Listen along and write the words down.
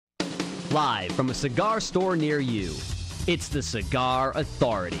Live from a cigar store near you, it's the Cigar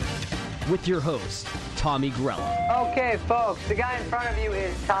Authority with your host, Tommy Grella. Okay, folks, the guy in front of you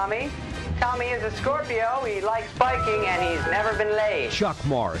is Tommy. Tommy is a Scorpio, he likes biking, and he's never been late. Chuck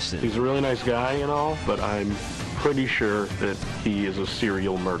Morrison. He's a really nice guy and all, but I'm pretty sure that he is a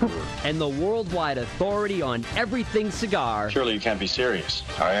serial murderer. And the worldwide authority on everything cigar. Surely you can't be serious.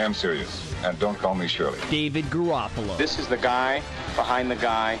 I am serious, and don't call me Shirley. David Garofalo. This is the guy behind the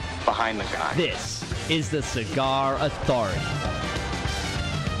guy behind the guy. This is the Cigar Authority.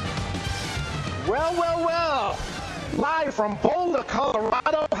 Well. Live from Boulder,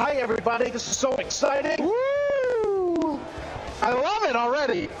 Colorado. Hi, everybody. This is so exciting. Woo! I love it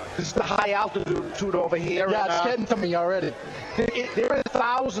already. This is the high altitude over here. Yeah, it's getting to me already. There are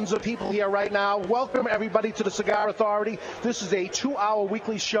thousands of people here right now. Welcome, everybody, to the Cigar Authority. This is a 2-hour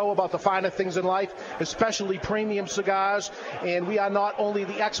weekly show about the finer things in life, especially premium cigars. And we are not only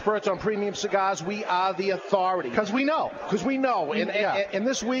the experts on premium cigars, we are the authority. Because we know. And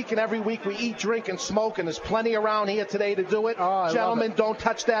this week and every week we eat, drink, and smoke, and there's plenty around here today to do it. Gentlemen, don't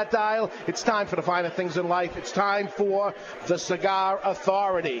touch that dial. It's time for the finer things in life. It's time for the Cigar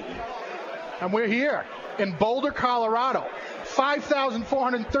Authority. And we're here in Boulder, Colorado.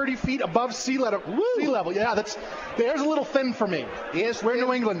 5,430 feet above sea level. Sea level, yeah, there's a little thin for me. Yes, we're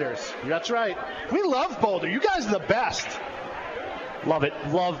New Englanders. That's right. We love Boulder. You guys are the best. Love it.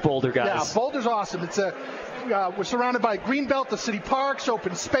 Love Boulder, guys. Yeah, Boulder's awesome. We're surrounded by greenbelt, the city parks,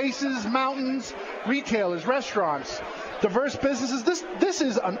 open spaces, mountains, retailers, restaurants, diverse businesses. This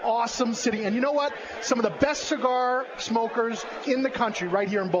is an awesome city. And you know what? Some of the best cigar smokers in the country right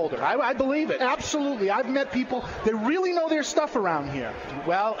here in Boulder. I believe it. Absolutely. I've met people that really know their stuff around here.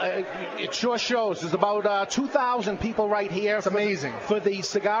 Well, it sure shows. There's about 2,000 people right here. It's amazing. For the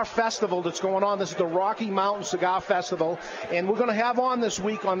Cigar Festival that's going on. This is the Rocky Mountain Cigar Festival. And we're going to have on this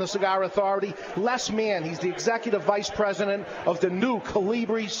week on the Cigar Authority, Les Mann. He's the Executive Vice President of the new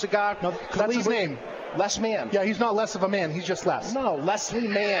Colibri Cigar. No, that's his name. Les Mann. Yeah, he's not less of a man. He's just Les. No, Leslie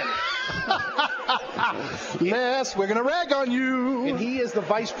Mann. Les, we're going to rag on you. And he is the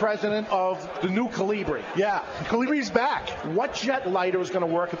vice president of the new Colibri. Yeah, Colibri's back. What jet lighter is going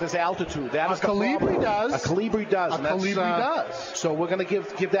to work at this altitude? That is a Colibri does. A Colibri does. A Colibri does. So we're going to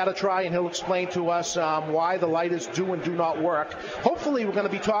give that a try, and he'll explain to us why the lighters do and do not work. Hopefully, we're going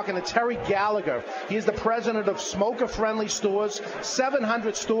to be talking to Terry Gallagher. He is the president of Smoker Friendly Stores,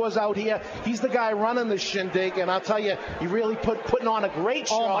 700 stores out here. He's the guy running the shindig, and I'll tell you, he really putting on a great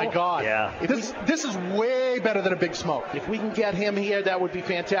show. Oh my God! Yeah. This is way better than a Big Smoke. If we can get him here, that would be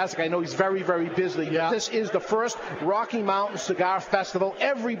fantastic. I know he's very, very busy. Yeah. This is the first Rocky Mountain Cigar Festival.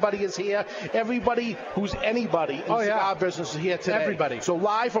 Everybody is here. Everybody who's anybody in the cigar business is here today. Everybody. So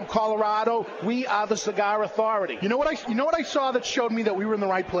live from Colorado, we are the Cigar Authority. You know what I saw that showed me that we were in the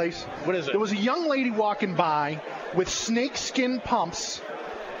right place? What is it? There was a young lady walking by with snake skin pumps,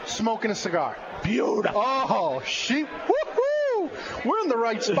 smoking a cigar. Beautiful. Oh, woohoo! We're in the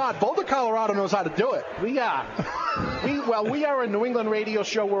right spot. Boulder, Colorado knows how to do it. We are. We are a New England radio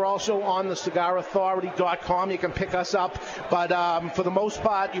show. We're also on the cigarauthority.com. You can pick us up. But for the most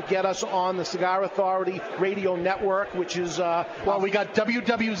part, you get us on the Cigar Authority Radio Network, which is... we got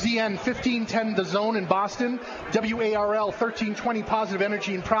WWZN 1510 The Zone in Boston, WARL 1320 Positive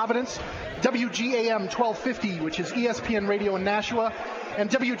Energy in Providence, WGAM 1250, which is ESPN Radio in Nashua, and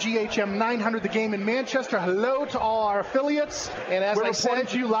WGHM 900 The Game in Manchester. Hello to all our affiliates. And as I said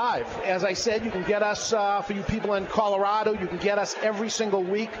to you live. As I said, you can get us, for you people in Colorado, you can get us every single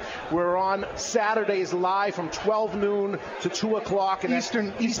week. We're on Saturdays live from 12 noon to 2 o'clock.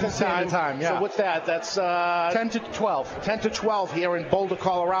 Eastern Standard Time, yeah. So what's that? That's 10 to 12. 10 to 12 here in Boulder,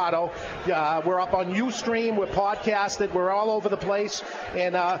 Colorado. We're up on Ustream. We're podcasted. We're all over the place.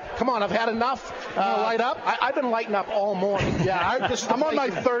 And come on, I've had enough. Light up? I've been lighting up all morning. Yeah, I'm on my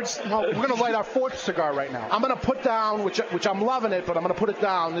third. No, we're going to light our fourth cigar right now. I'm going to put down, which I'm loving it, but I'm going to put it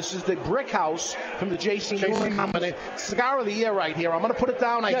down. This is the Brick House from the J.C. Newman Company. Cigar of the Year right here. I'm going to put it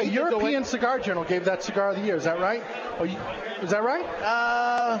down. European Cigar Journal gave that Cigar of the Year. Is that right? Is that right?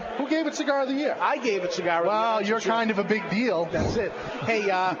 Who gave it Cigar of the Year? I gave it Cigar of the Year. Well, you're kind of a big deal. That's it. Hey,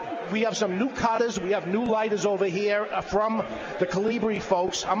 we have some new cutters. We have new lighters over here from the Colibri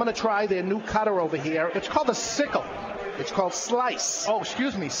folks. I'm going to try their new cutter over here. It's called a sickle. It's called Slice. Oh,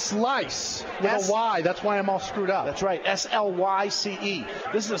 excuse me, Slice with a Y. That's why I'm all screwed up. That's right, SLYCE.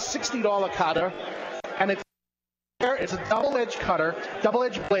 This is a $60 cutter, and it's a double-edged cutter,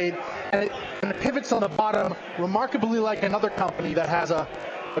 double-edged blade, and it pivots on the bottom remarkably like another company that has a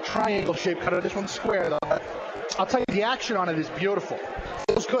a triangle-shaped cutter. This one's square, though. I'll tell you, the action on it is beautiful.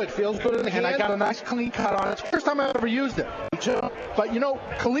 Feels good in the hand. And I got a nice clean cut on it. It's the first time I've ever used it. Me too. But,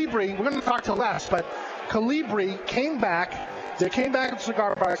 Colibri, we're going to talk to Les, but Colibri came back. They came back to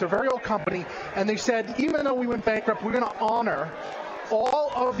Cigar Bar. It's a very old company. And they said, even though we went bankrupt, we're going to honor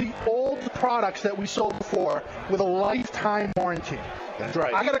all of the old products that we sold before with a lifetime warranty. That's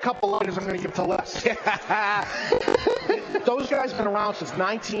right. I got a couple lighters I'm going to give to Les. Those guys have been around since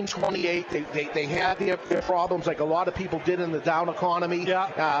 1928. They had their problems like a lot of people did in the down economy.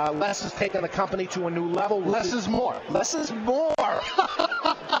 Yeah. Les has taken the company to a new level. Less is more. Less is more.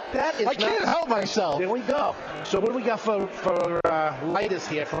 I can't help myself. There we go. So what do we got for lighters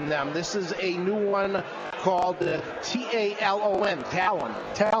here from them? This is a new one called the Talon.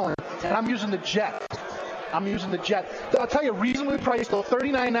 Talon. And I'm using the Jet. I'll tell you, reasonably priced, though,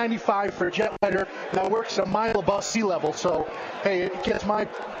 $39.95 for a Jet lighter that works a mile above sea level. So, hey, it gets my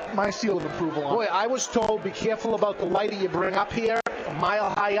seal of approval on. Boy, I was told be careful about the lighter you bring up here, a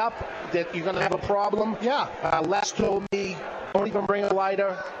mile high up, that you're going to have a problem. Yeah. Les told me, don't even bring a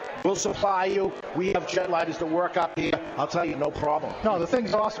lighter. We'll supply you. We have Jet lighters that work up here. I'll tell you, no problem. No, the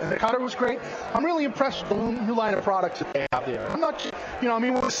thing's awesome. The cutter was great. I'm really impressed with the new line of products that they have there. I'm not,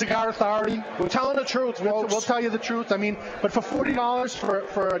 we're the Cigar Authority. We're telling the truth, folks. We'll tell you the truth. But for $40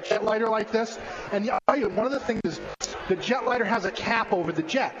 for a Jet lighter like this, and I'll tell you, one of the things is the Jet lighter has a cap over the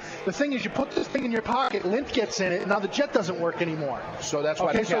Jet. The thing is, you put this thing in your pocket, lint gets in it, and now the Jet doesn't work anymore. So that's why.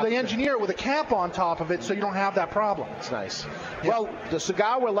 Okay, so they engineer it with a cap on top of it, so you don't have that problem. It's nice. Yeah. Well, the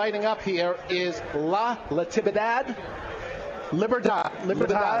cigar we're lighting up here is La Libertad. Libertad.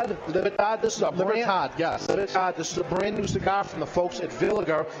 This is a Libertad, yes. Libertad. This is a brand new cigar from the folks at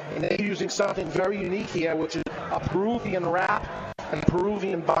Gallagher, and they're using something very unique here, which is a Peruvian wrap and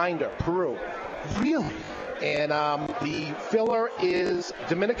Peruvian binder. Peru. Really? And the filler is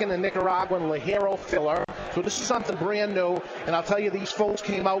Dominican and Nicaraguan Ligero filler. So this is something brand new. And I'll tell you, these folks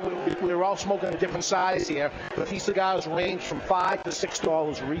came out, we were all smoking a different size here, but these cigars range from $5 to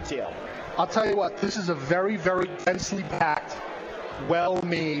 $6 retail. I'll tell you what, this is a very, very densely packed,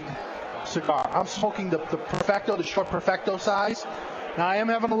 well-made cigar. I'm smoking the Perfecto, the short Perfecto size. Now, I am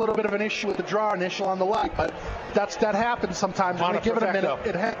having a little bit of an issue with the draw initial on the light, but that happens sometimes. I'm going to give it a minute.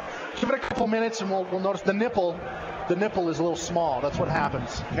 Give it a couple minutes, and we'll notice the nipple. The nipple is a little small. That's what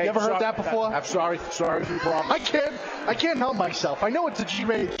happens. Hey, you ever heard that before? I'm sorry for the problem. I can't help myself. I know it's a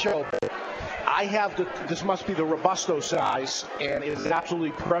G-rated show. I have this must be the Robusto size, and it is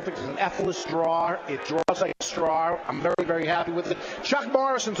absolutely perfect. It's an effortless draw. It draws like a straw. I'm very, very happy with it. Chuck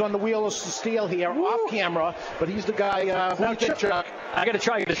Morrison's on the wheel of steel here, off camera, but he's the guy. Who do you think, Chuck? I got to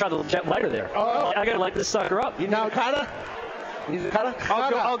try the Jet lighter there. Oh. I got to light this sucker up. You need a cutter?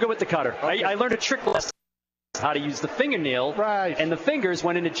 I'll go with the cutter. Okay. I learned a trick last time. How to use the fingernail, right? And the fingers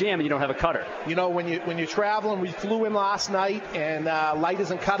went in a jam, and you don't have a cutter. When you're traveling, we flew in last night, and lighters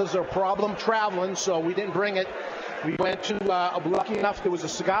and cutters are a problem traveling, so we didn't bring it. We went to lucky enough there was a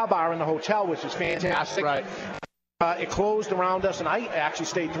cigar bar in the hotel, which is fantastic. Right. It closed around us, and I actually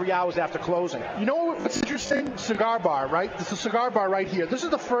stayed 3 hours after closing. You know what's interesting? Cigar bar, right? This is a cigar bar right here. This is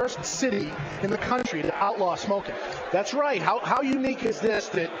the first city in the country to outlaw smoking. That's right. How unique is this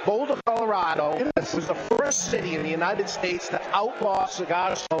that Boulder, Colorado was the first city in the United States to outlaw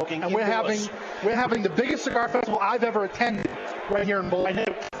cigar smoking? And we're having the biggest cigar festival I've ever attended right here in Boulder.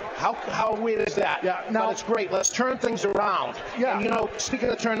 How weird is that? Yeah. Now, but it's great. Let's turn things around. Yeah. And, speaking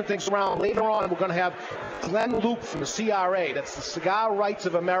of turning things around, later on we're going to have Glenn Luke from the CRA. That's the Cigar Rights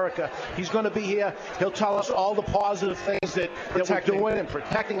of America. He's going to be here. He'll tell us all the positive things that we're doing and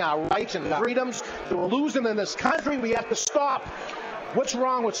protecting our rights and freedoms that we're losing in this country. We have to stop. What's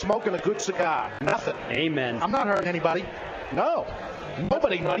wrong with smoking a good cigar? Nothing. Amen. I'm not hurting anybody. No.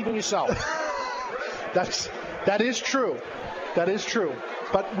 Nobody, not even yourself. That is true. That is true.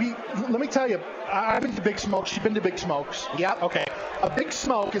 But let me tell you, I've been to Big Smokes. She's been to Big Smokes. Yeah. Okay. A Big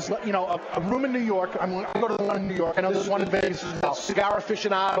Smoke is, a room in New York. I'm going to go to the one in New York. I know there's one in Vegas as well. Cigar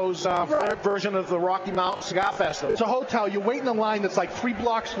aficionados' version of the Rocky Mountain Cigar Festival. It's a hotel. You wait in a line that's like 3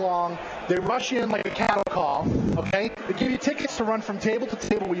 blocks long. They rush you in like a cattle call. Okay. They give you tickets to run from table to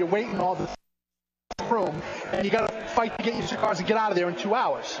table where you're waiting all the room, and you got to fight to get your cigars and get out of there in 2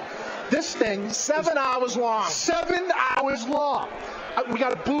 hours. This thing 7 hours long. 7 hours long. We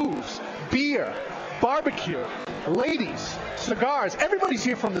got booze, beer, barbecue, ladies, cigars. Everybody's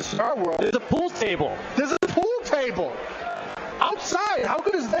here from the cigar world. There's a pool table. Outside. How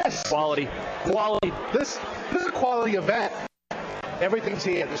good is this? Quality. This is a quality event. Everything's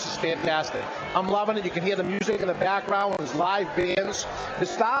here. This is fantastic. I'm loving it. You can hear the music in the background. There's live bands.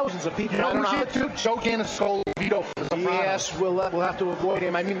 There's thousands of people. You know who's here too? Joe Ganiscolo, Vito for the Sopranos. Yes, we'll have to avoid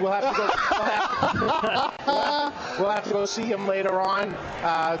him. I mean, we'll have to go. We'll have to go see him later on.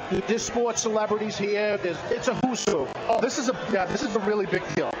 There's sports celebrities here. It's a who's who. Oh, this is a really big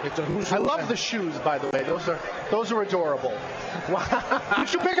deal. It's a who's who. I love the shoes, by the way. Those are adorable.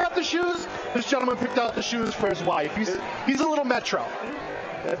 Did you pick out the shoes? This gentleman picked out the shoes for his wife. He's a little metro.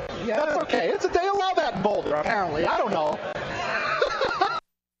 Yeah, that's okay. They allow that in Boulder, apparently. I don't know.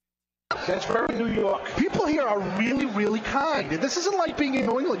 That's very New York. People here are really, really kind. This isn't like being in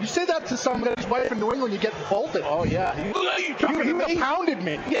New England. You say that to somebody's wife in New England, you get bolted. Oh, yeah. He pounded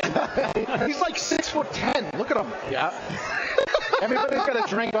me. Yeah. He's like 6'10". Look at him. Yeah. Everybody's got a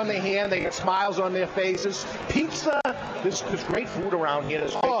drink on their hand. They got smiles on their faces. Pizza. There's great food around here.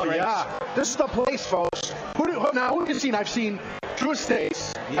 There's great drinks. Yeah. This is the place, folks. Who have you seen? I've seen Drew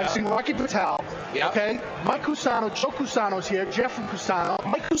Estates. Yeah. I've seen Rocky Patel. Yeah. Okay. Mike Cusano, Joe Cusano's here. Jeffrey Cusano.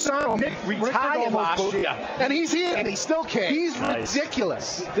 Mike Cusano retired last year. And he's here. And he still came. He's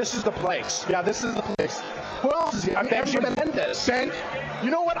ridiculous. This is the place. Yeah, this is the place. Who else is here? Benjamin Menendez. You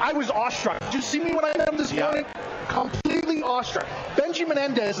know what? I was awestruck. Did you see me when I met him this morning? Completely awestruck. Benji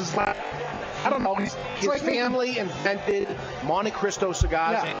Menendez is like, I don't know. His family invented Monte Cristo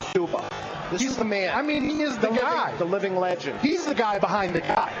cigars in Cuba. This is the man. I mean, he is the guy. The living legend. He's the guy behind the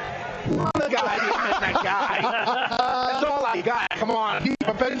guy. The guy behind that guy. That's all I got. Come on.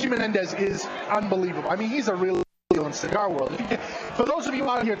 But Benji Menendez is unbelievable. I mean, he's a real deal in cigar world. For those of you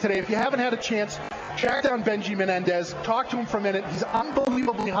out here today, if you haven't had a chance, track down Benji Menendez, talk to him for a minute. He's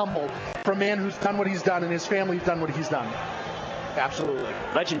unbelievably humble for a man who's done what he's done and his family's done what he's done. Absolutely.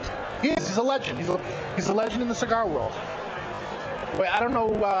 Legend. He's a legend. He's a legend in the cigar world. Well, I don't know.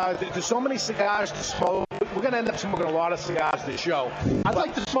 There's so many cigars to smoke. We're going to end up smoking a lot of cigars this show. I'd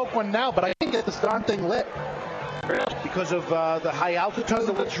like to smoke one now, but I can't get this darn thing lit. Because of the high altitude? Because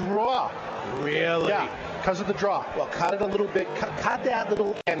of the draw. Really? Yeah, because of the draw. Well, cut it a little bit. Cut that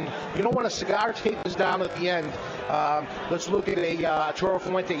little end. You know when a cigar tapers down at the end, let's look at a Toro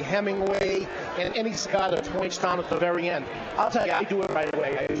Fuente Hemingway and any cigar that points down at the very end. I'll tell you, I do it right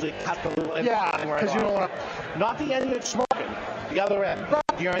away. I usually cut the little end. Yeah, because you don't want to. Not the end you're smoking. The other end.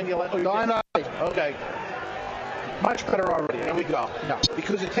 You're on the Okay. Much better already. There we go. No.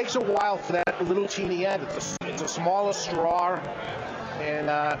 Because it takes a while for that little teeny end. It's a smaller straw, and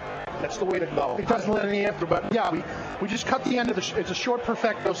that's the way to go. It doesn't let any after, but yeah, we just cut the end of it's a short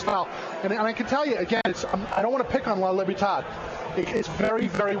perfecto style. And I can tell you, again, I don't want to pick on La Libertad. It's very,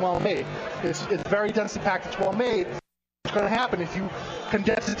 very well made. It's very densely packed. It's well made. What's going to happen if you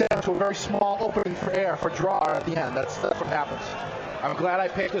condense it down to a very small opening for air, for draw at the end. That's what happens. I'm glad I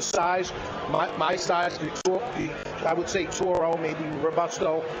picked the size. My size, I would say Toro, maybe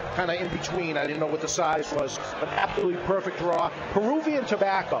Robusto, kind of in between. I didn't know what the size was, but absolutely perfect draw. Peruvian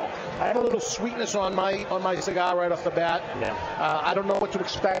tobacco. I have a little sweetness on my cigar right off the bat. Yeah. I don't know what to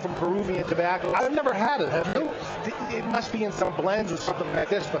expect from Peruvian tobacco. I've never had it. Have you? It must be in some blends or something like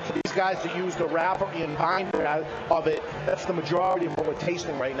this, but for these guys that use the wrapper and binder of it, that's the majority of what we're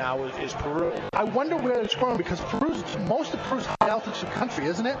tasting right now is Peru. I wonder where it's grown, because most of Peru's high altitude country,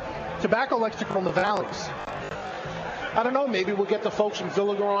 isn't it? Tobacco likes to grow in the valleys. I don't know. Maybe we'll get the folks from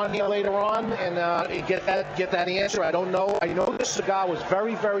Villager on here later on and get that answer. I don't know. I know this cigar was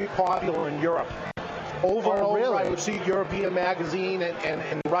very, very popular in Europe. Over and over, really? I would see European magazine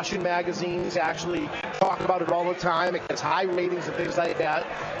and Russian magazines actually talk about it all the time. It gets high ratings and things like that.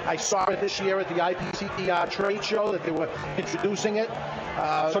 I saw it this year at the IPCT trade show that they were introducing it.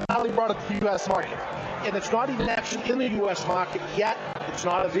 So now they brought it to the U.S. market. And it's not even actually in the U.S. market yet. It's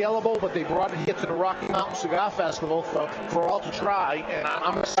not available, but they brought it here to the Rocky Mountain Cigar Festival for all to try, and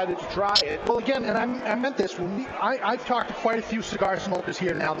I'm excited to try it. Well, again, and I meant this. I've talked to quite a few cigar smokers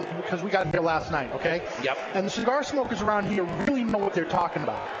here now because we got here last night, okay? Yep. And the cigar smokers around here really know what they're talking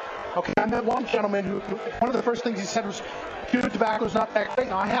about. Okay, I met one gentleman who, one of the first things he said was, Cuban tobacco is not that great.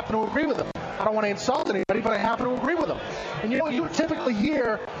 Now, I happen to agree with him. I don't want to insult anybody, but I happen to agree with him. And you know, you typically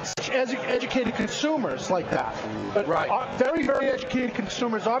hear such educated consumers like that. But very, very educated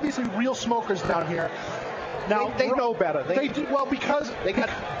consumers, obviously real smokers down here. Now they know better. They do well because they got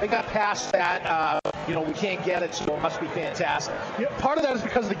past that. We can't get it, so it must be fantastic. Yeah, part of that is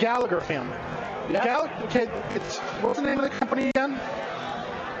because of the Gallagher family. Yeah. What's the name of the company again?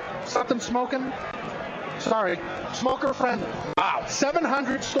 Something Smoking? Sorry, Smoker Friendly. Wow.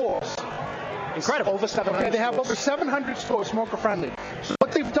 700 stores. Incredible. Over 700 Okay, they have stores. over 700 stores, Smoker Friendly. So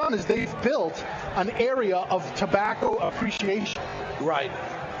what they've done is they've built an area of tobacco appreciation. Right.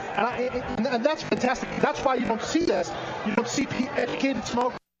 And that's fantastic. That's why you don't see this. You don't see educated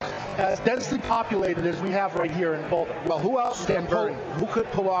smokers as densely populated as we have right here in Boulder. Well, who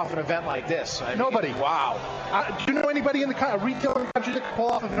could pull off an event like this? Nobody. Wow. Do you know anybody in the retail in the country that could pull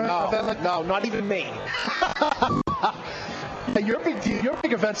off an event like this? No, not even me. Your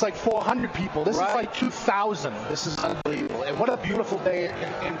big event's like 400 people. This is like 2,000. This is unbelievable. And what a beautiful day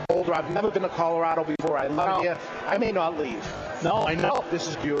in Boulder. I've never been to Colorado before. I love it here. I may not leave. No, I know. This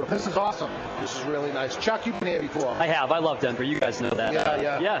is beautiful. This is awesome. This is really nice. Chuck, you've been here before. I have. I love Denver. You guys know that.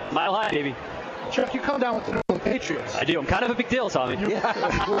 Yeah. Mile high, baby. Chuck, you come down with the New England Patriots. I do. I'm kind of a big deal, Tommy. We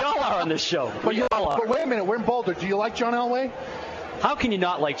all are on this show. But wait a minute. We're in Boulder. Do you like John Elway? How can you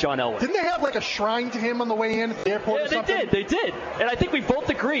not like John Elway? Didn't they have like a shrine to him on the way in at the airport or something? Yeah, they did. And I think we both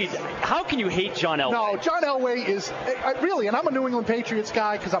agreed. How can you hate John Elway? No, John Elway is really, and I'm a New England Patriots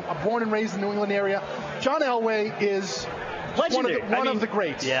guy because I'm born and raised in the New England area. John Elway is legendary. One of the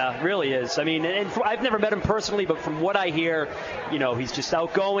greats. Yeah, really is. I mean, I've never met him personally, but from what I hear, he's just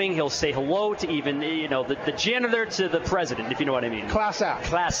outgoing. He'll say hello to even, the janitor to the president, if you know what I mean. Class act.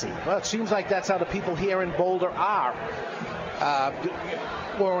 Classy. Well, it seems like that's how the people here in Boulder are.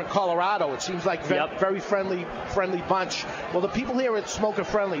 Or in Colorado, it seems like very friendly bunch. Well, the people here at Smoker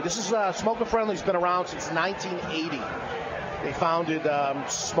Friendly, Smoker Friendly's been around since 1980. They founded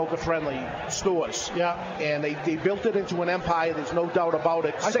Smoker Friendly stores. Yeah. And they built it into an empire. There's no doubt about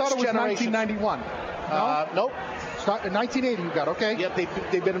it. I thought it was 1991. Nope. In 1980 you got, okay. Yep,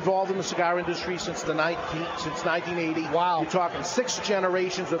 they've been involved in the cigar industry since 1980. Wow. You're talking 6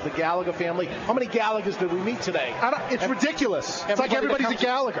 generations of the Gallagher family. How many Gallaghers did we meet today? It's ridiculous. It's like everybody's a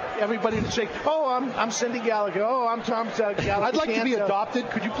Gallagher. Everybody to say, I'm Cindy Gallagher. Oh, I'm Tom Gallagher. I'd like to be adopted.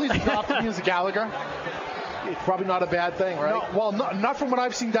 Could you please adopt me as a Gallagher? It's probably not a bad thing, right? No, well, not from what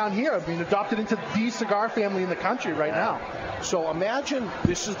I've seen down here. I've been adopted into the cigar family in the country right now. So imagine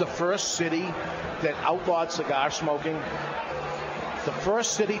this is the first city that outlawed cigar smoking. The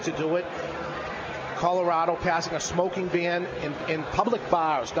first city to do it. Colorado passing a smoking ban in public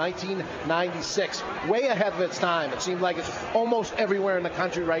bars, 1996, way ahead of its time. It seems like it's almost everywhere in the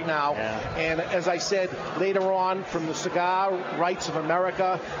country right now. Yeah. And as I said, later on from the Cigar Rights of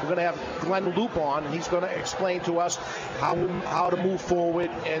America, we're going to have Glenn Loop on, and he's going to explain to us how to move forward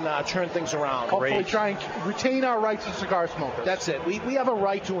and turn things around. Hopefully try and retain our rights as cigar smokers. That's it. We have a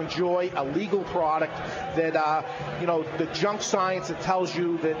right to enjoy a legal product that, the junk science that tells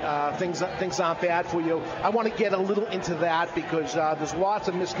you that things aren't bad for you. I want to get a little into that because there's lots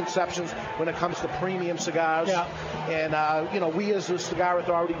of misconceptions when it comes to premium cigars. Yeah. And, we as the Cigar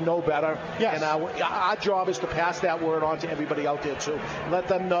Authority know better. Yes. And our job is to pass that word on to everybody out there, too. Let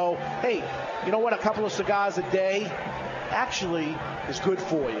them know, hey, you know what, a couple of cigars a day actually is good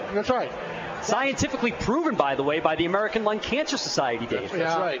for you. That's right. Scientifically proven, by the way, by the American Lung Cancer Society, Dave.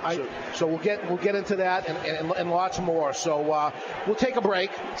 That's right. So we'll get into that and lots more. So we'll take a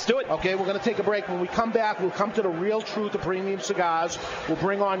break. Let's do it. Okay, we're going to take a break. When we come back, we'll come to the real truth of premium cigars. We'll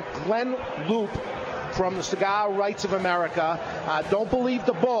bring on Glenn Loop from the Cigar Rights of America. Don't believe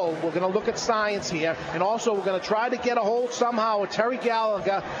the bull. We're going to look at science here. And also, we're going to try to get a hold somehow of Terry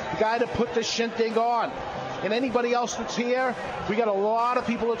Gallagher, the guy that put this shindig on. And anybody else that's here, we got a lot of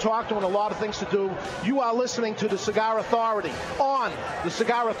people to talk to and a lot of things to do. You are listening to the Cigar Authority on the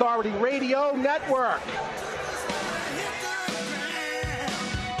Cigar Authority Radio Network.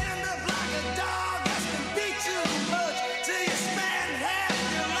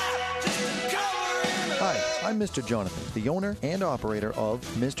 Hi, I'm Mr. Jonathan, the owner and operator of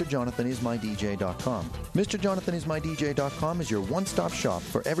MrJonathanIsMyDJ.com. MrJonathanIsMyDJ.com is your one-stop shop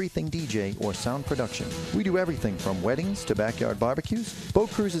for everything DJ or sound production. We do everything from weddings to backyard barbecues, boat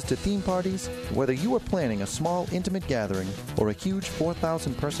cruises to theme parties. Whether you are planning a small, intimate gathering or a huge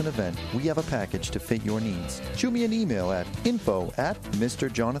 4,000-person event, we have a package to fit your needs. Shoot me an email at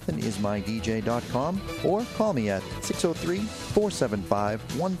info@MrJonathanIsMyDJ.com or call me at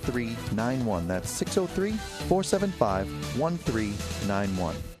 603-475-1391. That's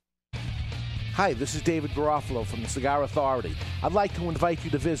 603-475-1391. Hi, this is David Garofalo from the Cigar Authority. I'd like to invite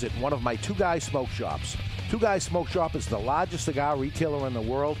you to visit one of my Two Guys Smoke Shops. Two Guys Smoke Shop is the largest cigar retailer in the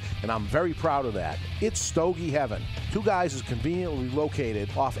world, and I'm very proud of that. It's Stogie Heaven. Two Guys is conveniently located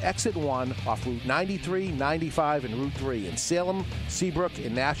off Exit 1, off Route 93, 95, and Route 3 in Salem, Seabrook,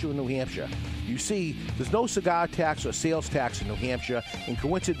 and Nashua, New Hampshire. You see, there's no cigar tax or sales tax in New Hampshire, and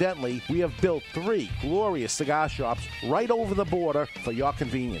coincidentally, we have built 3 glorious cigar shops right over the border for your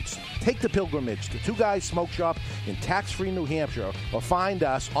convenience. Take the pilgrimage to Two Guys Smoke Shop in tax-free New Hampshire, or find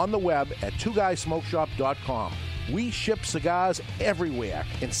us on the web at twoguysmokeshop.com. We ship cigars everywhere,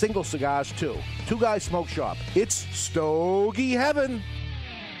 and single cigars too. Two Guys Smoke Shop. It's Stogie Heaven.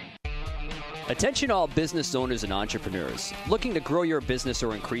 Attention all business owners and entrepreneurs looking to grow your business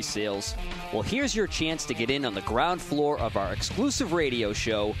or increase sales. Well, here's your chance to get in on the ground floor of our exclusive radio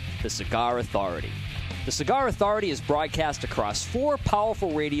show, The Cigar Authority. The Cigar Authority is broadcast across 4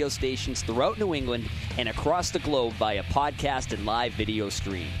 powerful radio stations throughout New England and across the globe via podcast and live video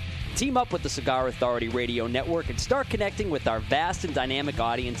stream. Team up with the Cigar Authority Radio Network and start connecting with our vast and dynamic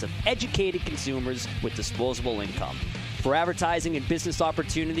audience of educated consumers with disposable income. For advertising and business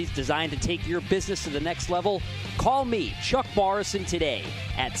opportunities designed to take your business to the next level, call me, Chuck Morrison, today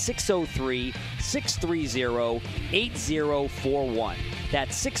at 603-630-8041.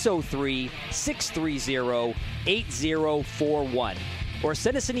 That's 603-630-8041. Or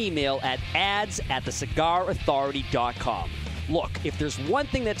send us an email at ads@thecigarauthority.com. Look, if there's one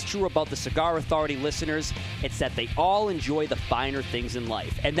thing that's true about the Cigar Authority listeners, it's that they all enjoy the finer things in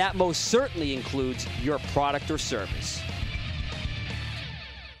life. And that most certainly includes your product or service.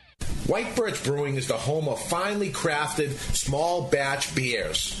 White Birch Brewing is the home of finely crafted, small batch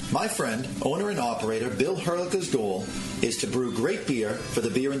beers. My friend, owner and operator Bill Herlica's goal is to brew great beer for the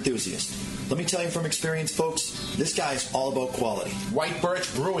beer enthusiast. Let me tell you from experience, folks, this guy's all about quality. White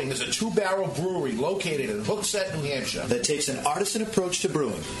Birch Brewing is a 2-barrel brewery located in Hooksett, New Hampshire, that takes an artisan approach to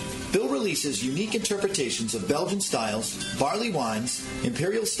brewing. Bill releases unique interpretations of Belgian styles, barley wines,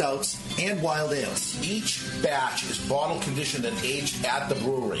 imperial stouts, and wild ales. Each batch is bottle conditioned and aged at the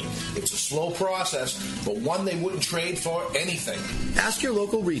brewery. It's a slow process, but one they wouldn't trade for anything. Ask your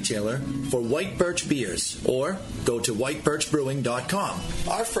local retailer for White Birch beers or go to whitebirchbrewing.com.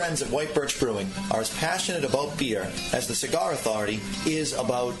 Our friends at White Birch Brewing are as passionate about beer as the Cigar Authority is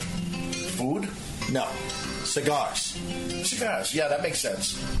about food? No, cigars. Cigars, yeah, that makes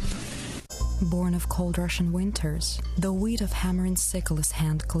sense. Born of cold Russian winters, the wheat of Hammer and Sickle is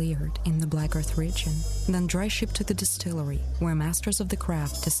hand-cleared in the Black Earth region, then dry shipped to the distillery, where masters of the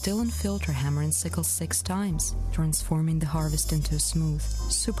craft distill and filter Hammer and Sickle 6 times, transforming the harvest into a smooth,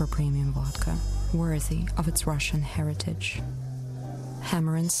 super premium vodka, worthy of its Russian heritage.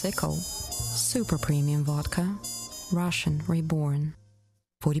 Hammer and Sickle, super premium vodka, Russian reborn.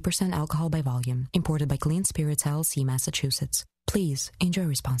 40% alcohol by volume, imported by Clean Spirits LLC, Massachusetts. Please enjoy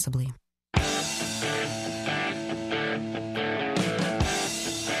responsibly.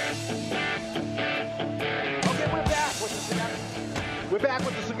 We're back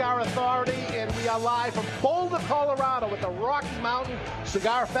with the Cigar Authority, and we are live from Boulder, Colorado with the Rocky Mountain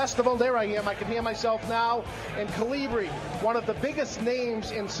Cigar Festival. There I am. I can hear myself now. And Colibri, one of the biggest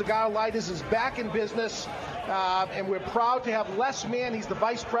names in cigar lighters, is back in business. And we're proud to have Les Mann. He's the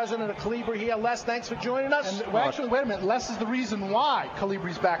vice president of Colibri here. Les, thanks for joining us. And, well, actually, wait a minute. Les is the reason why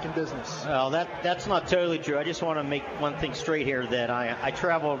Colibri's back in business. Well, that's not totally true. I just want to make one thing straight here, that I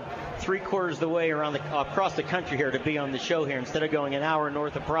traveled 3/4 the way across the country here to be on the show here instead of going an hour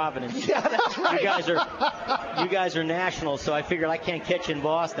north of Providence. Yeah, that's right. You guys are national, so I figured I can't catch you in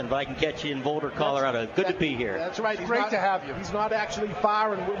Boston, but I can catch you in Boulder, Colorado. Good to be here. That's right. Great to have you. He's not actually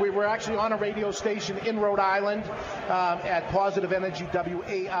far, and we were actually on a radio station in Rhode Island at Positive Energy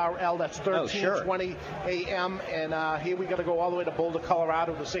WARL. That's 1320 AM. And here we got to go all the way to Boulder,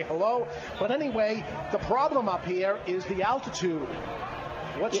 Colorado to say hello. But anyway, the problem up here is the altitude.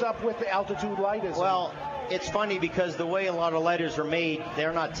 What's up with the altitude lighters? Well, it's funny because the way a lot of lighters are made,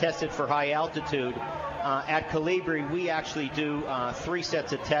 they're not tested for high altitude. At Colibri, we actually do 3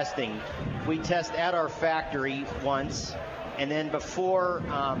 sets of testing. We test at our factory once, and then before,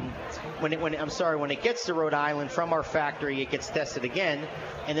 when it gets to Rhode Island from our factory, it gets tested again.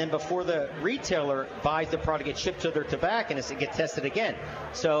 And then before the retailer buys the product, it gets shipped to their tobacconist, it gets tested again.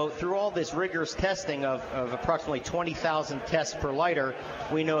 So through all this rigorous testing of approximately 20,000 tests per lighter,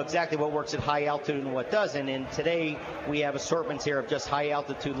 we know exactly what works at high altitude and what doesn't. And today we have assortments here of just high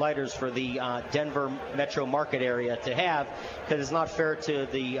altitude lighters for the Denver metro market area to have, because it's not fair to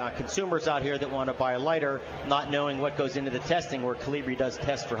the consumers out here that want to buy a lighter not knowing what goes into the testing, where Colibri does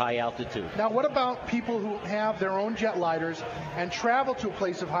test for high altitude. Now, what about people who have their own jet lighters and travel to a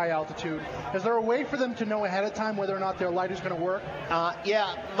place of high altitude? Is there a way for them to know ahead of time whether or not their lighter's going to work?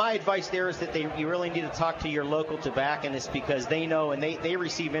 Yeah, my advice there is that you really need to talk to your local tobacconist, because they know, and they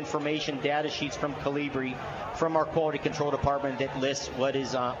receive information, data sheets from Colibri, from our quality control department, that lists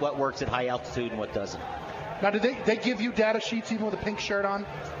what works at high altitude and what doesn't. Now, do they give you data sheets even with a pink shirt on?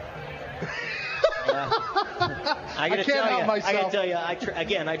 I can't help myself. I gotta tell you,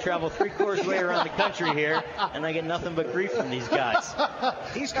 I travel 3/4 way around the country here, and I get nothing but grief from these guys.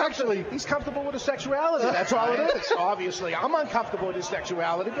 He's comfortable with his sexuality. That's all it is. Obviously, I'm uncomfortable with his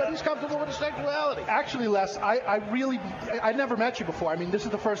sexuality, but he's comfortable with his sexuality. Actually, Les, I never met you before. I mean, this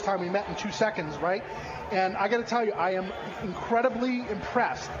is the first time we met in 2 seconds, right? And I got to tell you, I am incredibly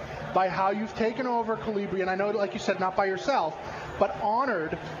impressed by how you've taken over Colibri, and I know, like you said, not by yourself, but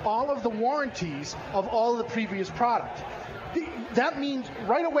honored all of the warranties of all of the previous product. That means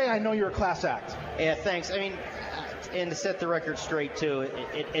right away I know you're a class act. Yeah, thanks. I mean, and to set the record straight, too,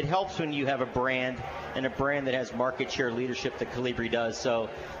 it helps when you have a brand and a brand that has market share leadership that Colibri does. So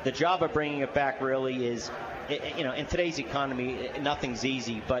the job of bringing it back really is, in today's economy, nothing's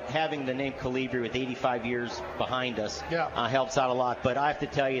easy, but having the name Colibri with 85 years behind us helps out a lot. But I have to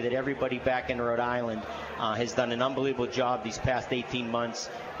tell you that everybody back in Rhode Island has done an unbelievable job these past 18 months,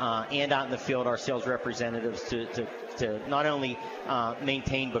 and out in the field, our sales representatives to not only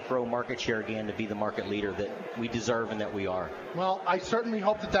maintain but grow market share again, to be the market leader that we deserve and that we are. Well, I certainly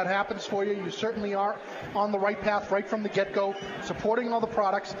hope that happens for you. You certainly are on the right path right from the get-go, supporting all the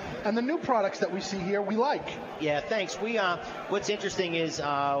products, and the new products that we see here we like. Yeah, thanks. What's interesting is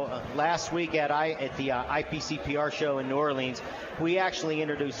last week at the IPCPR show in New Orleans, we actually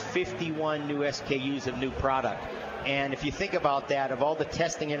introduced 51 new SKUs of new product. And if you think about that, of all the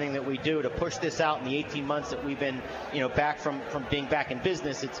testing and everything that we do to push this out in the 18 months that we've been, back from being back in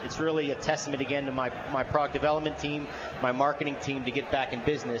business, it's really a testament again to my product development team, my marketing team to get back in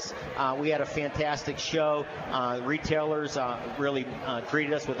business. We had a fantastic show. Retailers really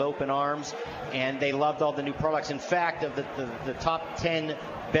greeted us with open arms, and they loved all the new products. In fact, of the top 10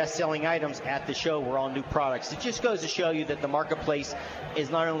 best-selling items at the show were all new products. It just goes to show you that the marketplace is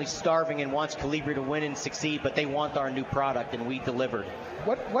not only starving and wants Colibri to win and succeed, but they want our new product, and we delivered.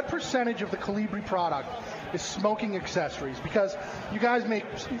 What percentage of the Colibri product is smoking accessories? Because you guys make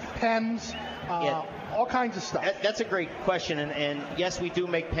pens, all kinds of stuff. That's a great question, and yes, we do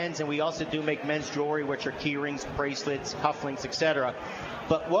make pens, and we also do make men's jewelry, which are key rings, bracelets, cufflinks, etc.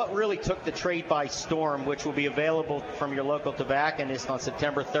 But what really took the trade by storm, which will be available from your local tobacconist on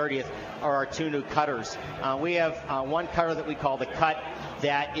September 30th, are our 2 new cutters. We have one cutter that we call the Cut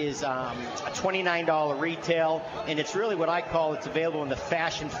that is a $29 retail, and it's really what I call, it's available in the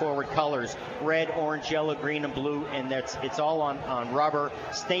fashion-forward colors, red, orange, yellow, green, and blue, and it's all on rubber,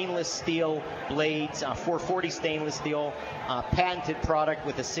 stainless steel blades, 440 stainless steel, patented product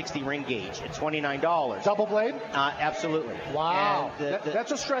with a 60 ring gauge at $29. Double blade? Absolutely. Wow.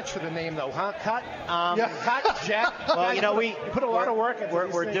 That's a stretch for the name, though, huh? Cut? Cut, Jack. Well, we put a lot of work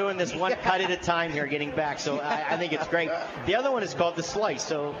into we're doing this one cut at a time here, getting back, so I think it's great. The other one is called the Slice,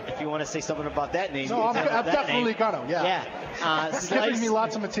 so if you want to say something about that name. No, I'm definitely going to, yeah. It's giving me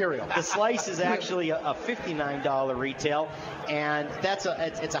lots of material. The Slice is actually a $59 retail, and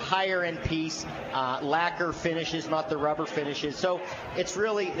it's a higher end piece, lacquer finishes, not the rubber finishes. So it's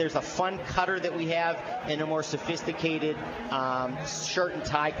really, there's a fun cutter that we have and a more sophisticated shirt and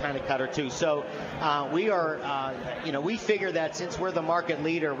tie kind of cutter too. So we figure that since we're the market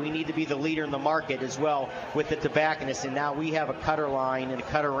leader, we need to be the leader in the market as well with the tobacconists, and now we have a cutter line and a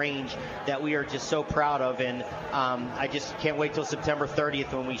cutter range that we are just so proud of, and I just can't wait till September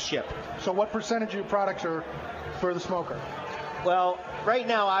 30th when we ship. So what percentage of your products are for the smoker? Well, right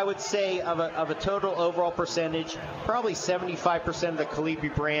now I would say of a total overall percentage, probably 75% of the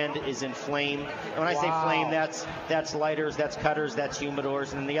Colibri brand is in flame. And when I say flame, that's lighters, that's cutters, that's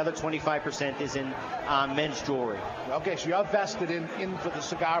humidors, and the other 25% is in men's jewelry. Okay, so you're vested in for the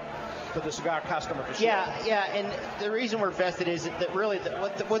cigar customer for sure. Yeah, and the reason we're vested is that really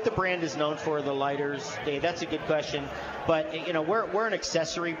what the brand is known for, the lighters, Dave, that's a good question. But we're an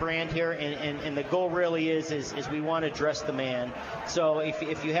accessory brand here, and the goal really is we want to dress the man. So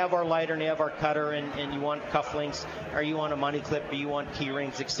if you have our lighter and you have our cutter and you want cufflinks, or you want a money clip, or you want key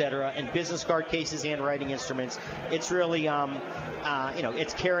rings, etc., and business card cases and writing instruments, it's really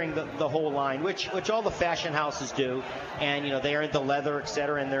it's carrying the whole line, which all the fashion houses do, and they are into leather,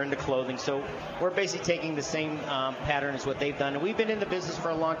 etc., and they're into clothing. So we're basically taking the same pattern as what they've done, and we've been in the business for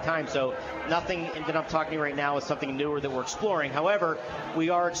a long time. So nothing that I'm talking to you right now is something newer that we're exploring. However, we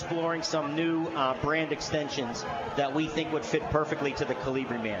are exploring some new brand extensions that we think would fit perfectly to the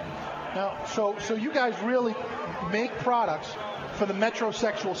Colibri man. Now, so you guys really make products for the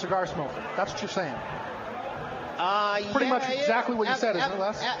metrosexual cigar smoker. That's what you're saying. Pretty much exactly what you said, isn't it,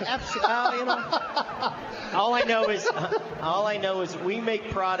 Les? All I know is we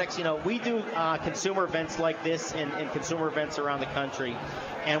make products. We do consumer events like this and consumer events around the country,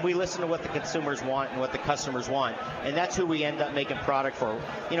 and we listen to what the consumers want and what the customers want, and that's who we end up making product for.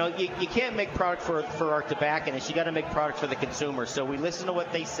 You can't make product for our tobacconists. You got to make product for the consumer. So we listen to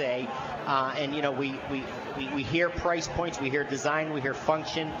what they say, and we hear price points, we hear design, we hear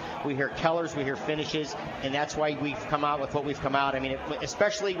function, we hear colors, we hear finishes, and that's why we've come out with what we've come out. I mean,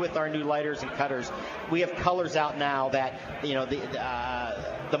 especially with our new lighters and cutters, we have colors out now that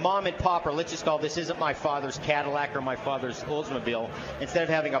the mom and pop, or let's just call this isn't my father's Cadillac or my father's Oldsmobile. Instead of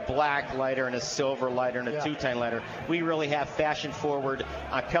having a black lighter and a silver lighter and a two-tone lighter, we really have fashion-forward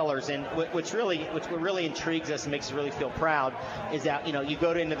colors. And what really intrigues us and makes us really feel proud is that you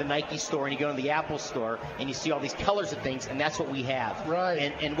go into the Nike store and you go into the Apple store and you see all these colors of things, and that's what we have.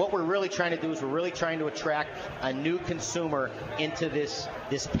 Right. And what we're really trying to do is we're really trying to attract a new consumer into this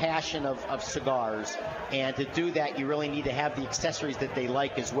passion of cigars. And to do that, you really need to have the accessories that they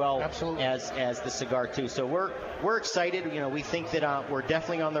like as well. Absolutely. as the cigar too. So we're excited. We think that we're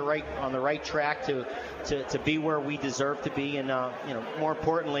definitely on the right track to be where we deserve to be. And more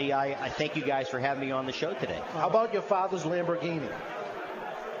importantly, I thank you guys for having me on the show today. How about your father's Lamborghini?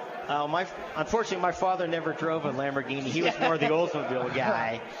 Unfortunately, my father never drove a Lamborghini. He was more the Oldsmobile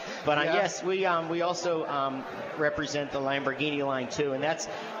guy. But yes, we also represent the Lamborghini line too, and that's.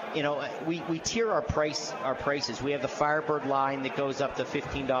 We tier our prices. We have the Firebird line that goes up to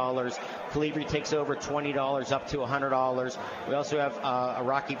 $15. Colibri takes over $20 up to $100. We also have a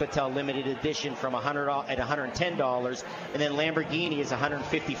Rocky Patel limited edition from $100 at $110, and then Lamborghini is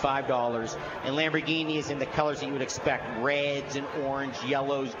 $155. And Lamborghini is in the colors that you would expect: reds and orange,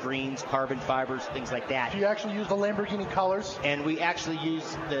 yellows, greens, carbon fibers, things like that. Do you actually use the Lamborghini colors? And we actually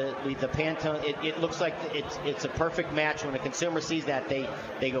use the Pantone. It looks like it's a perfect match. When a consumer sees that, they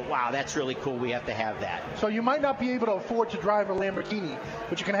go, wow, that's really cool. We have to have that. So you might not be able to afford to drive a Lamborghini,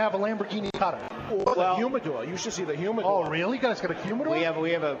 but you can have a Lamborghini cutter. Or the humidor. You should see the humidor. Oh, really? You guys got a humidor? We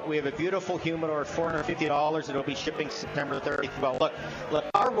have a beautiful humidor at $450. It'll be shipping September 30th. Well, look,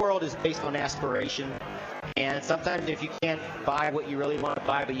 our world is based on aspiration. And sometimes if you can't buy what you really want to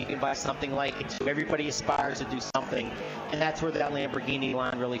buy, but you can buy something like it too. Everybody aspires to do something. And that's where that Lamborghini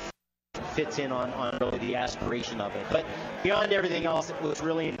line really fits in on really the aspiration of it. But beyond everything else, what's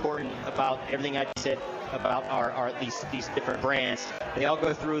really important about everything I said about these different brands, they all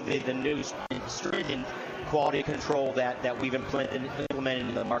go through the new stringent quality control that we've implemented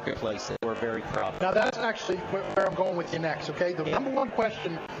in the marketplace that we're very proud of. Now that's actually where I'm going with you next, okay? The number one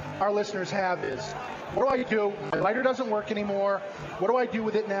question our listeners have is, what do I do? My lighter doesn't work anymore. What do I do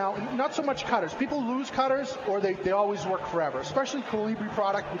with it now? And not so much cutters. People lose cutters, or they always work forever, especially Colibri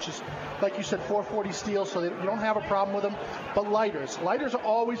product, which is, like you said, 440 steel, so you don't have a problem with them. But lighters are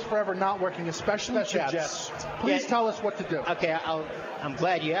always forever not working, especially jets. Please tell us what to do. Okay, I'm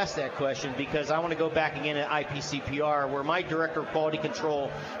glad you asked that question, because I want to go back again at IPCPR, where my director of quality control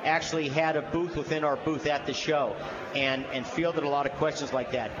actually had a booth within our booth at the show and fielded a lot of questions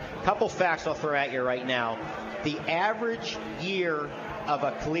like that. A couple facts I'll throw at you right now. The average year of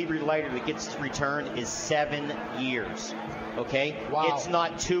a Colibri lighter that gets returned is 7 years. Okay? Wow. It's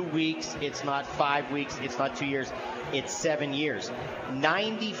not 2 weeks, it's not 5 weeks, it's not 2 years. It's 7 years.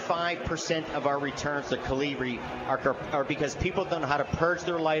 95% of our returns to Colibri are because people don't know how to purge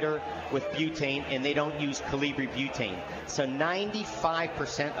their lighter with butane, and they don't use Colibri butane. So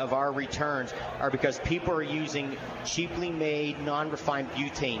 95% of our returns are because people are using cheaply made, non-refined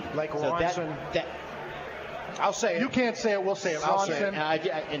butane. Like so Ronson. I'll say it. You can't say it. We'll say it. I'll say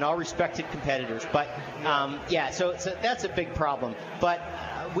it. In all respected competitors. But, so that's a big problem. But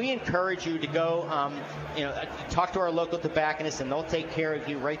we encourage you to go, talk to our local tobacconists, and they'll take care of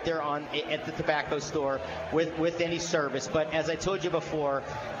you right there at the tobacco store with any service. But as I told you before,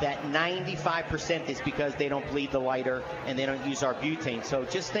 that 95% is because they don't bleed the lighter and they don't use our butane. So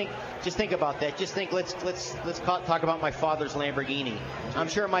just think about that. Just think. Let's talk about my father's Lamborghini. I'm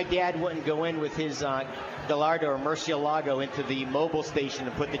sure my dad wouldn't go in with his Gallardo or Murcielago into the mobile station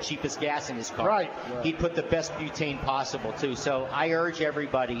and put the cheapest gas in his car. Right. He'd put the best butane possible too. So I urge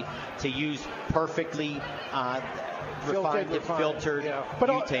everybody to use perfectly refined and filtered But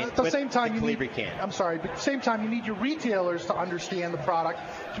butane at the with same time, the Colibri can. I'm sorry, but at the same time, you need your retailers to understand the product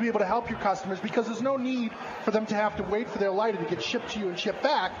to be able to help your customers, because there's no need for them to have to wait for their lighter to get shipped to you and shipped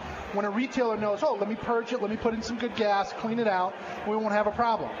back when a retailer knows, oh, let me purge it, let me put in some good gas, clean it out, we won't have a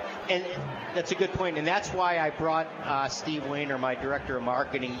problem. And that's a good point, and that's why I brought Steve Wayner, my director of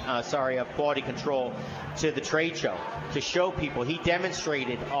marketing, of quality control, to the trade show to show people. He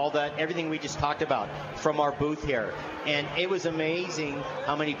demonstrated everything we just talked about from our booth here, and it was amazing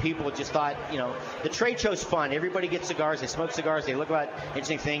how many people just thought, the trade show's fun. Everybody gets cigars, they smoke cigars, they look about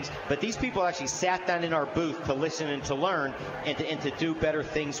interesting things, but these people actually sat down in our booth to listen and to learn and to do better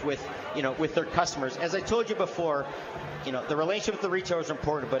things with their customers. As I told you before, the relationship with the retailer is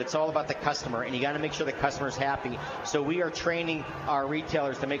important, but it's all about the customer, and you got to make sure the customer is happy. So we are training our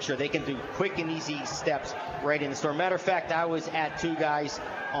retailers to make sure they can do quick and easy steps right in the store. Matter of fact, I was at Two Guys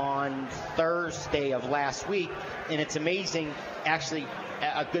on Thursday of last week, and it's amazing, actually,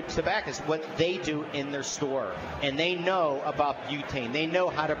 a good tobacconist, what they do in their store. And they know about butane. They know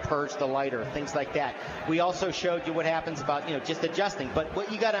how to purge the lighter, things like that. We also showed you what happens about, just adjusting. But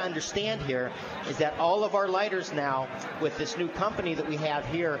what you got to understand here is that all of our lighters now, with this new company that we have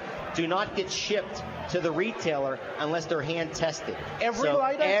here, do not get shipped to the retailer unless they're hand tested. Every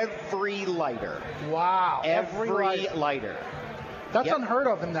lighter? Every lighter. Wow. Every lighter. That's unheard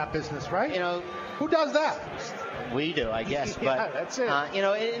of in that business, right? Who does that? We do, I guess. Yeah, that's it.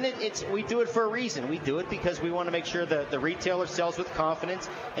 And we do it for a reason. We do it because we want to make sure that the retailer sells with confidence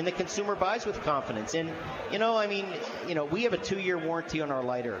and the consumer buys with confidence. And, we have a 2-year warranty on our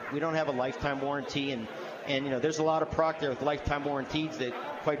lighter. We don't have a lifetime warranty. And there's a lot of product there with lifetime warranties that,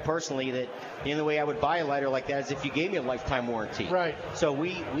 quite personally, that the only way I would buy a lighter like that is if you gave me a lifetime warranty. Right. So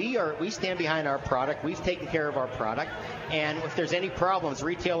we stand behind our product. We've taken care of our product. And if there's any problems,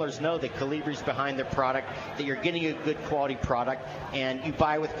 retailers know that Colibri's behind their product, that you're getting a good quality product, and you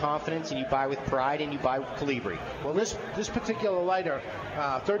buy with confidence, and you buy with pride, and you buy with Colibri. Well, this particular lighter,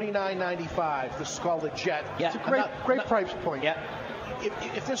 $39.95. This is called a Jet. Yeah. It's a great price point. Yeah.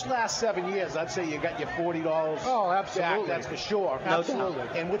 If this lasts 7 years, I'd say you got your $40 Oh, absolutely. back, that's for sure.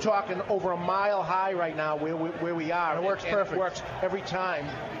 Absolutely. And we're talking over a mile high right now where we are. It works perfect. It works every time.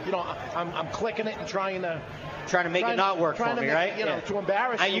 I'm clicking it and trying to make it not work for me, right? To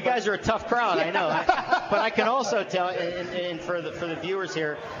embarrass you. You guys are a tough crowd, I know. But I can also tell, and for the viewers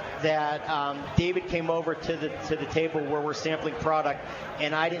here, that David came over to the table where we're sampling product,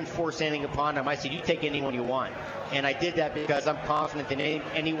 and I didn't force anything upon him. I said, you take anyone you want. And I did that because I'm confident that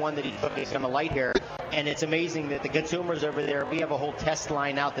anyone that he took is going to light here. And it's amazing that the consumers over there, we have a whole test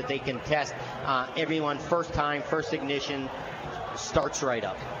line out that they can test. Everyone, first time, first ignition, starts right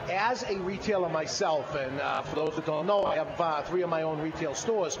up. As a retailer myself, and for those that don't know, I have 3 of my own retail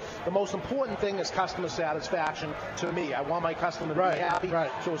stores. The most important thing is customer satisfaction to me. I want my customer to be happy.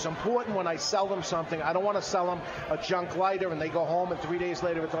 Right. So it's important when I sell them something. I don't want to sell them a junk lighter and they go home and 3 days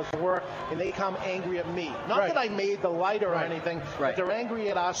later it doesn't work and they come angry at me. Not that I made the lighter or anything, but they're angry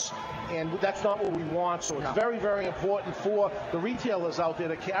at us, and that's not what we want. So it's very, very important for the retailers out there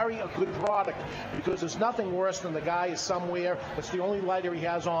to carry a good product, because there's nothing worse than the guy is somewhere, it's the only lighter he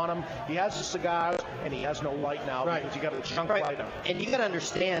has on him, he has the cigars, and he has no light now because he got a junk lighter. And you got to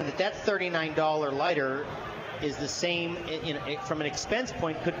understand that $39 lighter is the same, from an expense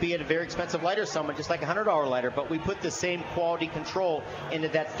point, could be at a very expensive lighter someone, just like a $100 lighter, but we put the same quality control into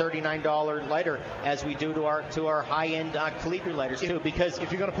that $39 lighter as we do to our high-end Colibri lighters too, because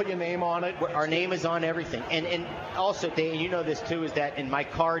if you're going to put your name on it, our name is on everything. And also, Dave, you know this too, is that, and my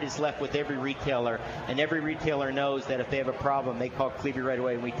card is left with every retailer, and every retailer knows that if they have a problem, they call Colibri right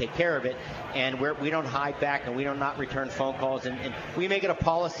away and we take care of it, and we don't hide back, and we don't not return phone calls, and we make it a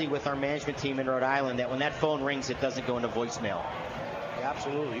policy with our management team in Rhode Island that when that phone rings, it doesn't go into voicemail.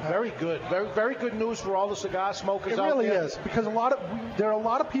 Absolutely. Very good. Very, very good news for all the cigar smokers out there. It really is, because there are a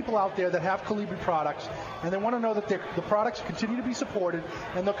lot of people out there that have Colibri products, and they want to know that the products continue to be supported,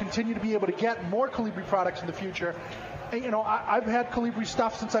 and they'll continue to be able to get more Colibri products in the future. And, I've had Colibri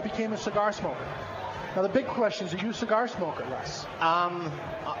stuff since I became a cigar smoker. Now, the big question is, are you a cigar smoker, Russ?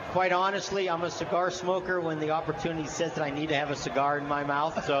 Quite honestly, I'm a cigar smoker when the opportunity says that I need to have a cigar in my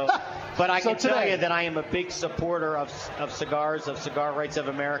mouth. So, but I can tell you that I am a big supporter of cigars, of Cigar Rights of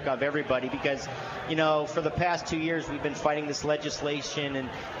America, of everybody, because, for the past 2 years we've been fighting this legislation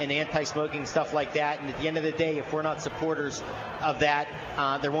and anti-smoking stuff like that. And at the end of the day, if we're not supporters of that,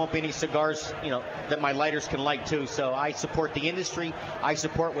 there won't be any cigars, that my lighters can light too. So I support the industry. I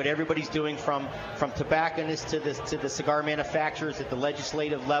support what everybody's doing from tobacconists to the cigar manufacturers at the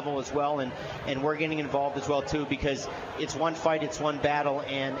legislative level as well, and we're getting involved as well too, because it's one fight, it's one battle,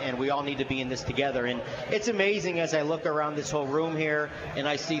 and we all need to be in this together. And it's amazing as I look around this whole room here and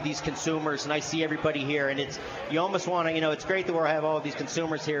I see these consumers and I see everybody here, and you almost want to, it's great that we have all of these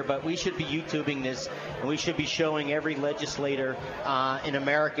consumers here, but we should be YouTubing this, and we should be showing every legislator in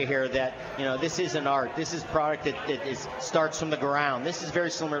America here that this is an art. This is product that starts from the ground. This is very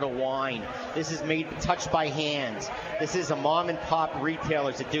similar to wine. This is touched by hands. This is a mom and pop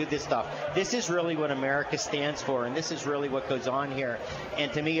retailers that do this stuff. This is really what America stands for, and this is really what goes on here.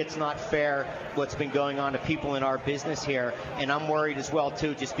 And to me, it's not fair what's been going on to people in our business here, and I'm worried as well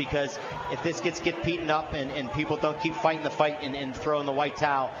too, just because if this gets beaten up and people don't keep fighting the fight and throwing the white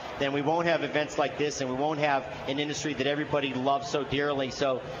towel, then we won't have events like this, and we won't have an industry that everybody loves so dearly.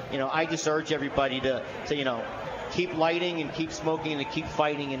 So I just urge everybody to keep lighting and keep smoking and keep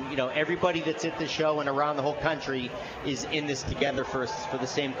fighting, and everybody that's at the show and around the whole country is in this together for the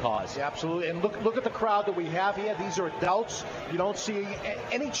same cause. Yeah, absolutely. And look at the crowd that we have here. These are adults. You don't see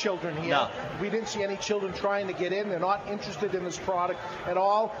any children here. No. We didn't see any children trying to get in. They're not interested in this product at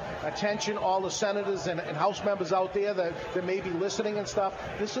all. Attention, all the senators and House members out there that may be listening and stuff.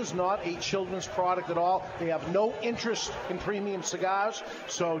 This is not a children's product at all. They have no interest in premium cigars.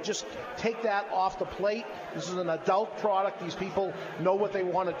 So just take that off the plate. This is an adult product. These people know what they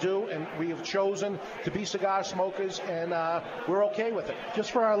want to do, and we have chosen to be cigar smokers, and we're okay with it.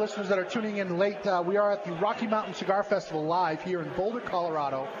 Just for our listeners that are tuning in late, we are at the Rocky Mountain Cigar Festival live here in Boulder,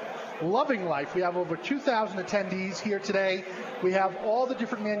 Colorado. Loving life. We have over 2,000 attendees here today. We have all the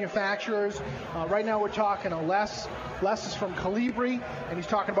different manufacturers. Right now we're talking to Les. Les is from Colibri, and he's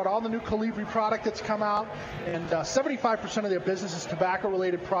talking about all the new Colibri product that's come out. And 75% of their business is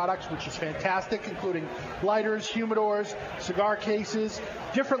tobacco-related products, which is fantastic, including lighters, humidors, cigar cases,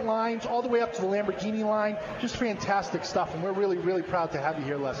 different lines, all the way up to the Lamborghini line. Just fantastic stuff, and we're really, really proud to have you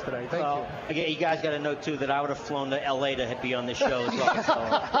here, Les, today. Thank you. Again, you guys got to know, too, that I would have flown to L.A. to be on this show as well.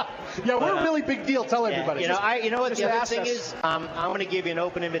 So. Yeah, we're a really big deal. Tell everybody. You know what the other thing is? I'm going to give you an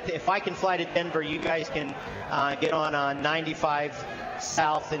open invitation. If I can fly to Denver, you guys can get on 95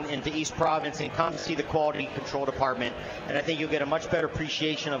 South and into East Province and come see the quality control department. And I think you'll get a much better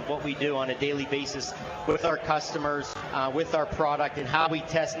appreciation of what we do on a daily basis with our customers, with our product, and how we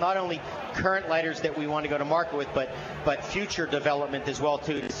test not only current lighters that we want to go to market with, but future development as well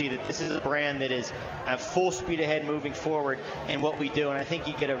too, to see that this is a brand that is full speed ahead moving forward in what we do. And I think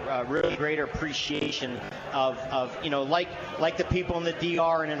you get a really greater appreciation of like the people in the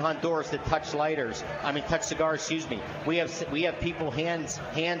DR and in Honduras that touch cigars. We have people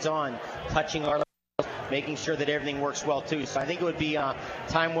hands-on touching our, making sure that everything works well too. So I think it would be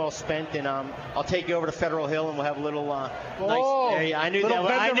time well spent, and I'll take you over to Federal Hill and we'll have a little nice. I knew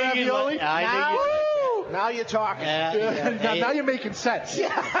that. Now you're talking. Now you're making sense.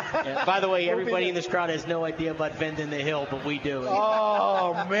 Yeah. By the way, everybody in this crowd has no idea about Venda in the Hill, but we do.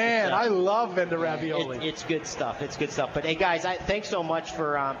 Oh, man. I love Venda ravioli. It's good stuff. It's good stuff. But, hey, guys, thanks so much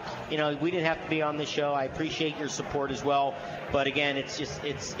for, we didn't have to be on this show. I appreciate your support as well. But, again,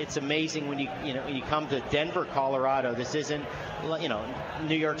 it's amazing when you come to Denver, Colorado. This isn't,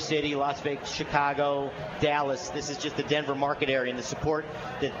 New York City, Las Vegas, Chicago, Dallas. This is just the Denver market area and the support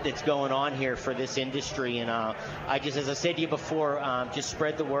that's going on here for this industry. And as I said to you before, just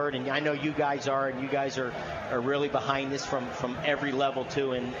spread the word. And I know you guys are, and you guys are really behind this from every level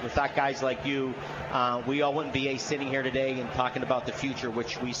too. And without guys like you, we all wouldn't be sitting here today and talking about the future,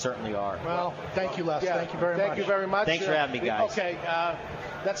 which we certainly are. Well, thank you, Les. Thank you very much. Thank you very much. Thanks for having me, guys. Okay,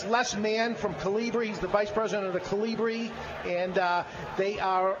 that's Les Mann from Colibri. He's the vice president of the Colibri, and they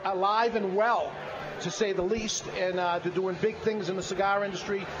are alive and well, to say the least, and they're doing big things in the cigar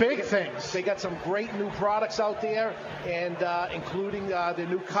industry. Big things. They got some great new products out there, and including their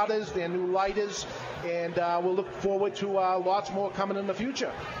new cutters, their new lighters, and we'll look forward to lots more coming in the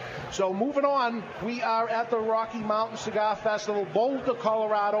future. So moving on, we are at the Rocky Mountain Cigar Festival, Boulder,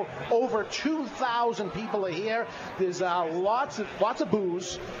 Colorado. Over 2,000 people are here. There's lots of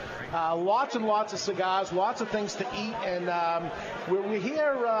booze. Lots and lots of cigars, lots of things to eat, and we're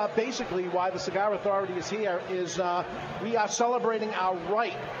here basically why the Cigar Authority is here is we are celebrating our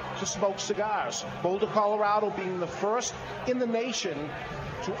right to smoke cigars. Boulder, Colorado being the first in the nation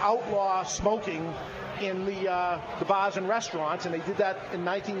to outlaw smoking in the bars and restaurants, and they did that in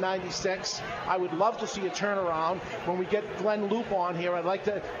 1996. I would love to see a turnaround. When we get Glenn Loop on here, I'd like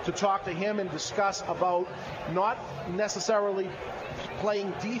to talk to him and discuss about not necessarily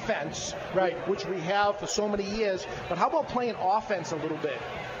playing defense, right, which we have for so many years, but how about playing offense a little bit?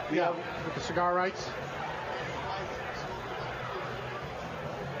 With the cigar rights.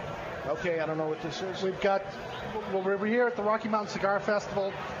 Okay, I don't know what this is. We're here at the Rocky Mountain Cigar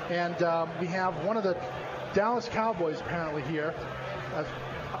Festival, and we have one of the Dallas Cowboys apparently here.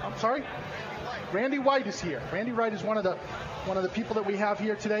 I'm sorry? Randy White is here. Randy White is one of the people that we have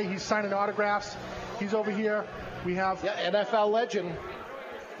here today. He's signing autographs. He's over here. We have NFL legend,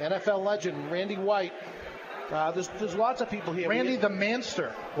 Randy White. There's lots of people here. Randy the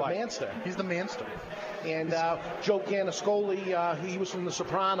Manster. He's the Manster. And Joe Ganascoli, he was from The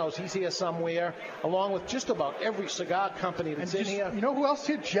Sopranos. He's here somewhere, along with just about every cigar company that's in here. You know who else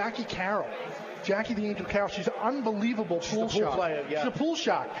here? Jackie Carroll. Jackie the Angel Carroll. She's an unbelievable pool shot. Player, yeah. She's a pool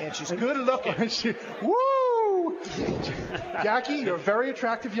shot. And she's good looking. Woo! Jackie, you're a very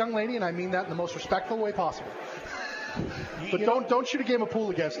attractive young lady, and I mean that in the most respectful way possible. But don't shoot a game of pool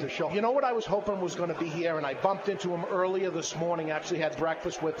against her, Sean. You know what I was hoping was going to be here, and I bumped into him earlier this morning, actually had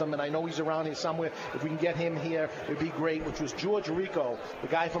breakfast with him, and I know he's around here somewhere. If we can get him here, it'd be great, which was George Rico, the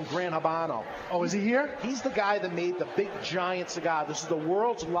guy from Gran Habano. Oh, is he here? He's the guy that made the big, giant cigar. This is the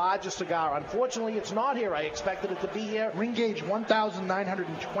world's largest cigar. Unfortunately, it's not here. I expected it to be here. Ring gauge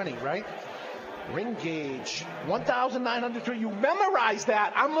 1,920, right? Ring gauge 1,903. You memorized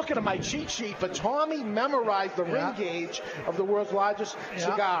that. I'm looking at my cheat sheet, but Tommy memorized the ring gauge of the world's largest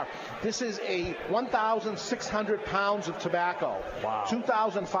cigar. This is a 1,600 pounds of tobacco. Wow.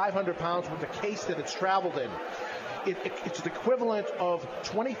 2,500 pounds with the case that it's traveled in. It's the equivalent of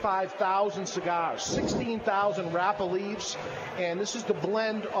 25,000 cigars, 16,000 Rapa leaves, and this is the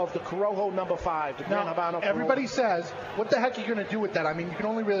blend of the Corojo No. 5, the Gran Habano Corojo. Everybody says, what the heck are you going to do with that? I mean, you can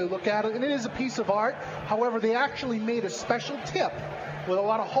only really look at it, and it is a piece of art. However, they actually made a special tip with a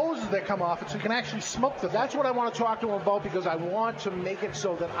lot of hoses that come off it, so you can actually smoke them. That's what I want to talk to him about, because I want to make it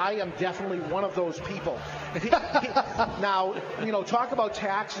so that I am definitely one of those people. Now, talk about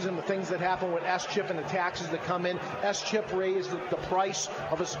taxes and the things that happen with S-chip and the taxes that come in. S-chip raised the price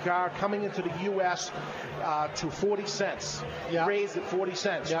of a cigar coming into the U.S. To 40 cents. Raised at 40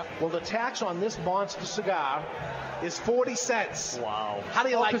 cents. Yeah. Well, the tax on this monster cigar is 40 cents. Wow. How do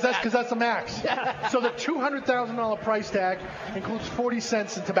you like that? Because that's the max. So the $200,000 price tag includes 40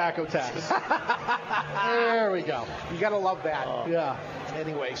 cents in tobacco tax. There we go. You got to love that. Yeah.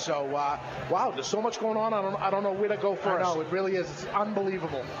 Anyway, so, wow, there's so much going on. I don't know where to go first. I know, it really is. It's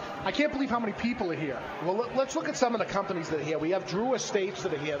unbelievable. I can't believe how many people are here. Well, let's look at some of the companies that are here. We have Drew Estates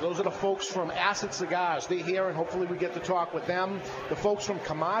that are here. Those are the folks from Acid Cigars. They're here, and hopefully we get to talk with them. The folks from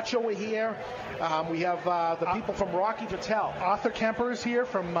Camacho are here. We have the people from Rocky Patel. Arthur Kemper is here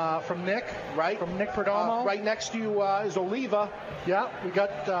from Nick. Right. From Nick Perdomo. Right next to you is Oliva. Yeah, we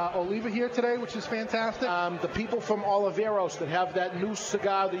got Oliva here today, which is fantastic. The people from Oliveros that have that new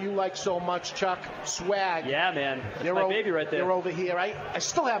cigar that you like so much, Chuck, Swag. Yeah, man. That's my baby right there. They're over here. I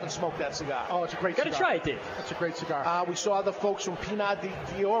still haven't smoked that cigar. Oh, it's a great cigar. Gotta try it, Dave. It's a great cigar. We saw the folks from Pinal del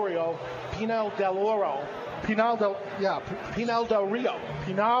Oro. Pinar del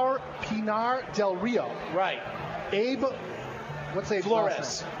Rio. Right. Abe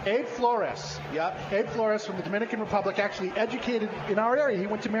Flores. Abe Flores. Yep. Abe Flores from the Dominican Republic, actually educated in our area. He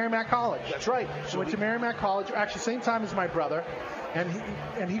went to Merrimack College. That's right. He went to Merrimack College, actually same time as my brother.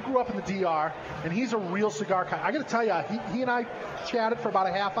 And he grew up in the DR, and he's a real cigar guy. I got to tell you, he and I chatted for about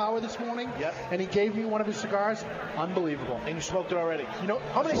a half hour this morning, and he gave me one of his cigars. Unbelievable. And you smoked it already.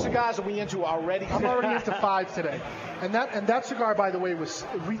 How many cigars are we into already? I'm already into 5 today. And that cigar, by the way,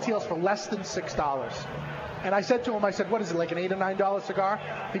 retails for less than $6. And I said to him, what is it, like an $8 or $9 cigar?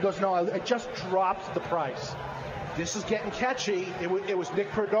 He goes, no, I just dropped the price. This is getting catchy. It was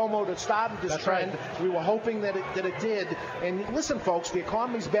Nick Perdomo that started this trend. Right. We were hoping that it did. And listen, folks, the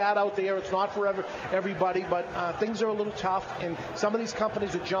economy's bad out there. It's not for everybody, but things are a little tough. And some of these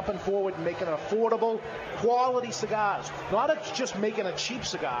companies are jumping forward and making affordable, quality cigars. Not just making a cheap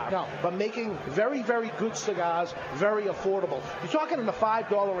cigar, but making very, very good cigars very affordable. You're talking in the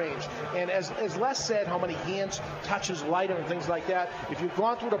 $5 range. And as Les said, how many hands touches lighter and things like that. If you've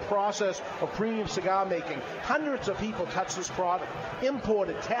gone through the process of premium cigar making, hundreds of people touch this product,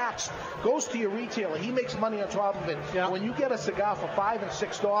 imported, taxed, goes to your retailer. He makes money on top of it. Yeah. When you get a cigar for $5 and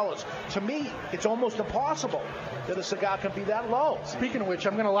 $6, to me, it's almost impossible that a cigar can be that low. Speaking of which,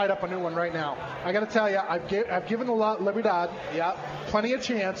 I'm going to light up a new one right now. I got to tell you, I've given the Libertad plenty of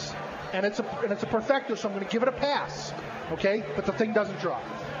chance, and it's a perfecto, so I'm going to give it a pass. Okay, but the thing doesn't draw.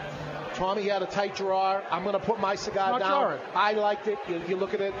 Tommy had a tight drawer. I'm going to put my cigar down. Jarring. I liked it. You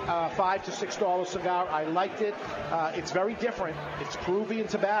look at it, $5 to $6 cigar. I liked it. It's very different. It's Peruvian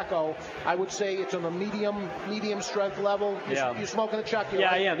tobacco. I would say it's on a medium strength level. You're smoking a Chuck.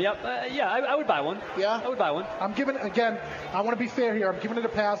 I am. Yep. I would buy one. Yeah? I would buy one. I'm giving it, again, I want to be fair here. I'm giving it a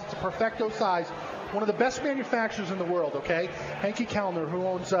pass. It's a perfecto size. one of the best manufacturers in the world, okay? Henke Kellner, who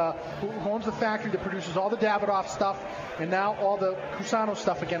owns the factory that produces all the Davidoff stuff and now all the Cusano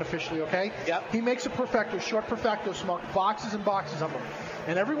stuff again officially, okay? Yep. He makes a Perfecto, short Perfecto smoke, boxes and boxes of them.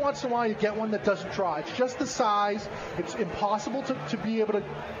 And every once in a while you get one that doesn't draw. It's just the size. It's impossible to be able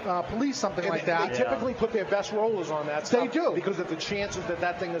to police something like that. They typically put their best rollers on that stuff. They do. Because of the chances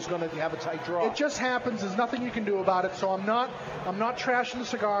that thing is going to have a tight draw. It just happens. There's nothing you can do about it. So I'm not trashing the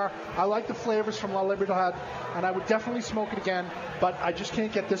cigar. I like the flavors from La Libertad, and I would definitely smoke it again, but I just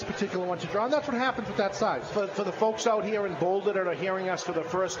can't get this particular one to draw. And that's what happens with that size. For the folks out here in Boulder that are hearing us for the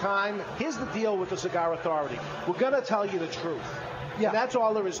first time, here's the deal with the Cigar Authority. We're going to tell you the truth. Yeah. And that's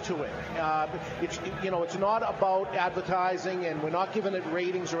all there is to it. It's not about advertising, and we're not giving it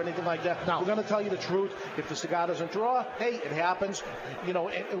ratings or anything like that. No. We're going to tell you the truth. If the cigar doesn't draw, hey, it happens.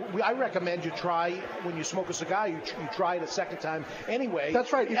 I recommend you try, when you smoke a cigar, you try it a second time anyway.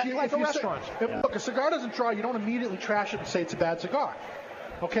 That's right. If a restaurant. Look, a cigar doesn't draw, you don't immediately trash it and say it's a bad cigar.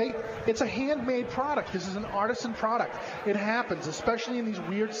 Okay? It's a handmade product. This is an artisan product. It happens, especially in these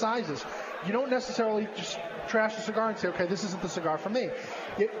weird sizes. You don't necessarily just trash the cigar and say, okay, this isn't the cigar for me.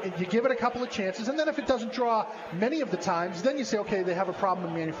 You give it a couple of chances, and then if it doesn't draw many of the times, then you say, okay, they have a problem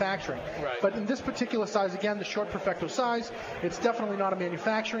in manufacturing. Right. But in this particular size, again, the short Perfecto size, it's definitely not a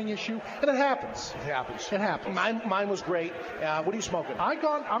manufacturing issue, and it happens. It happens. It happens. Mine was great. What are you smoking? I'm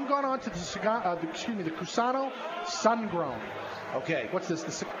gone on to the cigar. The Cusano Sun Grown. Okay. What's this?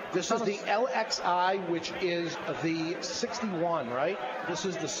 This is the LXI, which is the 61, right? This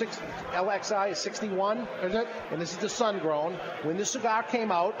is the LXI is 61. Is it? And this is the Sun Grown. When this cigar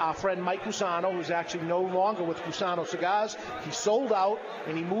came out, our friend Mike Cusano, who's actually no longer with Cusano Cigars, he sold out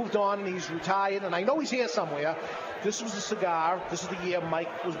and he moved on and he's retired. And I know he's here somewhere. This was the cigar. This is the year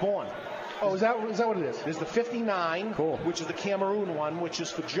Mike was born. Oh, is that what it is? There's the 59, cool, which is the Cameroon one, which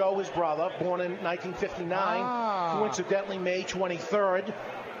is for Joe, his brother, born in 1959. Coincidentally, May 23rd,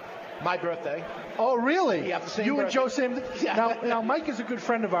 my birthday. Oh, really? Yeah, the same you birthday. And Joe, same. Yeah. Now, Mike is a good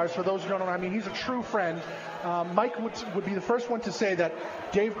friend of ours. For those who don't know, I mean, he's a true friend. Mike would be the first one to say that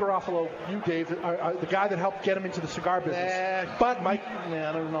Dave Garofalo, you, Dave, are the guy that helped get him into the cigar business. But Mike,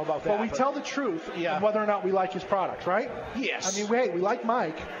 I don't know about that. But we tell the truth of whether or not we like his products, right? Yes. I mean, we like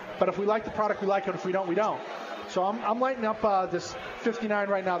Mike, but if we like the product, we like it. If we don't, we don't. So I'm lighting up this 59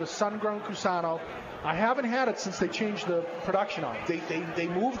 right now, the Sun-Grown Cusano. I haven't had it since they changed the production on it. They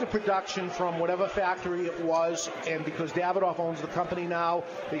moved the production from whatever factory it was, and because Davidoff owns the company now,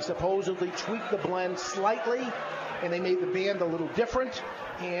 they supposedly tweaked the blend slightly, and they made the band a little different.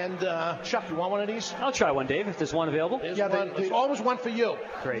 And Chuck, you want one of these? I'll try one, Dave, if there's one available. There's always one for you.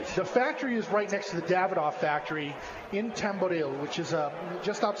 Great. The factory is right next to the Davidoff factory in Tamboril, which is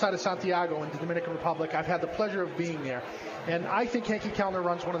just outside of Santiago in the Dominican Republic. I've had the pleasure of being there. And I think Henke Kellner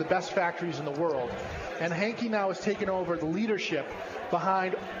runs one of the best factories in the world. And Henke now has taken over the leadership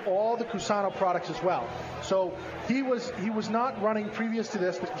behind all the Cusano products as well. So he was not running previous to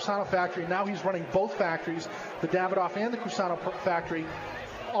this the Cusano factory. Now he's running both factories, the Davidoff and the Cusano factory.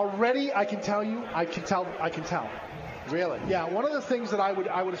 Already, I can tell. Really? Yeah. One of the things that I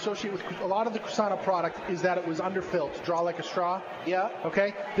would associate with a lot of the Cusano product is that it was underfilled, to draw like a straw. Yeah.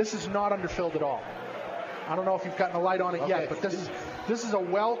 Okay. This is not underfilled at all. I don't know if you've gotten a light on it yet, but this is a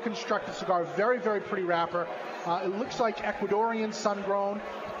well-constructed cigar, very, very pretty wrapper. It looks like Ecuadorian sun-grown.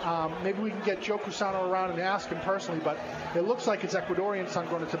 Maybe we can get Joe Cusano around and ask him personally, but it looks like it's Ecuadorian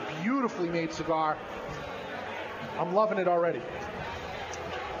sun-grown. It's a beautifully made cigar. I'm loving it already.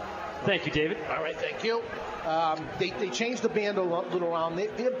 Thank you, David. All right, thank you. They changed the band a little around.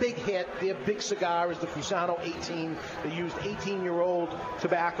 Their big hit, their big cigar is the Cusano 18. They used 18-year-old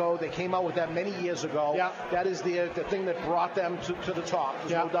tobacco. They came out with that many years ago. Yeah. That is the thing that brought them to the top.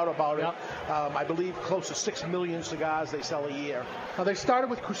 There's no doubt about it. I believe close to 6 million cigars they sell a year. Now, they started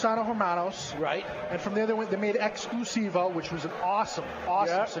with Cusano Hermanos. Right. And from there they made Exclusivo, which was an awesome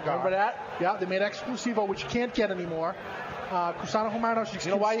cigar. Remember that? Yeah, they made Exclusivo, which you can't get anymore. Cusano Hermanos,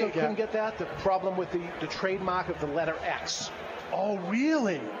 you know why you couldn't get that? The problem with the trademark of the letter X. Oh,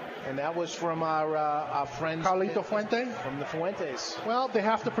 really? And that was from our friends Carlito Fuente? From the Fuentes. Well, they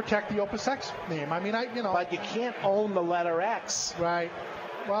have to protect the Opus X name. I mean, But you can't own the letter X. Right.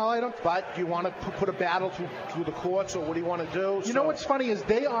 Well, I don't. But you want to put a battle through the courts, or what do you want to do? You know what's funny is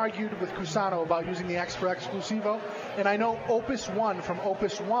they argued with Cusano about using the X for Exclusivo, and I know Opus One from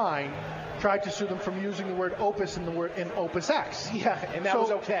Opus Wine tried to sue them from using the word Opus in Opus X. Yeah, and that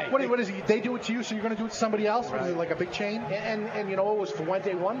was okay. What is it? They do it to you, so you're going to do it to somebody else? Right. Is it like a big chain? And you know, it was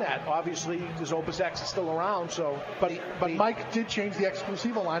Fuente won that. Obviously, this Opus X is still around, so. But Mike did change the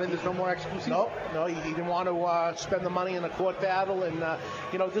Exclusivo line, and there's no more Exclusivo. No, he didn't want to spend the money in a court battle, and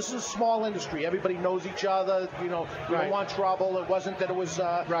this is a small industry. Everybody knows each other. You don't want trouble. It wasn't that it was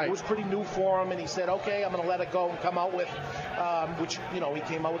it was pretty new for him, and he said, okay, I'm going to let it go and come out with, which, he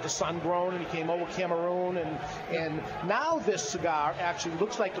came out with the Sun-Grown, and he came out with Cameroon, and now this cigar actually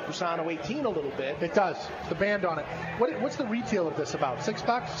looks like the Cusano 18 a little bit. It does. The band on it. What's the retail of this about? $6?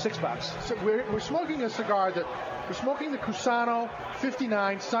 $6. So we're smoking a cigar we're smoking the Cusano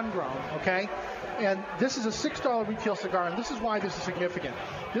 59 Sun-Grown, okay? And this is a $6 retail cigar, and this is why this is significant.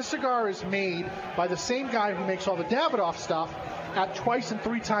 This cigar is made by the same guy who makes all the Davidoff stuff at twice and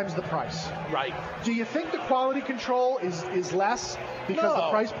 3 times the price. Right. Do you think the quality control is less because the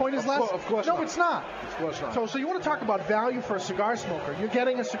price point is less? Of course no, not. It's not. Of course not. So you want to talk about value for a cigar smoker. You're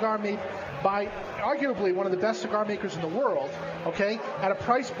getting a cigar made by arguably one of the best cigar makers in the world, okay, at a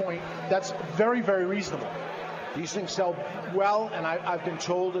price point that's very, very reasonable. These things sell well, and I've been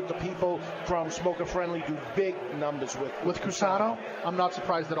told that the people from Smoker Friendly do big numbers with Cusano. I'm not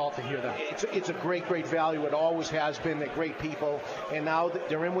surprised at all to hear that. It's a great value. It always has been. They're great people, and now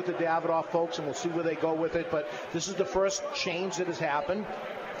they're in with the Davidoff folks, and we'll see where they go with it. But this is the first change that has happened.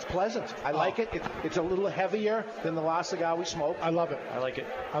 It's pleasant. I like it. It's a little heavier than the last cigar we smoked. I love it. I like it.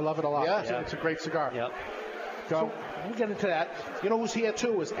 I love it a lot. Yeah. It's a great cigar. Yep. So we'll get into that. You know who's here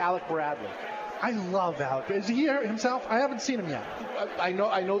too is Alec Bradley. I love Alec. Is he here himself? I haven't seen him yet. I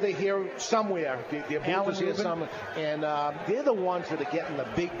know they're here somewhere. Their booth is here somewhere. And they're the ones that are getting the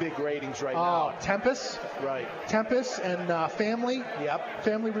big ratings right now. Tempest. Right. Tempest and Family. Yep.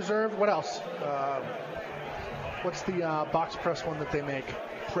 Family Reserve. What else? What's the box press one that they make?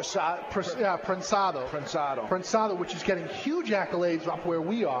 Prensado, which is getting huge accolades up where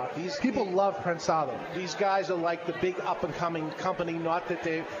we are. People love Prensado. These guys are like the big up-and-coming company. Not that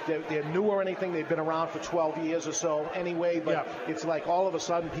they're new or anything. They've been around for 12 years or so anyway, but it's like all of a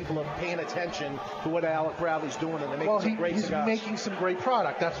sudden people are paying attention to what Alec Bradley's doing, and they're making some great cigars. He's making some great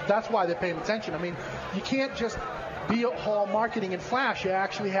product. That's why they're paying attention. I mean, you can't just be all marketing and flash. You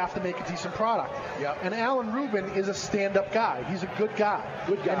actually have to make a decent product. Yep. And Alan Rubin is a stand-up guy. He's a good guy.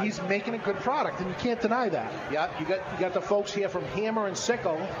 And he's making a good product, and you can't deny that. Yeah, you got the folks here from Hammer and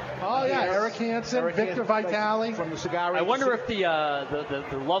Sickle. Oh, yeah, Eric Hansen, Victor Vitale. From the cigar. I wonder if the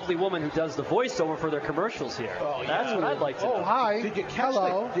lovely woman who does the voiceover for their commercials here. Oh, That's what I'd like to know. Oh, hi. Did you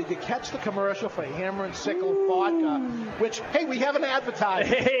catch the commercial for Hammer and Sickle vodka? Which, hey, we have an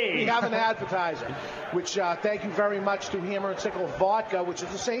advertiser. Hey. We have an advertiser. Which, thank you very much to Hammer and Sickle Vodka, which is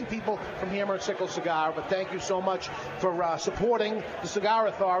the same people from Hammer and Sickle Cigar. But thank you so much for supporting the Cigar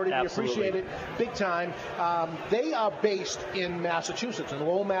Authority. Absolutely. We appreciate it big time. They are based in Massachusetts, in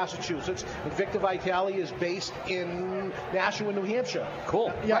Lowell, Massachusetts. And Victor Vitale is based in Nashua, New Hampshire.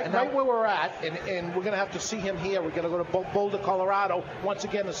 Cool. Yeah, right where we're at. And we're going to have to see him here. We're going to go to Boulder, Colorado, once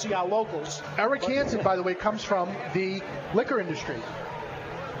again to see our locals. Eric Hansen, by the way, comes from the liquor industry.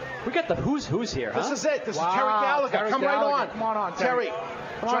 We got the who's here, huh? This is it. This is Terry Gallagher. Come right on. Come on, Terry.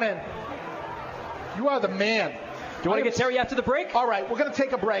 Come on in. You are the man. Do you want to get Terry after the break? All right, we're going to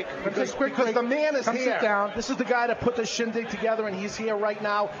take a break because the man is here. Sit down. This is the guy that put this shindig together, and he's here right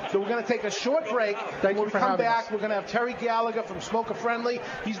now. So we're going to take a short break. When we come back, we're going to have Terry Gallagher from Smoker Friendly.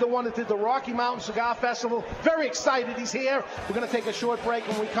 He's the one that did the Rocky Mountain Cigar Festival. Very excited he's here. We're going to take a short break.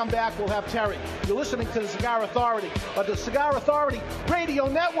 When we come back, we'll have Terry. You're listening to the Cigar Authority of the Cigar Authority Radio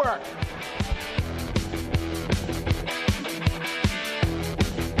Network.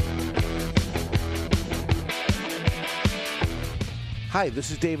 Hi,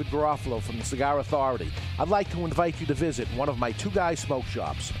 this is David Garofalo from the Cigar Authority. I'd like to invite you to visit one of my Two Guys Smoke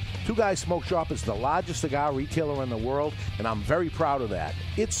Shops. Two Guys Smoke Shop is the largest cigar retailer in the world, and I'm very proud of that.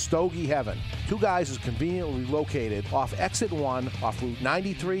 It's Stogie Heaven. Two Guys is conveniently located off Exit 1, off Route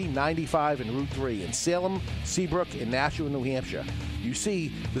 93, 95, and Route 3 in Salem, Seabrook, and Nashua, New Hampshire. You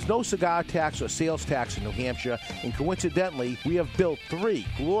see, there's no cigar tax or sales tax in New Hampshire, and coincidentally, we have built 3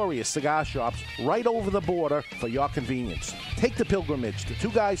 glorious cigar shops right over the border for your convenience. Take the pilgrimage to Two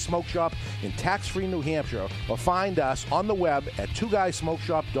Guys Smoke Shop in tax-free New Hampshire, or find us on the web at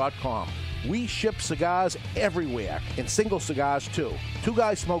twoguysmokeshop.com. We ship cigars everywhere, and single cigars too. Two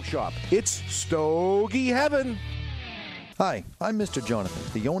Guys Smoke Shop. It's Stogie Heaven. Hi, I'm Mr. Jonathan,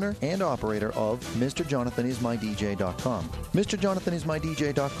 the owner and operator of MrJonathanIsMyDJ.com.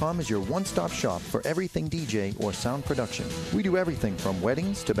 MrJonathanIsMyDJ.com is your one-stop shop for everything DJ or sound production. We do everything from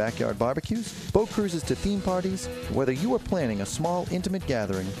weddings to backyard barbecues, boat cruises to theme parties. Whether you are planning a small, intimate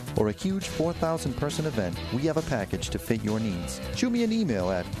gathering or a huge 4,000-person event, we have a package to fit your needs. Shoot me an email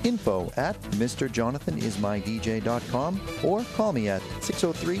at info@MrJonathanIsMyDJ.com or call me at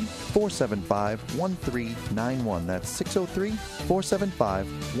 603-475-1391. That's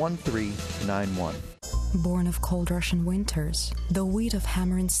 603-475-1391. Born of cold Russian winters, the wheat of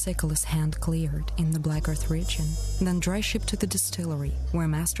hammer and sickle is hand-cleared in the Black Earth region, then dry shipped to the distillery, where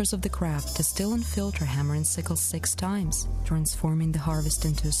masters of the craft distill and filter hammer and sickle 6 times, transforming the harvest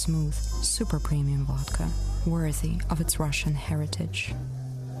into a smooth, super premium vodka, worthy of its Russian heritage.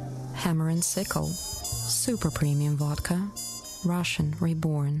 Hammer and sickle, super premium vodka, Russian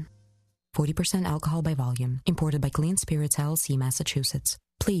reborn. 40% alcohol by volume, imported by Clean Spirits LLC, Massachusetts.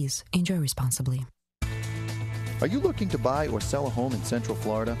 Please enjoy responsibly. Are you looking to buy or sell a home in Central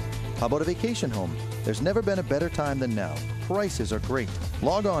Florida? How about a vacation home? There's never been a better time than now. Prices are great.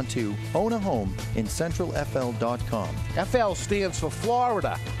 Log on to ownahomeInCentralFL.com. FL stands for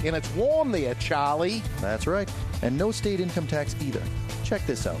Florida, and it's warm there, Charlie. That's right. And no state income tax either. Check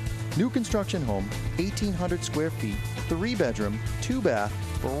this out. New construction home, 1,800 square feet, 3-bedroom, 2-bath,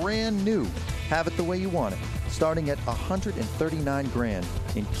 brand new. Have it the way you want it. Starting at $139,000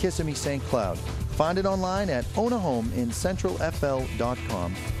 in Kissimmee, St. Cloud. Find it online at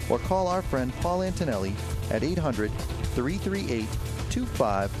ownahomeInCentralFL.com or call our friend Paul Antonelli at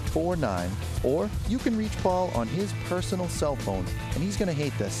 800-338-2549, or you can reach Paul on his personal cell phone, and he's going to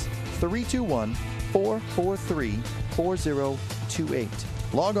hate this, 321-443-4028.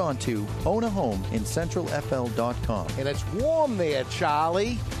 Log on to ownahomeInCentralFL.com. And it's warm there,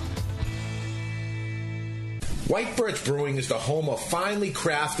 Charlie. White Birch Brewing is the home of finely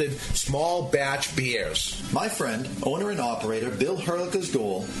crafted small batch beers. My friend, owner and operator Bill Herlica's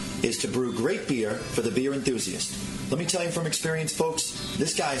goal is to brew great beer for the beer enthusiast. Let me tell you from experience, folks,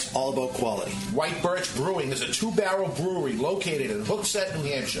 this guy's all about quality. White Birch Brewing is a 2-barrel brewery located in Hooksett, New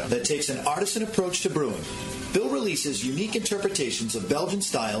Hampshire, that takes an artisan approach to brewing. Bill releases unique interpretations of Belgian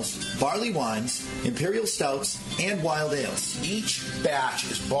styles, barley wines, imperial stouts, and wild ales. Each batch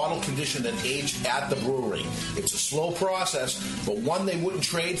is bottle conditioned and aged at the brewery. It's a slow process, but one they wouldn't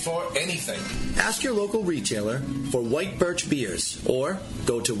trade for anything. Ask your local retailer for White Birch beers, or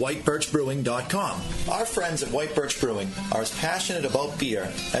go to whitebirchbrewing.com. Our friends at White Birch Brewing are as passionate about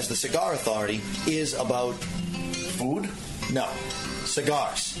beer as the Cigar Authority is about food? No,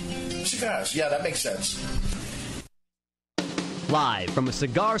 cigars. Cigars, yeah, that makes sense. Live from a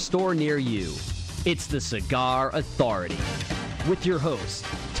cigar store near you, it's the Cigar Authority with your host,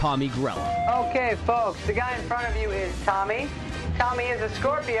 Tommy Grella. Okay, folks, the guy in front of you is Tommy. Tommy is a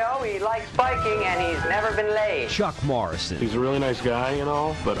Scorpio. He likes biking, and he's never been late. Chuck Morrison. He's a really nice guy and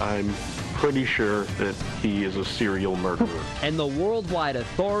all, but I'm pretty sure that he is a serial murderer. And the worldwide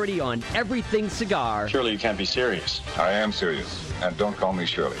authority on everything cigar. Surely you can't be serious. I am serious, and don't call me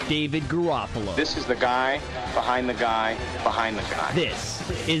Shirley. David Garofalo. This is the guy behind the guy behind the guy. This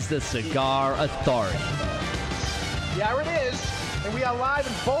is the Cigar Authority. Yeah, it is. And we are live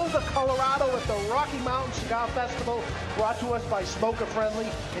in Boulder, Colorado at the Rocky Mountain Cigar Festival, brought to us by Smoker Friendly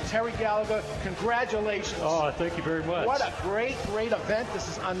and Terry Gallagher. Congratulations. Oh, thank you very much. What a great event. This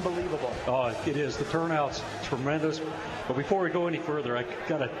is unbelievable. Oh, it is. The turnout's tremendous. But before we go any further, I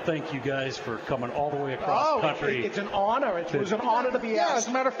got to thank you guys for coming all the way across the country. It's an honor. It was an honor to be asked. Yeah, as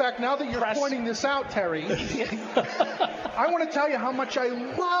a matter of fact, now that you're pointing this out, Terry, I want to tell you how much I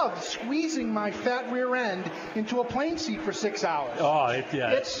love squeezing my fat rear end into a plane seat for 6 hours. Oh,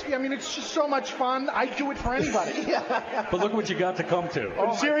 yeah. It's just so much fun. I do it for anybody. But look what you got to come to.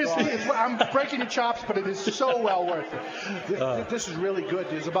 Oh, seriously, I'm breaking your chops, but it is so well worth it. This is really good.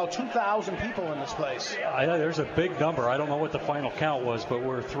 There's about 2,000 people in this place. There's a big number. I don't know what the final count was, but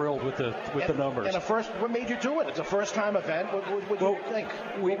we're thrilled with the numbers. And what made you do it? It's a first-time event. What do you think?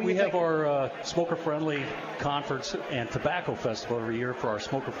 We have our smoker-friendly conference and tobacco festival every year for our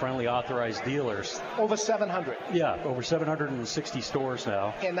smoker-friendly authorized dealers. Over 700. Yeah, over 760 stores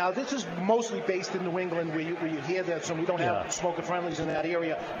now. And now this is mostly based in New England, where you hear that, so we don't have smoker-friendlies in that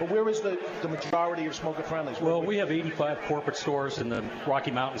area. But where is the majority of smoker-friendlies? Well, we have 85 corporate stores in the Rocky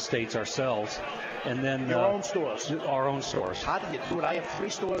Mountain states ourselves. And then your own stores. Our own stores. How do you do it? I have 3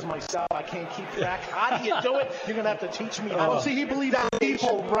 stores myself. I can't keep track. How do you do it? You're going to have to teach me how. See, he believes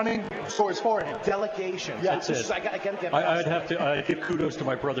people running stores for him. Delegation. Yeah, that's it. I got to get I'd have to give kudos to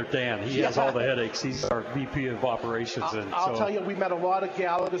my brother Dan. He has all the headaches. He's our VP of operations. I'll tell you, we met a lot of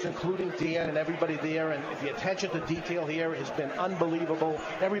Gallaghers, including Dan and everybody there, and the attention to detail here has been unbelievable.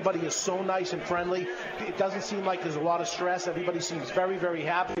 Everybody is so nice and friendly. It doesn't seem like there's a lot of stress. Everybody seems very, very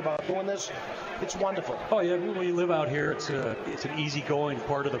happy about doing this. It's wonderful. Oh yeah, when you live out here, it's an easygoing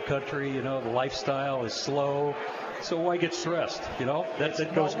part of the country. You know, the lifestyle is slow, so why get stressed? You know,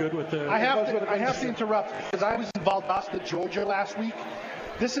 that goes good with the. I have to interrupt because I was in Valdosta, Georgia last week,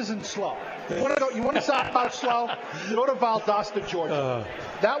 This isn't slow. You want to talk about slow? Go to Valdosta, Georgia.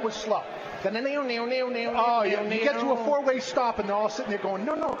 That was slow. Oh, yeah. You get to a four-way stop, and they're all sitting there going,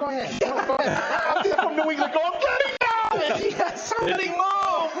 no, go ahead. No, go ahead. I'm there from New England going, get out! Yes, somebody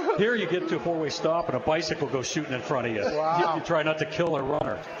move! Here you get to a four-way stop, and a bicycle goes shooting in front of you. Wow. You try not to kill a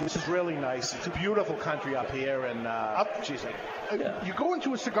runner. This is really nice. It's a beautiful country up here, and you go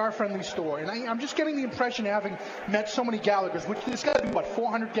into a cigar-friendly store, and I'm just getting the impression, having met so many Gallaghers, which there's got to be,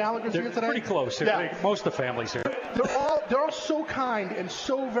 400 Gallaghers here today? Pretty close. Yeah. Most of the families here. They're all so kind and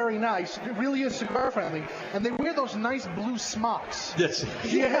so very nice. It really is cigar-friendly. And they wear those nice blue smocks. Yes. Do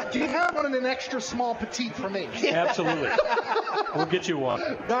you have one in an extra small petite for me? Absolutely. We'll get you one.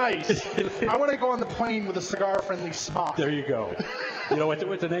 Nice. I want to go on the plane with a cigar-friendly smock. There you go.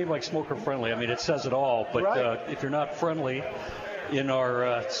 With a name like Smoker Friendly, I mean, it says it all. But right. If you're not friendly in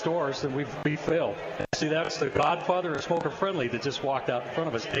our stores, then we failed. See, that's the godfather of Smoker Friendly that just walked out in front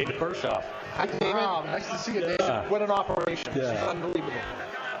of us, David Bershoff. Hi, David. Nice to see you, David. What an operation. This is unbelievable.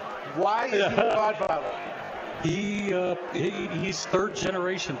 Why is he the godfather? He's third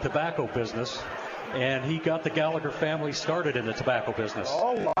generation tobacco business, and he got the Gallagher family started in the tobacco business.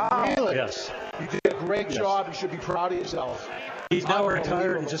 Oh, wow. Really? Yes. You did a great job. You should be proud of yourself. He's now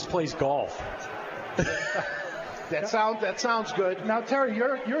retired and just plays golf. That sounds good. Now, Terry,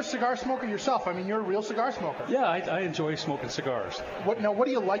 you're a cigar smoker yourself. I mean, you're a real cigar smoker. Yeah, I enjoy smoking cigars. What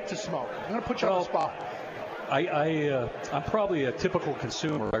do you like to smoke? I'm going to put you on the spot. I'm probably a typical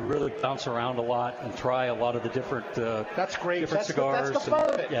consumer. I really bounce around a lot and try a lot of the different that's great. Different cigars. That's the fun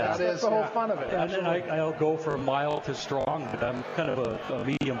of it. Yeah. That's the whole fun of it. And then I'll go from mild to strong, but I'm kind of a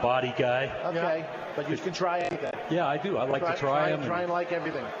medium body guy. Okay, but you can try anything. Yeah, I do. I like to try them. Try and like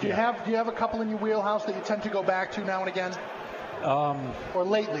everything. Do you have a couple in your wheelhouse that you tend to go back to now and again? Or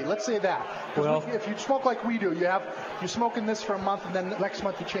lately, let's say that. Because if you smoke like we do, you're smoking this for a month, and then next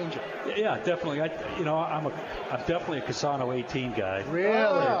month you change it. Yeah, definitely. I'm definitely a Casano 18 guy.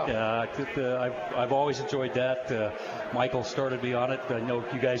 Really? I've always enjoyed that. Michael started me on it. I know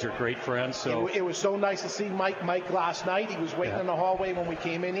you guys are great friends. So it was so nice to see Mike last night. He was waiting in the hallway when we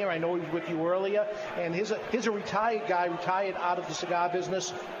came in here. I know he was with you earlier, and he's a retired guy, retired out of the cigar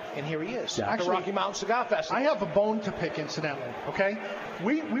business. And here he is, at the Rocky Mountain Cigar Festival. I have a bone to pick, incidentally, okay?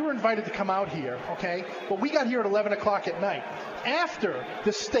 We were invited to come out here, okay? But we got here at 11 o'clock at night, after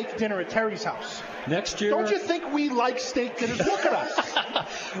the steak dinner at Terry's house. Next year... Don't you think we like steak dinners? Look at us.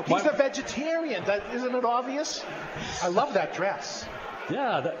 He's a vegetarian. Isn't it obvious? I love that dress.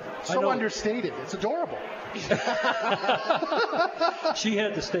 Yeah. So understated. It's adorable. She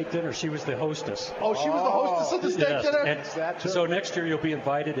had the steak dinner. She was the hostess. Oh, she was the hostess of the steak dinner? And so next year you'll be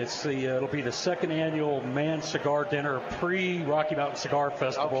invited. It'll be the second annual Mann Cigar Dinner pre-Rocky Mountain Cigar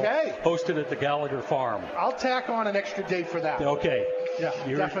Festival. Okay. Hosted at the Gallagher Farm. I'll tack on an extra date for that. Okay. Yeah,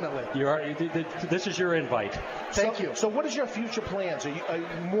 definitely. This is your invite. Thank you. So what is your future plans? Are you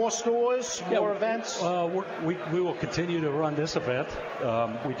more stores, more events? We will continue to run this event.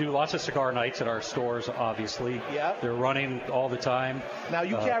 We do lots of cigar nights at our stores, obviously. Yeah. They're running all the time. Now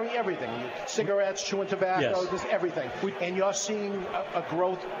you carry everything. Cigarettes, chewing tobacco, just everything. And you're seeing a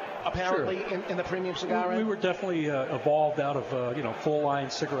growth apparently in the premium cigar end? We were definitely evolved out of full-line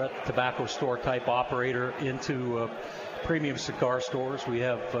cigarette tobacco store type operator into premium cigar stores. We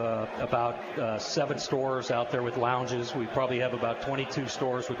have about 7 stores out there with lounges. We probably have about 22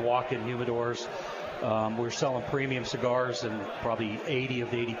 stores with walk-in humidors. We're selling premium cigars in probably 80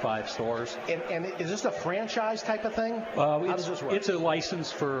 of the 85 stores. And is this a franchise type of thing? How does this work? It's a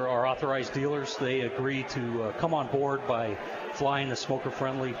license for our authorized dealers. They agree to come on board by flying the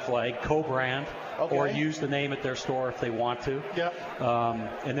smoker-friendly flag, co-brand, or use the name at their store if they want to. Yep.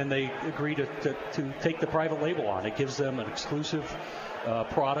 And then they agree to take the private label on. It gives them an exclusive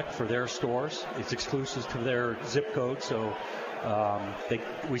product for their stores. It's exclusive to their zip code, so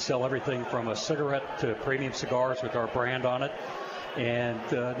we sell everything from a cigarette to premium cigars with our brand on it. And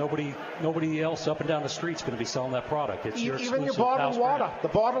nobody else up and down the street is going to be selling that product. It's your exclusive even your bottled water. Brand. The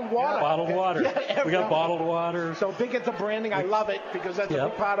bottled water. Yeah, bottled water. Yeah, we got bottled water. So big into branding. I love it because that's a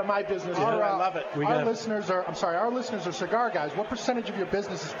big part of my business. I love it. Our listeners are cigar guys. What percentage of your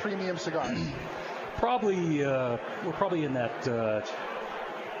business is premium cigars? We're probably in that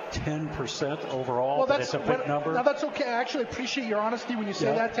 10% overall. Well, that's a big number. Now that's okay. I actually appreciate your honesty when you say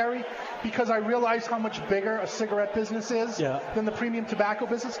that, Terry, because I realize how much bigger a cigarette business is than the premium tobacco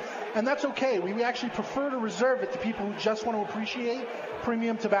business, and that's okay. We actually prefer to reserve it to people who just want to appreciate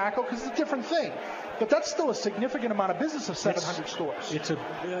premium tobacco because it's a different thing. But that's still a significant amount of business of 700 stores. It's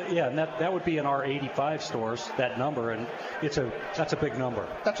and that would be in our 85 stores, that number, and that's a big number.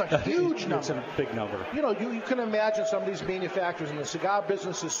 That's a huge number. It's a big number. You know, you can imagine some of these manufacturers, and the cigar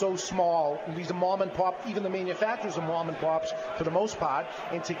business is so small. These are mom and pop. Even the manufacturers are mom and pops for the most part.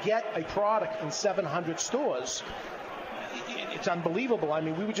 And to get a product in 700 stores, it's unbelievable. I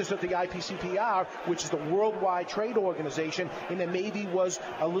mean, we were just at the IPCPR, which is the worldwide trade organization, and there maybe was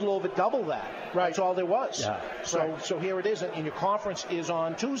a little over double that. Right. That's all there was. Yeah. So here it is, and your conference is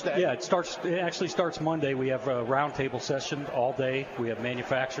on Tuesday. Yeah, it actually starts Monday. We have a roundtable session all day. We have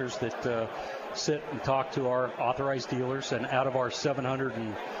manufacturers that sit and talk to our authorized dealers, and out of our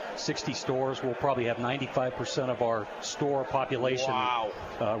 760 stores, we'll probably have 95% of our store population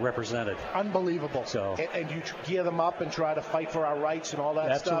represented. Unbelievable. So, and you gear them up and try to fight for our rights and all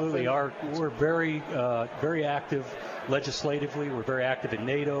that absolutely. stuff. We're very active legislatively. We're very active in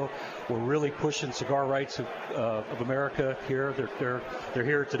NATO. We're really pushing cigar rights of America here. They're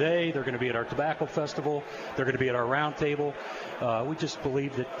here today. They're going to be at our tobacco festival. They're going to be at our roundtable. We just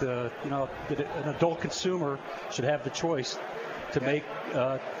believe that that an adult consumer should have the choice to make.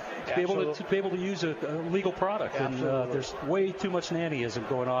 To be able to use a legal product, and there's way too much nannyism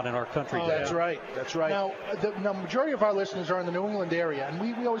going on in our country. That's right. Now, the majority of our listeners are in the New England area, and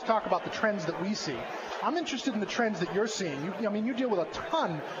we always talk about the trends that we see. I'm interested in the trends that you're seeing. You deal with a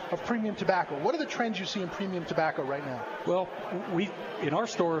ton of premium tobacco. What are the trends you see in premium tobacco right now? Well, in our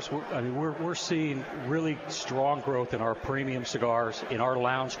stores, we're seeing really strong growth in our premium cigars, in our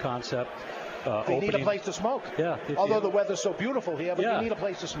lounge concept. They need a place to smoke. Yeah. Although the weather's so beautiful here, but you need a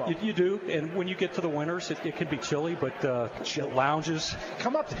place to smoke. You do, and when you get to the winters, it can be chilly, but lounges. You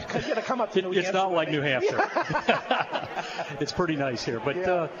gotta come up to New Hampshire. It's not like New Hampshire. It's pretty nice here, but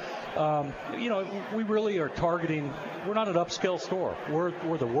we really are targeting. We're not an upscale store.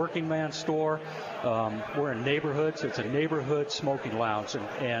 We're the working man store. We're in neighborhoods. It's a neighborhood smoking lounge,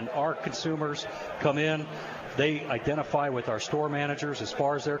 and our consumers come in. They identify with our store managers as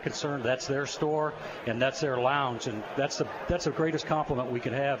far as they're concerned. That's their store and that's their lounge, and that's the greatest compliment we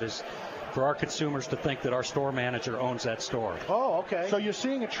can have is for our consumers to think that our store manager owns that store. Oh, okay. So you're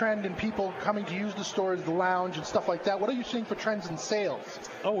seeing a trend in people coming to use the stores, the lounge, and stuff like that. What are you seeing for trends in sales?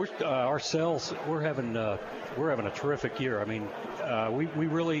 Oh, our sales. We're having a terrific year. I mean, we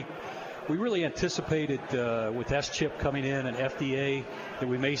really anticipated with S-chip coming in and FDA that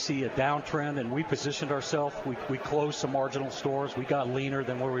we may see a downtrend, and we positioned ourselves. We closed some marginal stores. We got leaner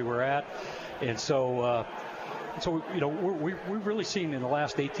than where we were at, and so we've really seen in the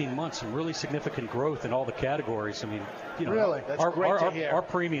last 18 months some really significant growth in all the categories. I mean, really, that's great to hear. Our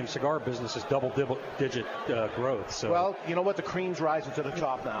premium cigar business is double-digit growth. So. Well, you know what? The cream's rising to the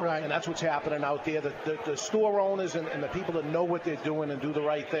top now, right? And that's what's happening out there. The store owners and the people that know what they're doing and do the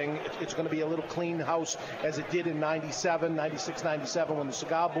right thing. It's going to be a little clean house as it did in 97, 96, 97 when the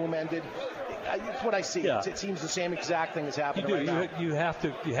cigar boom ended. It's what I see. Yeah. It seems the same exact thing is happening right now. You have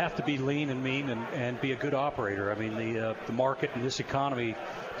to be lean and mean and be a good operator. I mean, the market in this economy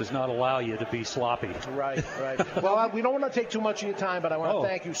does not allow you to be sloppy. Right. Well, we don't want to take too much of your time, but I want to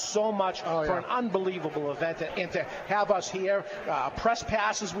thank you so much for an unbelievable event and to have us here. Press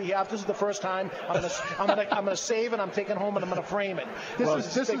passes we have. This is the first time. I'm gonna save it. I'm taking home and I'm gonna frame it.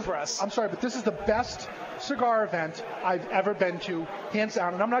 This is big for us. I'm sorry, but this is the best cigar event I've ever been to, hands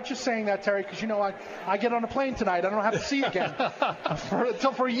down. And I'm not just saying that, Terry, because I get on a plane tonight. I don't have to see you again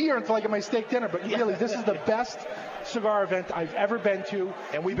for a year until I get my steak dinner. But really, this is the best cigar event I've ever been to.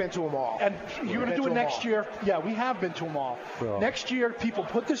 And we've been to them all. And you're going to do it next year. Yeah, we have been to them all. Well. Next year, people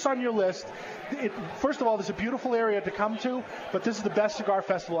put this on your list. First of all, this is a beautiful area to come to, but this is the best cigar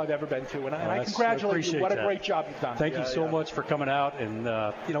festival I've ever been to. And I congratulate you. What a great job you've done. Thank you so much for coming out. And,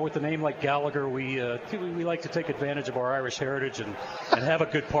 with a name like Gallagher, we like to take advantage of our Irish heritage and have a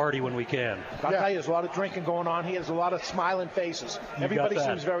good party when we can. I'll tell you, there's a lot of drinking going on here. There's a lot of smiling faces. Everybody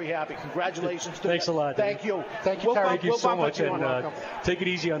seems very happy. Congratulations to Thanks a lot. Thank you. Thank you, Terry. Thank you so much. And take it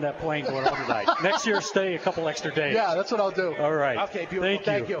easy on that plane going home tonight. Next year, stay a couple extra days. Yeah, that's what I'll do. All right. Okay, beautiful.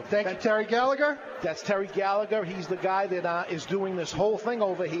 Thank you. Thank you, Terry Gallagher. That's Terry Gallagher. He's the guy that is doing this whole thing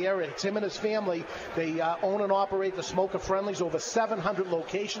over here. It's him and his family. They own and operate the Smoker Friendlies, over 700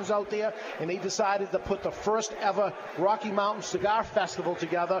 locations out there, and they decided to put the first ever Rocky Mountain Cigar Festival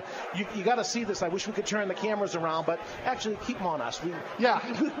together. You got to see this. I wish we could turn the cameras around, but actually keep them on us.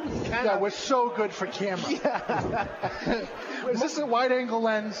 We're so good for camera. Yeah. Is this a wide-angle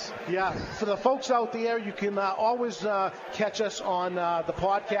lens? Yeah. For the folks out there, you can always catch us on the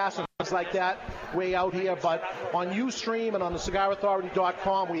podcast. like that way out here, but on Ustream and on the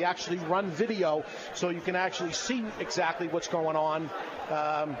cigarauthority.com we actually run video so you can actually see exactly what's going on.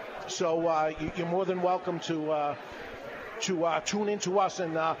 So you're more than welcome to tune into us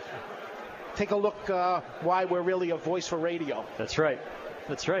and take a look why we're really a voice for radio. That's right.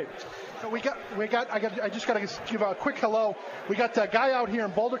 So I just got to give a quick hello. We got a guy out here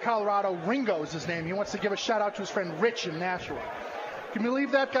in Boulder, Colorado. Ringo is his name. He wants to give a shout out to his friend Rich in Nashua. Can you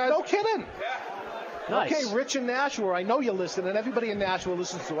believe that, guys? No kidding. Nice. Okay, Rich in Nashua, I know you listen, and everybody in Nashua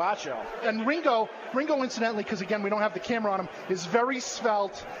listens to our show. And Ringo, incidentally, because again we don't have the camera on him, is very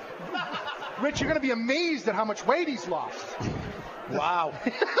svelte. Rich, you're going to be amazed at how much weight he's lost. Wow.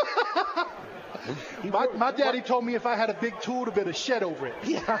 My daddy told me if I had a big tool to bit a shed over it.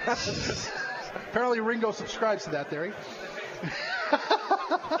 Yeah. Apparently Ringo subscribes to that theory.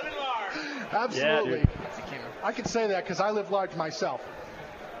 Absolutely. Yeah, I can say that because I live large myself.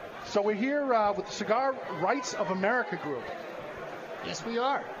 So we're here with the Cigar Rights of America group. Yes, we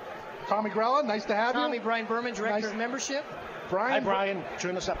are. Tommy Grella, nice to have Tommy you. Brian Berman, Director of Membership. Hi, Brian.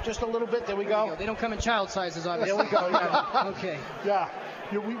 Turn us up just a little bit. There we go. They don't come in child sizes, obviously. There we go. Yeah. Okay. Yeah.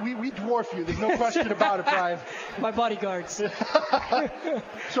 We dwarf you. There's no question about it, Brian. My bodyguards.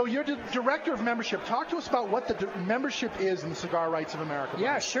 So you're the Director of Membership. Talk to us about what the membership is in the Cigar Rights of America.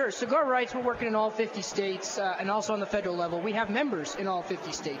 Yeah, sure. Cigar Rights, we're working in all 50 states and also on the federal level. We have members in all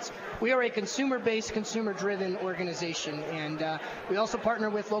 50 states. We are a consumer-based, consumer-driven organization, and we also partner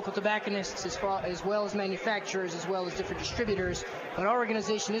with local tobacconists as well as manufacturers, as well as different distributors. But our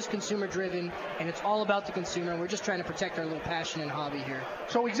organization is consumer-driven, and it's all about the consumer, and we're just trying to protect our little passion and hobby here.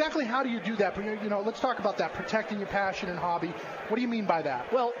 So exactly how do you do that? Let's talk about that, protecting your passion and hobby. What do you mean by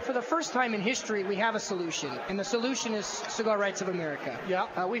that? Well, for the first time in history, we have a solution, and the solution is Cigar Rights of America.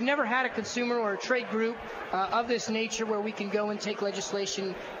 Yeah. We've never had a consumer or a trade group of this nature where we can go and take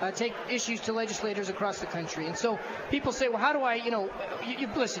legislation, take issues to legislators across the country. And so people say, well, how do I,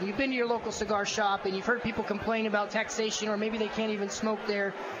 listen, you've been to your local cigar shop and you've heard people complain about taxation, or maybe they can't even smoke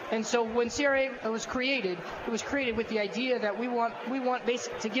there. And so when CRA was created, it was created with the idea that we want basically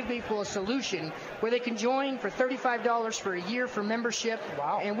to give people a solution where they can join for $35 for a year for membership.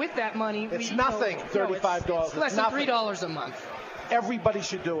 Wow. And with that money, it's nothing. $35. It's less than $3 a month. Everybody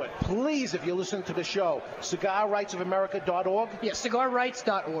should do it. Please, if you're listening to the show, cigarrightsofamerica.org. Yeah,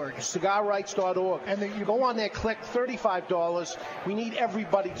 cigarrights.org. Cigarrights.org. And then you go on there, click $35. We need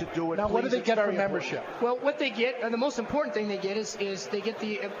everybody to do it. Now, what do they get for membership? Important. Well, what they get, the most important thing they get is they get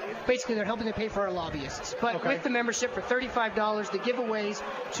basically they're helping to pay for our lobbyists. But with the membership for $35, the giveaways,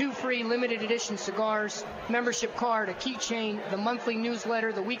 2 free limited edition cigars, membership card, a keychain, the monthly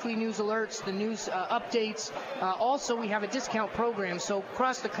newsletter, the weekly news alerts, the news updates. Also, we have a discount program. So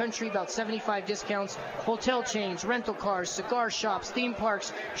across the country, about 75 discounts, hotel chains, rental cars, cigar shops, theme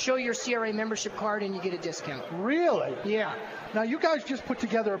parks. Show your CRA membership card and you get a discount. Really? Yeah. Now, you guys just put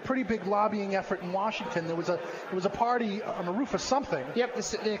together a pretty big lobbying effort in Washington. There was a party on the roof of something. Yep,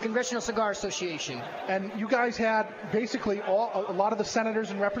 the Congressional Cigar Association. And you guys had basically a lot of the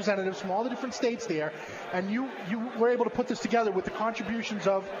senators and representatives from all the different states there, and you were able to put this together with the contributions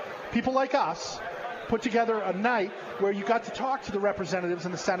of people like us. Put together a night where you got to talk to the representatives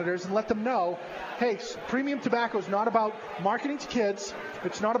and the senators and let them know, hey, premium tobacco is not about marketing to kids.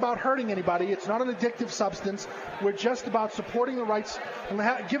 It's not about hurting anybody. It's not an addictive substance. We're just about supporting the rights and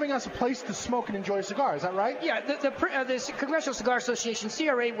giving us a place to smoke and enjoy a cigar. Is that right? Yeah, the Congressional Cigar Association,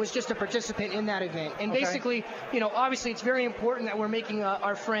 CRA, was just a participant in that event. And basically, obviously it's very important that we're making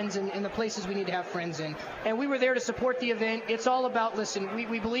our friends in the places we need to have friends in. And we were there to support the event. It's all about, listen,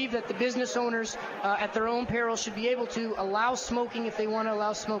 we believe that the business owners at their own peril should be able to allow smoking if they want to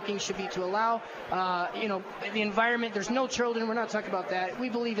allow smoking, should be to allow, the environment. There's no children. We're not talking about that. We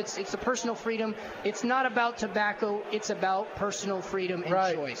believe it's a personal freedom. It's not about tobacco. It's about personal freedom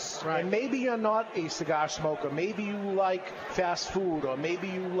and choice. Right. And maybe you're not a cigar smoker. Maybe you like fast food, or maybe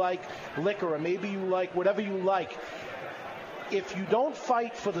you like liquor, or maybe you like whatever you like. If you don't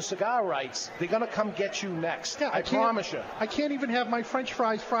fight for the cigar rights, they're going to come get you next. Yeah, I promise you. I can't even have my French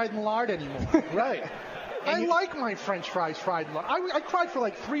fries fried in lard anymore. Right. I like my French fries fried in lard. I cried for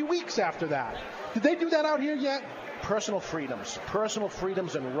like 3 weeks after that. Did they do that out here yet? Personal freedoms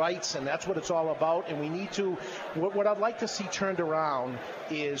and rights, and that's what it's all about. And we need to, what I'd like to see turned around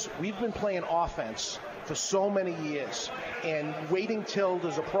is we've been playing offense for so many years. And waiting till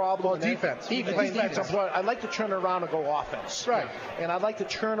there's a problem. Well, defense. I'd like to turn it around and go offense. Right. And I'd like to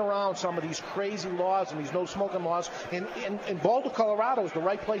turn around some of these crazy laws and these no smoking laws. And Boulder, Colorado is the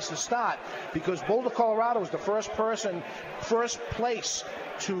right place to start, because Boulder, Colorado is the first place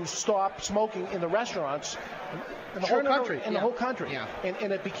to stop smoking in the restaurants. In the whole country. The whole country. Yeah.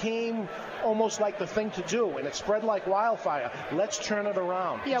 And it became almost like the thing to do, and it spread like wildfire. Let's turn it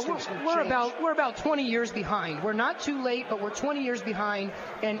around. Yeah, we're about 20 years behind. We're not too late, but we're 20 years behind,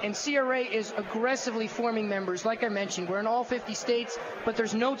 and CRA is aggressively forming members. Like I mentioned, we're in all 50 states, but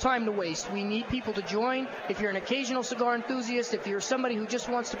there's no time to waste. We need people to join. If you're an occasional cigar enthusiast, if you're somebody who just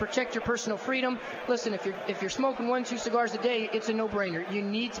wants to protect your personal freedom, listen, if you're smoking 1-2 cigars a day, it's a no-brainer. You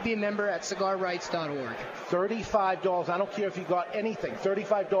need to be a member at cigarrights.org. $35. I don't care if you got anything.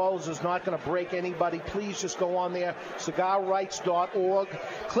 $35 is not going to break anybody. Please just go on there, cigarrights.org.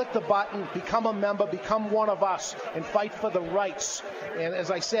 Click the button, become a member, become one of us, and fight for the rights. And as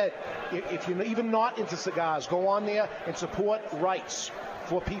I said, if you're even not into cigars, go on there and support rights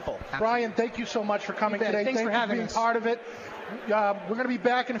for people. Brian, thank you so much for coming today. Thanks for having being us. part of it. We're going to be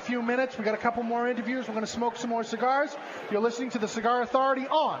back in a few minutes. We got a couple more interviews. We're going to smoke some more cigars. You're listening to the Cigar Authority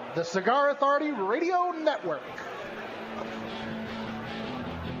on the Cigar Authority Radio Network.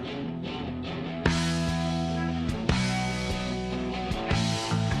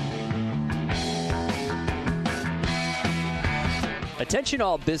 Attention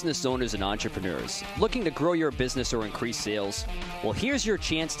all business owners and entrepreneurs. Looking to grow your business or increase sales? Well, here's your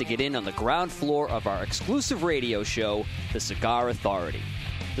chance to get in on the ground floor of our exclusive radio show, The Cigar Authority.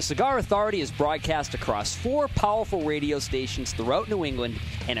 The Cigar Authority is broadcast across 4 powerful radio stations throughout New England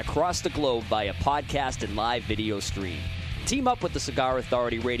and across the globe via podcast and live video stream. Team up with the Cigar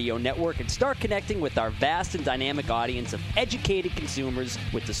Authority Radio Network and start connecting with our vast and dynamic audience of educated consumers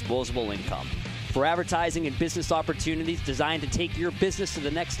with disposable income. For advertising and business opportunities designed to take your business to the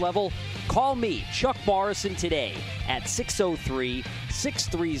next level, call me, Chuck Morrison, today at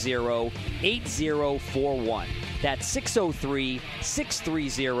 603-630-8041. That's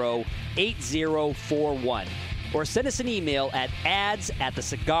 603-630-8041. Or send us an email at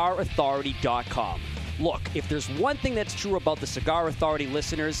ads@thecigarauthority.com. Look, if there's one thing that's true about the Cigar Authority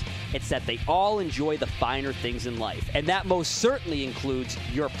listeners, it's that they all enjoy the finer things in life. And that most certainly includes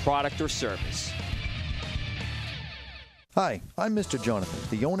your product or service. Hi, I'm Mr. Jonathan,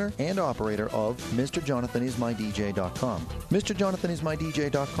 the owner and operator of MrJonathanIsMyDJ.com.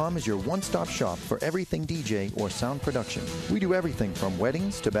 MrJonathanIsMyDJ.com is your one-stop shop for everything DJ or sound production. We do everything from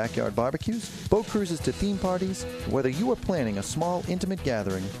weddings to backyard barbecues, boat cruises to theme parties. Whether you are planning a small, intimate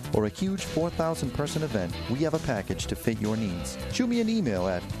gathering or a huge 4,000-person event, we have a package to fit your needs. Shoot me an email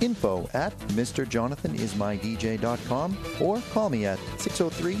at info@MrJonathanIsMyDJ.com or call me at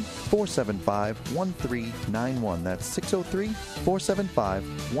 603-475-1391. That's 603-475-1391.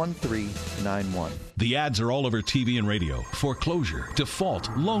 The ads are all over TV and radio. Foreclosure, default,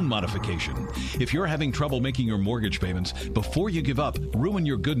 loan modification. If you're having trouble making your mortgage payments, before you give up, ruin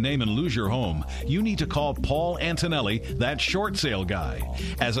your good name, and lose your home, you need to call Paul Antonelli, that short sale guy.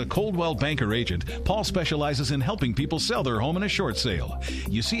 As a Coldwell Banker agent, Paul specializes in helping people sell their home in a short sale.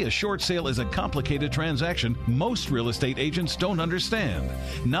 You see, a short sale is a complicated transaction most real estate agents don't understand.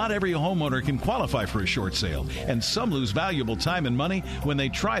 Not every homeowner can qualify for a short sale, and some lose valuable time and money when they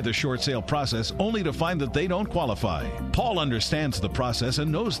try the short sale process only to find that they don't qualify. Paul understands the process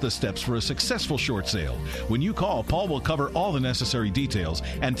and knows the steps for a successful short sale. When you call, Paul will cover all the necessary details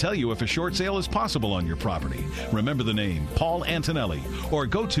and tell you if a short sale is possible on your property. Remember the name, Paul Antonelli, or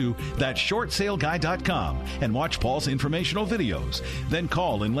go to thatshortsaleguy.com and watch Paul's informational videos. Then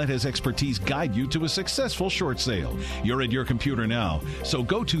call and let his expertise guide you to a successful short sale. You're at your computer now, so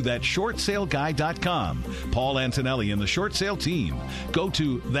go to thatshortsaleguy.com. Paul Antonelli and the short sale team. Go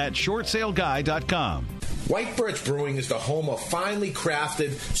to thatshortsaleguy.com. White Birch Brewing is the home of finely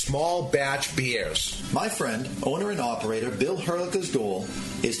crafted small batch beers. My friend, owner and operator Bill Herlica's goal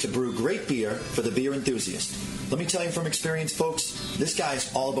is to brew great beer for the beer enthusiast. Let me tell you from experience, folks, this guy's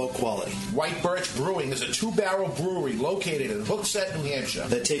all about quality. White Birch Brewing is a 2-barrel brewery located in Hooksett, New Hampshire,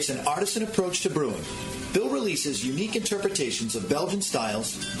 that takes an artisan approach to brewing. Bill releases unique interpretations of Belgian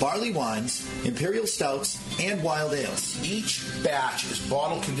styles, barley wines, imperial stouts, and wild ales. Each batch is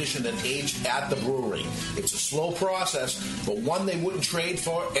bottle conditioned and aged at the brewery. It's a slow process, but one they wouldn't trade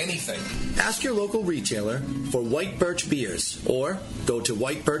for anything. Ask your local retailer for White Birch beers or go to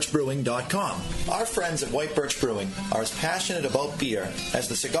whitebirchbrewing.com. Our friends at White Birch Brewing are as passionate about beer as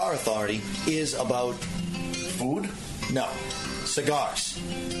the Cigar Authority is about food? No, cigars.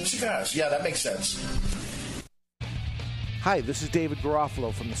 Cigars, yeah, that makes sense. Hi, this is David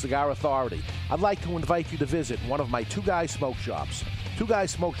Garofalo from the Cigar Authority. I'd like to invite you to visit one of my Two Guys Smoke Shops. Two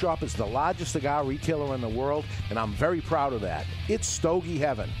Guys Smoke Shop is the largest cigar retailer in the world, and I'm very proud of that. It's Stogie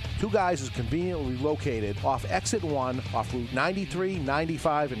Heaven. Two Guys is conveniently located off Exit 1, off Route 93,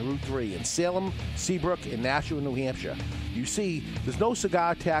 95, and Route 3 in Salem, Seabrook, and Nashua, New Hampshire. You see, there's no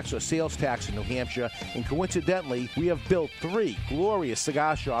cigar tax or sales tax in New Hampshire, and coincidentally, we have built 3 glorious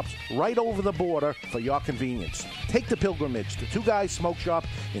cigar shops right over the border for your convenience. Take the pilgrimage to Two Guys Smoke Shop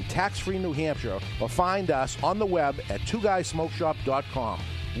in tax-free New Hampshire, or find us on the web at twoguysmokeshop.com.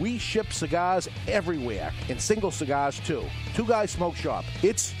 We ship cigars everywhere, and single cigars too. Two Guys Smoke Shop.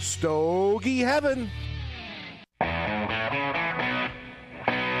 It's Stogie Heaven.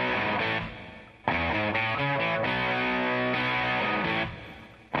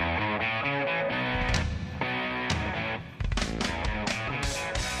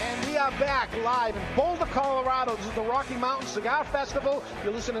 Back live in Boulder, Colorado. This is the Rocky Mountain Cigar Festival.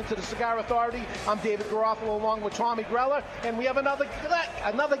 You're listening to the Cigar Authority. I'm David Garofalo along with Tommy Greller, and we have another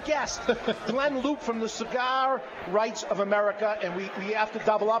guest, Glenn Luke from the Cigar Rights of America, and we have to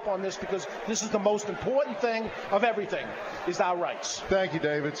double up on this because this is the most important thing of everything, is our rights. Thank you,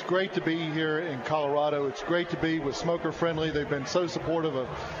 Dave. It's great to be here in Colorado. It's great to be with Smoker Friendly. They've been so supportive of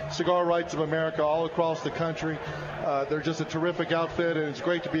Cigar Rights of America all across the country. They're just a terrific outfit, and it's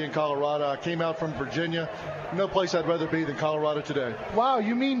great to be in Colorado. I came out from Virginia. No place I'd rather be than Colorado today. Wow,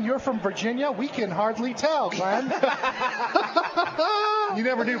 you mean you're from Virginia? We can hardly tell, Glenn. You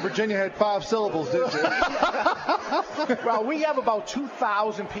never knew Virginia had 5 syllables, did you? Well, we have about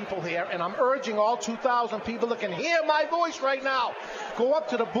 2,000 people here, and I'm urging all 2,000 people that can hear my voice right now, go up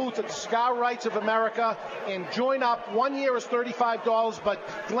to the booth at the Cigar Rights of America and join up. 1 year is $35, but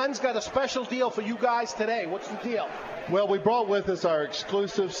Glenn's got a special deal for you guys today. What's the deal? Well, we brought with us our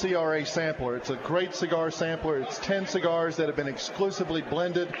exclusive CRA sampler. It's a great cigar sampler. It's 10 cigars that have been exclusively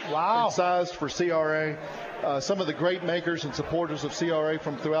blended and sized for CRA. Some of the great makers and supporters of CRA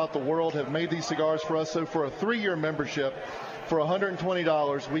from throughout the world have made these cigars for us. So for a 3-year membership, for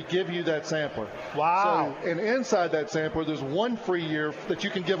 $120, we give you that sampler. Wow. So, and inside that sampler, there's 1 free year that you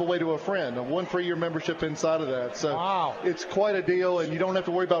can give away to a friend, a 1 free year membership inside of that. So it's quite a deal, and you don't have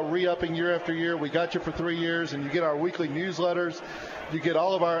to worry about re-upping year after year. We got you for 3 years, and you get our weekly newsletters. You get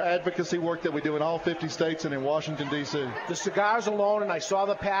all of our advocacy work that we do in all 50 states and in Washington, D.C. The cigars alone, and I saw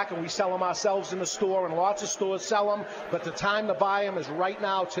the pack, and we sell them ourselves in the store, and lots of stores sell them, but the time to buy them is right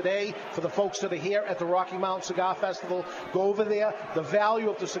now, today, for the folks that are here at the Rocky Mountain Cigar Festival. Go over there. The value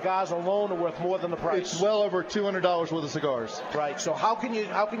of the cigars alone are worth more than the price. It's well over $200 worth of cigars. Right. So how can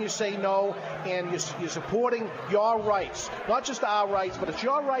you say no? And you're supporting your rights, not just our rights, but it's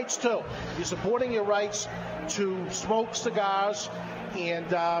your rights too. You're supporting your rights to smoke cigars. And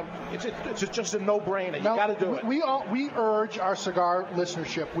it's just a no-brainer. You got to do it. We urge our cigar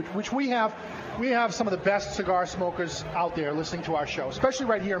listenership, which we have some of the best cigar smokers out there listening to our show, especially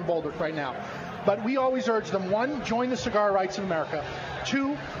right here in Boulder right now. But we always urge them, 1, join the Cigar Rights of America.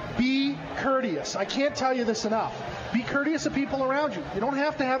 2, be courteous. I can't tell you this enough. Be courteous to people around you. You don't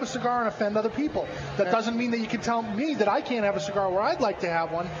have to have a cigar and offend other people. That doesn't mean that you can tell me that I can't have a cigar where I'd like to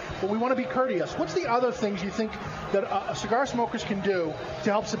have one, but we want to be courteous. What's the other things you think that cigar smokers can do to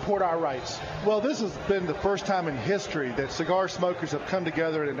help support our rights? Well, this has been the first time in history that cigar smokers have come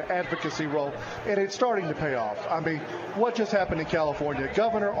together in an advocacy role, and it's starting to pay off. I mean, what just happened in California?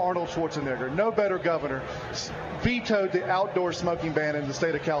 Governor Arnold Schwarzenegger, no better governor, vetoed the outdoor smoking ban in the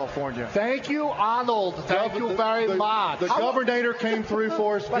state of California. Thank you, Arnold. Thank you very much. The governor came through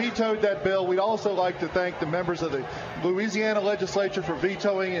for us, vetoed that bill. We'd also like to thank the members of the Louisiana legislature for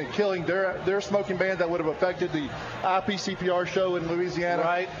vetoing and killing their smoking ban that would have affected the IPCPR show in Louisiana.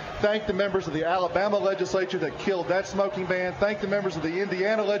 Right. Thank the members of the Alabama legislature that killed that smoking ban. Thank the members of the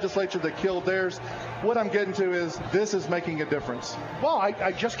Indiana legislature that killed theirs. What I'm getting to is this is making a difference. Well,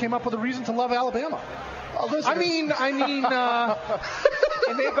 I just came up with a reason to love Alabama. I mean,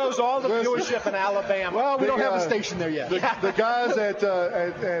 and there goes all the viewership in Alabama. Well, we don't have a station there yet. The guys at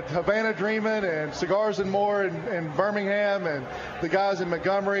Havana Dreamin' and Cigars and More in Birmingham, and the guys in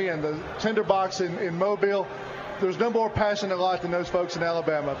Montgomery and the Tinderbox in Mobile. There's no more passionate lot than those folks in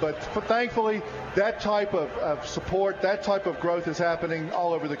Alabama. But thankfully, that type of support, that type of growth is happening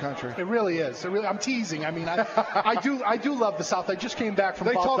all over the country. It really is. I'm teasing. I mean, I do love the South. I just came back from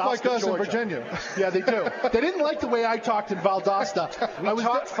Valdosta, They talk like us Georgia. in Virginia. Yeah, they do. They didn't like the way I talked in Valdosta. We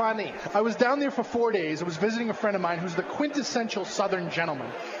talk funny. I was down there for 4 days. I was visiting a friend of mine who's the quintessential Southern gentleman.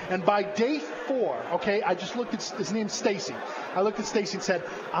 And by day 4, okay, I just looked at his name's Stacy. I looked at Stacy and said,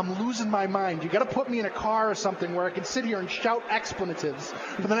 I'm losing my mind. You got to put me in a car or something where I can sit here and shout expletives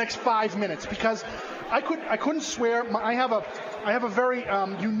for the next 5 minutes, because I couldn't swear. I have a very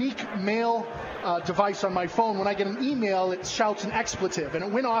unique mail device on my phone. When I get an email, it shouts an expletive, and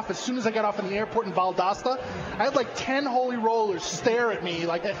it went off as soon as I got off in the airport in Valdosta. I had like 10 holy rollers stare at me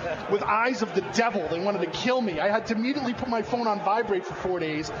like with eyes of the devil. They wanted to kill me. I had to immediately put my phone on vibrate for 4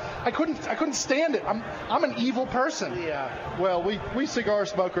 days. I couldn't stand it. I'm an evil person. Yeah. Well, we cigar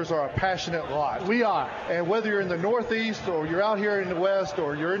smokers are a passionate lot. We are. And whether you're in the Northeast or you're out here in the West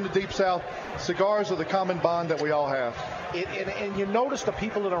or you're in the Deep South, cigars are the common bond that we all have. And you notice the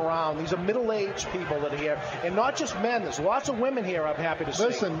people that are around. These are middle-aged people that are here, and not just men. There's lots of women here, I'm happy to see.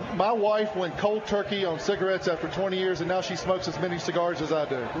 Listen, my wife went cold turkey on cigarettes after 20 years, and now she smokes as many cigars as I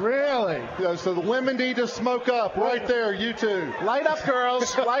do. Really? Yeah, so the women need to smoke up right there, you two. Light up,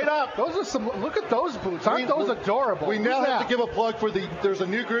 girls. Light up. Those are some. Look at those boots. Aren't those adorable? We now have to give a plug for there's a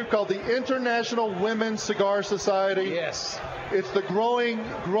new group called the International Women's Cigar Society. Yes. It's the growing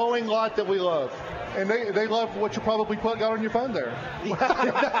lot that we love. And they love what you probably got on your phone there.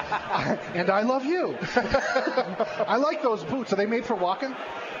 And I love you. I like those boots. Are they made for walking?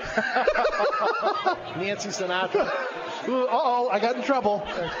 Nancy Sinatra. Uh-oh, I got in trouble.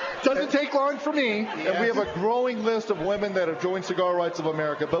 Doesn't take long for me. Yes. And we have a growing list of women that have joined Cigar Rights of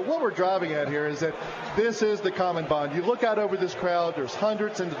America. But what we're driving at here is that this is the common bond. You look out over this crowd, there's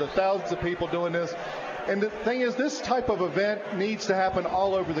hundreds into the thousands of people doing this. And the thing is, this type of event needs to happen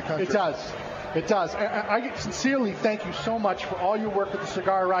all over the country. It does. It does. I sincerely thank you so much for all your work with the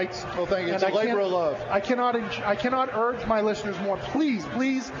Cigar Rights. Well, thank you. It's a labor of love. I cannot urge my listeners more.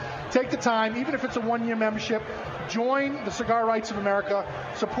 Please take the time, even if it's a one-year membership, join the Cigar Rights of America.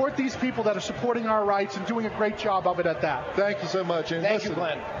 Support these people that are supporting our rights and doing a great job of it at that. Thank you so much. And thank you,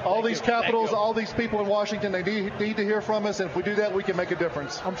 Glenn. All these capitals, all these people in Washington, they need to hear from us. And if we do that, we can make a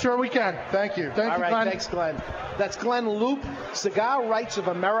difference. I'm sure we can. Thank you. Thank you, Glenn. All right, thanks, Glenn. That's Glenn Loop, Cigar Rights of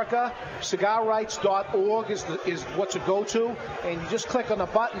America. CigarRights.org is what to go to. And you just click on the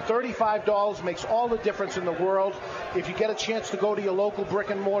button. $35 makes all the difference in the world. If you get a chance to go to your local brick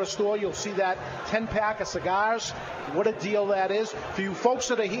and mortar store, you'll see that 10-pack of cigars. What a deal that is. For you folks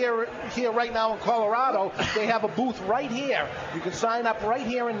that are here right now in Colorado, they have a booth right here. You can sign up right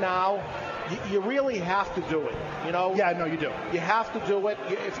here and now. You really have to do it, you know? Yeah, no, you do. You have to do it.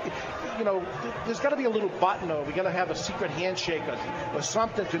 There's got to be a little button, or we got to have a secret handshake or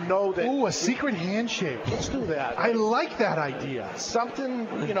something to know that. Ooh, a secret handshake. Let's do that. I like that idea. Something,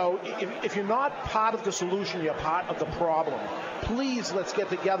 if you're not part of the solution, you're part of the problem. Please, let's get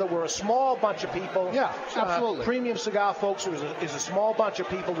together. We're a small bunch of people. Yeah, absolutely. Premium Cigar Folks is a small bunch of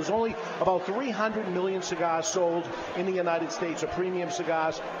people. There's only about 300 million cigars sold in the United States, of premium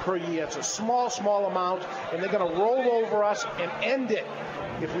cigars per year. It's a small amount, and they're going to roll over us and end it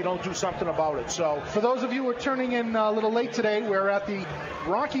if we don't do something about it. So, for those of you who are turning in a little late today, we're at the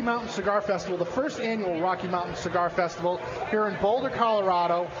Rocky Mountain Cigar Festival, the first annual Rocky Mountain Cigar Festival here in Boulder,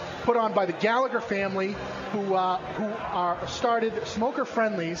 Colorado, put on by the Gallagher family, who started Smoker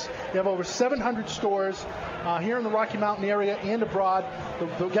Friendlies. They have over 700 stores here in the Rocky Mountain area and abroad.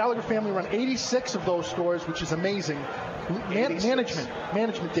 The Gallagher family run 86 of those stores, which is amazing.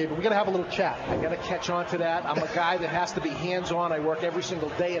 Management, David. We got to have a little chat. I got to catch on to that. I'm a guy that has to be hands-on. I work every single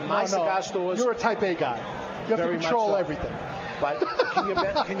day in my cigar stores. You're a type A guy. You have to control everything. But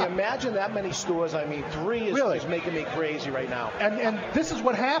can you imagine that many stores? I mean, 3 is making me crazy right now. And this is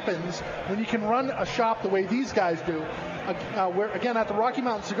what happens when you can run a shop the way these guys do. Again, at the Rocky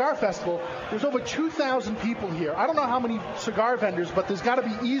Mountain Cigar Festival, there's over 2,000 people here. I don't know how many cigar vendors, but there's got to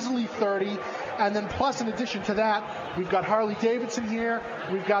be easily 30. And then plus, in addition to that, we've got Harley Davidson here.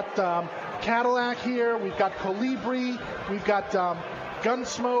 We've got Cadillac here. We've got Colibri. We've got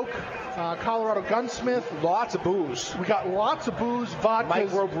Gunsmoke. Colorado Gunsmith. Lots of booze. We got lots of booze, vodka,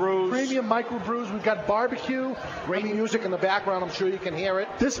 microbrews, premium microbrews. We've got barbecue. Great music in the background. I'm sure you can hear it.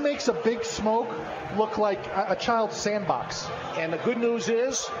 This makes a Big Smoke look like a child's sandbox. And the good news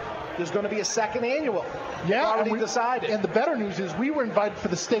is, there's going to be a second annual. Yeah, already decided. And the better news is we were invited for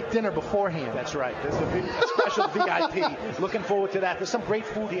the steak dinner beforehand. That's right. There's a special VIP. Looking forward to that. There's some great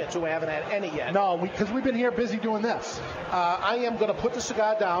food here, too. I haven't had any yet. No, because we've been here busy doing this. I am going to put the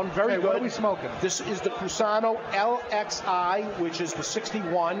cigar down. Very good. What are we smoking? This is the Cusano LXI, which is the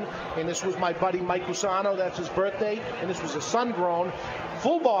 61. And this was my buddy Mike Cusano. That's his birthday. And this was a sun-grown.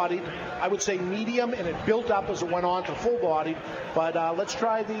 Full-bodied, I would say medium, and it built up as it went on to full-bodied. But let's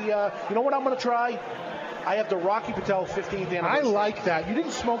try the, you know what I'm going to try? I have the Rocky Patel 15th anniversary. I like that. You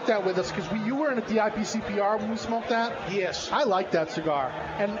didn't smoke that with us because you weren't at the IPCPR when we smoked that. Yes. I like that cigar.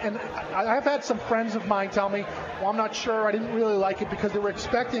 And I've had some friends of mine tell me, well, I'm not sure. I didn't really like it because they were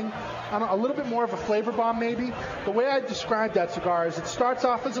expecting a little bit more of a flavor bomb maybe. The way I describe that cigar is it starts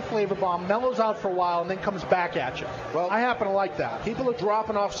off as a flavor bomb, mellows out for a while, and then comes back at you. Well, I happen to like that. People are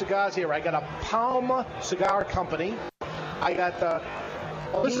dropping off cigars here. I got a Palma Cigar Company. I got the...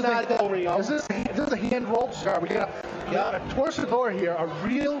 This is a hand-rolled cigar. We got a Torcedor here, a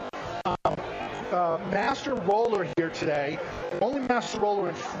real master roller here today. The only master roller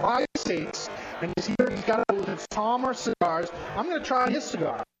in 5 states. And he's here. He's got it with his Palmer cigars. I'm going to try his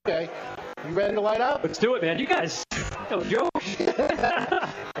cigar. Okay. You ready to light up? Let's do it, man. You guys, no joke.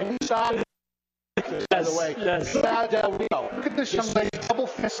 Inside. By the way, yes. Look at this young lady double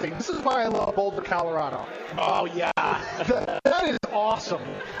fisting. This is why I love Boulder, Colorado. Oh, yeah. That is awesome.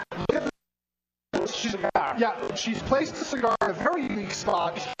 Look at this cigar. Yeah, she's placed the cigar in a very unique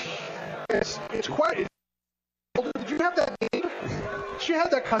spot. It's quite... Did you have that made? She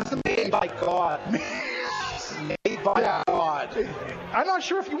had that custom made. By God. Made by God. I'm not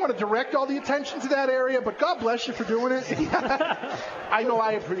sure if you want to direct all the attention to that area, but God bless you for doing it. I know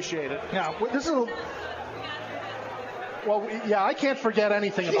I appreciate it. Yeah, this is well, yeah, I can't forget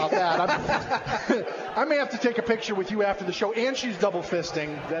anything about that. I may have to take a picture with you after the show, and she's double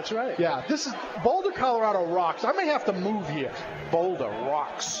fisting. That's right. Yeah, this is Boulder, Colorado rocks. I may have to move here. Boulder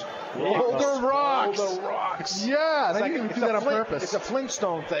rocks. Boulder rocks. Boulder rocks. Yeah, I didn't even do that on purpose. It's a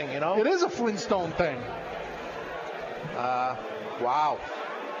Flintstone thing, you know? It is a Flintstone thing. Wow.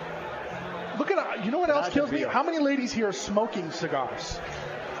 Look at, you know what else kills me? How many ladies here are smoking cigars?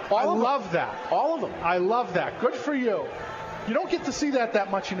 I love that. All of them. I love that. Good for you. You don't get to see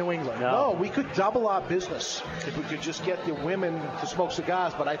that much in New England. No, we could double our business if we could just get the women to smoke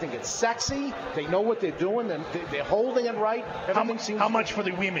cigars, but I think it's sexy. They know what they're doing, and they're holding it right. How much for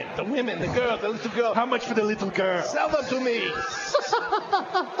the women? The women, the girl, the little girl. How much for the little girl? Sell them to me.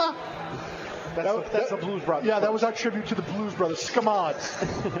 That's the Blues Brothers. Yeah, that was our tribute to the Blues Brothers.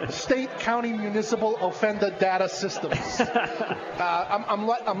 SCMOD. State, County, Municipal Offender Data Systems. I'm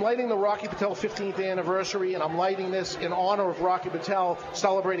lighting the Rocky Patel 15th anniversary, and I'm lighting this in honor of Rocky Patel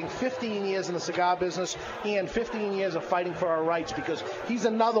celebrating 15 years in the cigar business and 15 years of fighting for our rights, because he's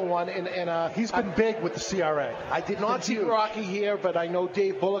another one. He's been big with the CRA. I did not see Rocky here, but I know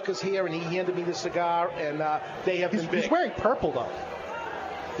Dave Bullock is here, and he handed me the cigar, and they have been big. He's wearing purple, though.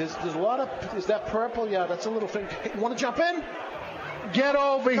 There's a lot of... Is that purple? Yeah, that's a little thing. Hey, you want to jump in? Get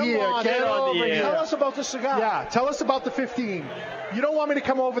over here. Get over here. Tell us about the cigar. Yeah, tell us about the 15. You don't want me to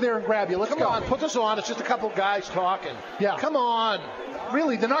come over there and grab you. Let's go. Come on, put this on. It's just a couple guys talking. Yeah. Come on.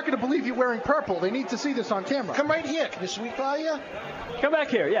 Really, they're not going to believe you're wearing purple. They need to see this on camera. Come right here. Can you sweet by you? Come back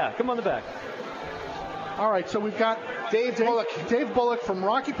here. Yeah, come on the back. All right, so we've got Dave Bullock from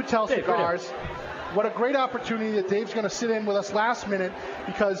Rocky Patel Cigars. What a great opportunity that Dave's going to sit in with us last minute,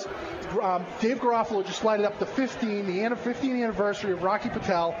 because Dave Garofalo just lighted up the 15th anniversary of Rocky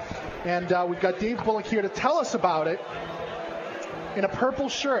Patel, and we've got Dave Bullock here to tell us about it in a purple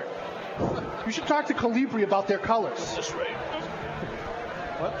shirt. You should talk to Colibri about their colors. This way.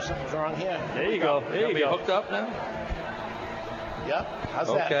 Whoops, something's wrong here. There you go. There you go. Hooked up now? Yep. How's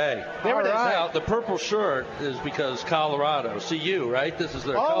that? Okay. There it is. Now, the purple shirt is because Colorado. CU, right? This is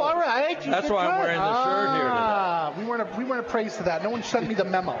their color. All right. That's why I'm wearing the shirt here today. We weren't appraised to that. No one sent me the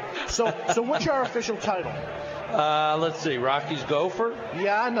memo. So what's your official title? Let's see. Rocky's Gopher?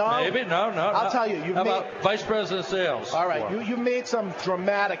 Yeah, no. Maybe? No. I'll tell you. How about Vice President of Sales? All right. You made some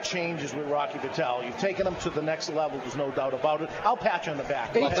dramatic changes with Rocky Patel. You've taken them to the next level. There's no doubt about it. I'll pat you on the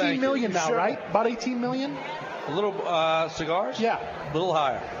back. 18 million now, right? About 18 million? A little cigars? Yeah. A little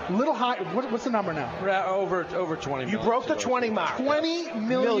higher. A little high. What's the number now? Over 20 million. You broke the 20 mark. 20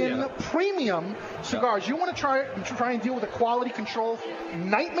 million premium cigars. You want to try and deal with a quality control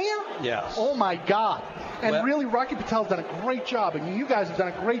nightmare? Yes. Oh my God. And really, Rocky Patel's done a great job, and you guys have done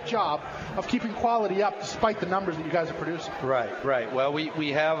a great job of keeping quality up despite the numbers that you guys are producing. Right. Well, we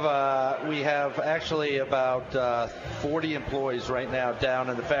have actually about 40 employees right now down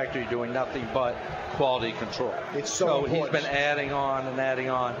in the factory doing nothing but quality control. It's so he's been adding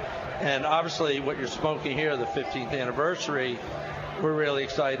on, and obviously what you're smoking here, the 15th anniversary. We're really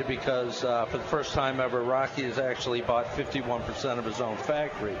excited because for the first time ever, Rocky has actually bought 51% of his own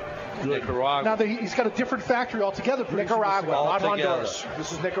factory in Nicaragua. Now, he's got a different factory altogether. Nicaragua, not Honduras.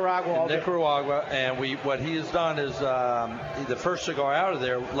 This is Nicaragua. Nicaragua, and what he has done is the first cigar out of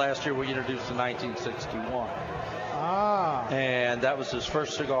there last year we introduced in 1961. And that was his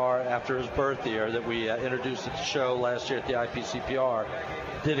first cigar after his birth year that we introduced at the show last year at the IPCPR.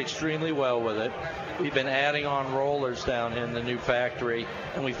 Did extremely well with it. We've been adding on rollers down in the new factory,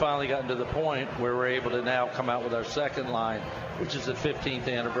 and we finally gotten to the point where we're able to now come out with our second line, which is the 15th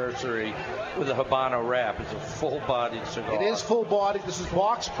anniversary with a Habano wrap. It's a full-bodied cigar. It is full-bodied. This is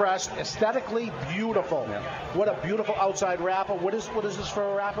box-pressed, aesthetically beautiful. Yeah. What a beautiful outside wrapper. What is this for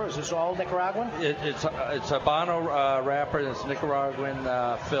a wrapper? Is this all Nicaraguan? It's Habano wrapper, and it's Nicaraguan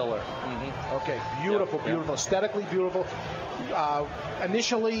filler. Mm-hmm. Okay, beautiful, beautiful. Aesthetically beautiful.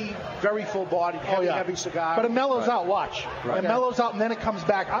 Initially, very full-bodied, heavy cigar. But it mellows out. Watch. It mellows out, and then it comes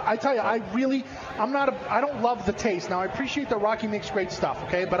back. I tell you, I don't love the taste. Now, I appreciate that Rocky makes great stuff,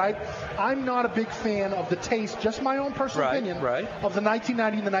 okay? But I'm not a big fan of the taste, just my own personal opinion, of the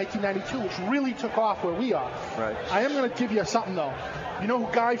 1990 and the 1992, which really took off where we are. Right. I am going to give you something, though. You know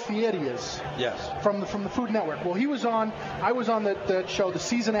who Guy Fieri is? Yes. From the Food Network. Well, I was on the show the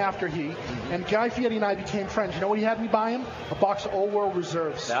season after and Guy Fieri and I became friends. You know what he had me buy him? A box of Old World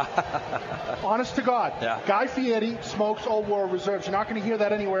Reserves. Honest to God. Yeah. Guy Fieri smokes Old World Reserves. You're not going to hear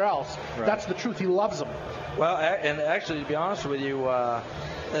that anywhere else. Right. That's the truth. He loves them. Well, and actually, to be honest with you,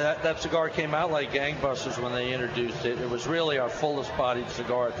 that cigar came out like gangbusters when they introduced it. It was really our fullest bodied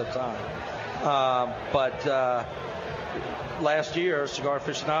cigar at the time. But last year, Cigar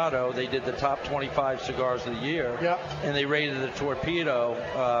Aficionado, they did the top 25 cigars of the year, and they rated the Torpedo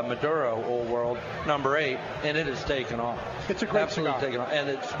Maduro Old World number 8, and it has taken off. It's a great Absolutely cigar. Taken off, and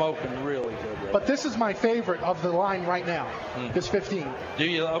it's smoking really good. But this is my favorite of the line right now. This 15. Do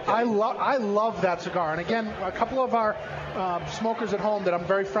you? Okay. I love that cigar. And again, a couple of our smokers at home that I'm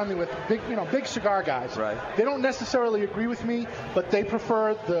very friendly with, big cigar guys. Right. They don't necessarily agree with me, but they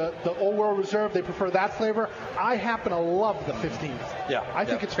prefer the Old World Reserve. They prefer that flavor. I happen to love the 15th. Yeah. I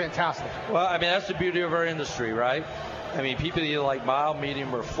think it's fantastic. Well, I mean, that's the beauty of our industry, right? I mean, people either like mild,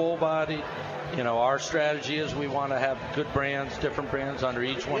 medium, or full-bodied. You know, our strategy is we want to have good brands, different brands under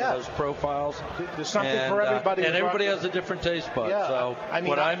each one of those profiles. There's something for everybody. And everybody has a different taste bud. Yeah. So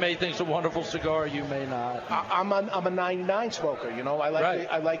I may think is a wonderful cigar, you may not. I'm a 99 smoker. You know, I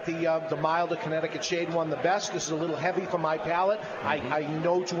like the milder Connecticut shade one the best. This is a little heavy for my palate. I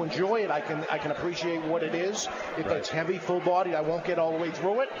know to enjoy it. I can appreciate what it is. If it's heavy, full bodied, I won't get all the way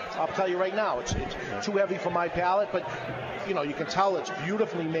through it. I'll tell you right now, it's too heavy for my palate. But you know, you can tell it's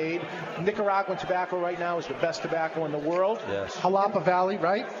beautifully made. Nicaraguan tobacco right now is the best tobacco in the world. Yes. Jalapa Valley,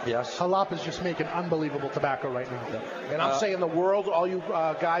 right? Yes. Jalapa's just making unbelievable tobacco right now. And I'm saying the world, all you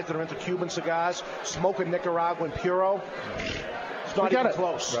guys that are into Cuban cigars, smoke a Nicaraguan Puro. It's not even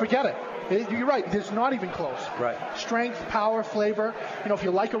close. Forget it. You're right. It's not even close. Right. Strength, power, flavor. You know, if you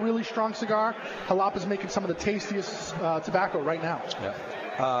like a really strong cigar, Jalapa's making some of the tastiest tobacco right now.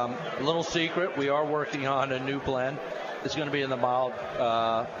 Yeah. A little secret, we are working on a new blend. It's going to be in the mild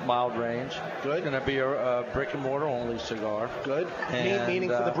range. Good. It's going to be a brick and mortar only cigar. Good. And, meaning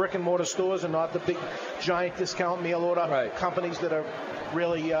for the brick and mortar stores and not the big giant discount mail order companies that are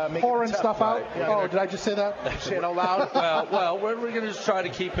really making pouring stuff out. Yeah. Oh, did I just say that? Say it out loud. well, we're going to try to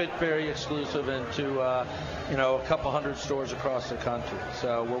keep it very exclusive into a couple hundred stores across the country.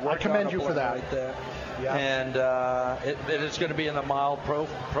 So we're working I commend on a you for that. right there. Yeah. And it is going to be in the mild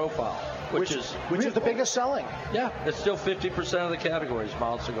profile. Which is the biggest selling. Yeah, it's still 50% of the category is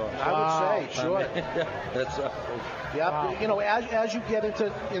mild cigars. I would say, sure. That's Wow. You know, as you get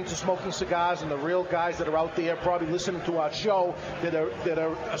into smoking cigars, and the real guys that are out there probably listening to our show that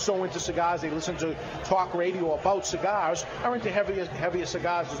are so into cigars, they listen to talk radio about cigars, are into heavier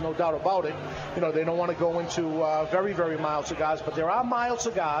cigars. There's no doubt about it. You know, they don't want to go into very, very mild cigars, but there are mild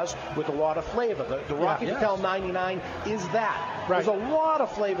cigars with a lot of flavor. The Rocky Patel 99 is that. Right. There's a lot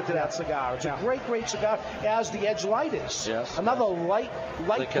of flavor to that cigar. It's a great cigar, as the Edge Light is. Yes. Another light the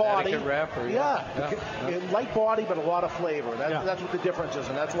body. Connecticut wrapper. Light body, but a lot of flavor. That's what the difference is,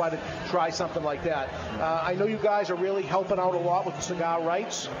 and that's why to try something like that. I know you guys are really helping out a lot with the cigar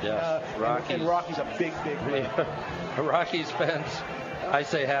rights. Yes. And Rocky's a big brand. Rocky spends, I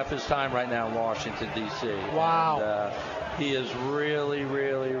say, half his time right now in Washington, D.C. Wow. And he is really,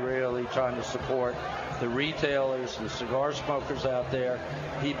 really, really trying to support the retailers, the cigar smokers out there.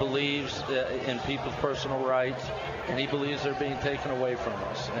 He believes in people's personal rights, and he believes they're being taken away from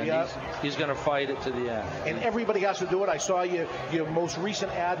us. And he's going to fight it to the end. And everybody has to do it. I saw your most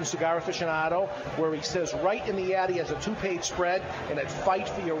recent ad in Cigar Aficionado, where he says right in the ad, he has a 2-page spread, and it fight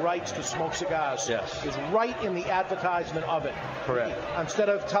for your rights to smoke cigars. Yes. Is right in the advertisement of it. Correct. Instead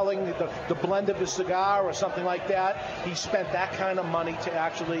of telling the blend of his cigar or something like that, he spent that kind of money to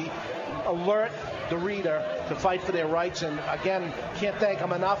actually alert the reader to fight for their rights. And again, can't thank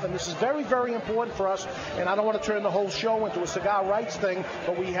them enough. And this is very, very important for us. And I don't want to turn the whole show into a cigar rights thing,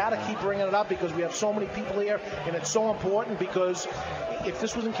 but we had to keep bringing it up because we have so many people here, and it's so important because if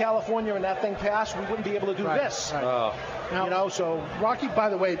this was in California and that thing passed, we wouldn't be able to do this. Right. Oh. Now, so Rocky, by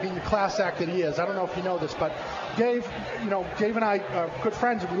the way, being the class act that he is, I don't know if you know this, but Dave and I are good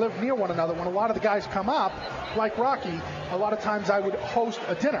friends, and we live near one another. When a lot of the guys come up, like Rocky, a lot of times I would host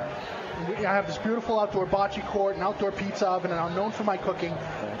a dinner. I have this beautiful outdoor bocce court and outdoor pizza oven, and I'm known for my cooking.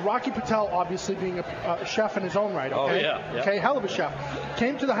 Rocky Patel, obviously being a chef in his own right, okay? Oh, yeah. Okay, hell of a chef.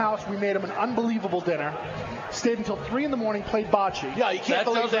 Came to the house, we made him an unbelievable dinner. Stayed until 3 in the morning, played bocce. Yeah, you can't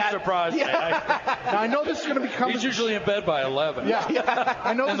believe that. That doesn't surprise me. Now, I know this is going to become... He's usually in bed by 11. Yeah.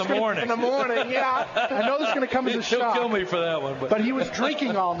 I know in this the morning. In the morning, yeah. I know this is going to come as a shock. He'll kill me for that one. But he was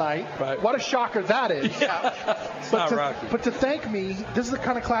drinking all night. Right. What a shocker that is. Yeah. It's not Rocky. But to thank me, this is the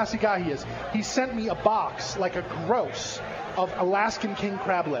kind of classy guy he is. He sent me a box, like a gross, of Alaskan king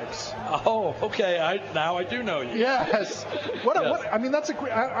crab legs. Oh, okay. Now I do know you. Yes. I mean, that's a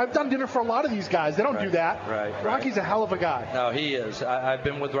great... I've done dinner for a lot of these guys. They don't do that. Right. Rocky's a hell of a guy. No, he is. I've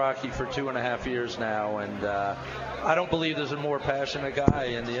been with Rocky for 2.5 years now, and I don't believe there's a more passionate guy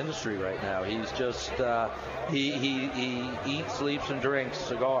in the industry right now. He's just he eats, sleeps, and drinks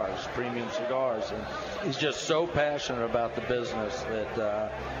cigars, premium cigars, and he's just so passionate about the business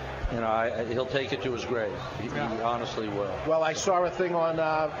that he'll take it to his grave. He honestly will. Well, I saw a thing on,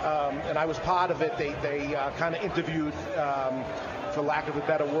 and I was part of it. They kind of interviewed, for lack of a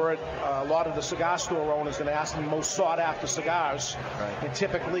better word, a lot of the cigar store owners and asked them most sought-after cigars. Right. And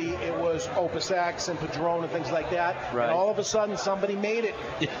typically it was Opus X and Padron and things like that. Right. And all of a sudden somebody made it.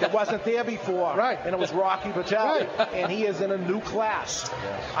 It wasn't there before. Right. And it was Rocky Patel. Right. And he is in a new class.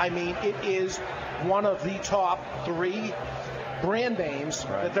 Yes. I mean, it is one of the top 3 brand names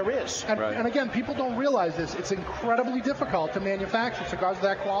that there is. And again, people don't realize this. It's incredibly difficult to manufacture cigars of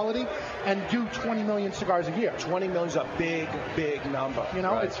that quality and do 20 million cigars a year. 20 million is a big, big number.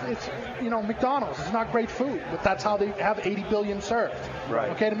 It's McDonald's. It's not great food, but that's how they have 80 billion served.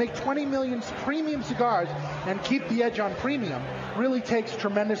 Right. Okay, to make 20 million premium cigars and keep the edge on premium really takes a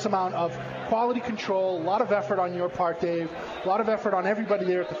tremendous amount of quality control, a lot of effort on your part, Dave, a lot of effort on everybody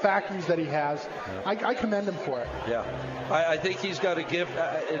there at the factories that he has. I commend him for it. Yeah. I think he's got a gift.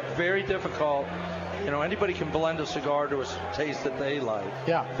 It's very difficult. Anybody can blend a cigar to a taste that they like.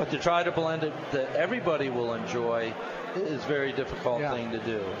 Yeah. But to try to blend it that everybody will enjoy is a very difficult thing to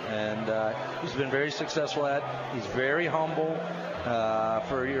do. And he's been very successful at it. He's very humble.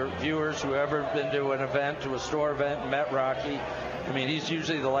 For your viewers who ever been to an event, to a store event, and met Rocky, I mean, he's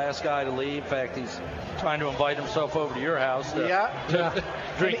usually the last guy to leave. In fact, he's trying to invite himself over to your house to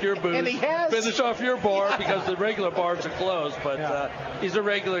drink your booze, and he has. Finish off your bar because the regular bars are closed. But he's a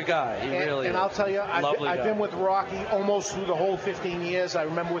regular guy. He really is. And I'll tell you, I've been with Rocky almost through the whole 15 years. I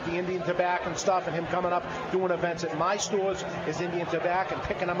remember with the Indian Tobacco and stuff, and him coming up doing events at my stores as Indian Tobacco and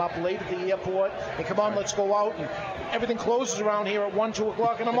picking him up late at the airport. And come on, let's go out. And everything closes around here at 1, 2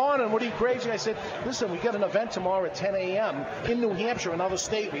 o'clock in the morning. What are you, crazy? I said, listen, we got an event tomorrow at 10 a.m. in New Hampshire, another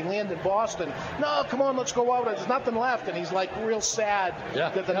state. We land in Boston. No, come on, let's go out. There's nothing left. And he's like real sad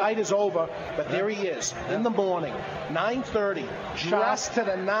that the night is over. But there he is in the morning, 9:30, dressed to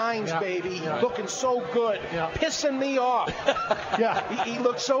the nines, baby, looking so good, pissing me off. He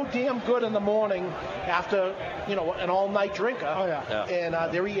looks so damn good in the morning after, an all-night drinker. Oh, yeah.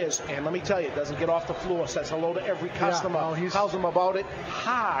 And there he is. And let me tell you, doesn't get off the floor, says hello to every customer, tells them about it.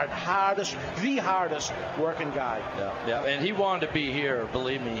 The hardest working guy. Yeah. And he wanted to be here,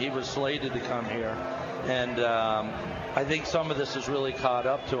 believe me. He was slated to come here. And I think some of this has really caught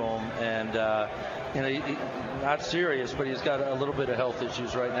up to him. And, he, not serious, but he's got a little bit of health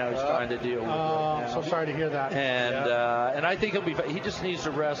issues right now. He's trying to deal with. I'm so sorry to hear that. And I think he'll be. He just needs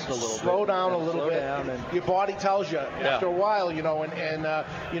to rest a little bit. Slow down a little bit. Your body tells you after a while,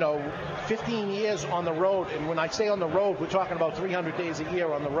 15 years on the road. And when I say on the road, we're talking about 300 days a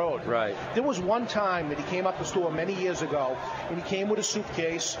year on the road. Right. There was one time that he came up the store many years ago, and he came with a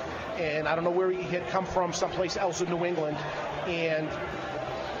suitcase, and I don't know where he had come from, someplace else in New England, and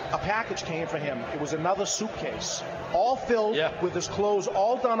a package came for him. It was another suitcase, all filled with his clothes,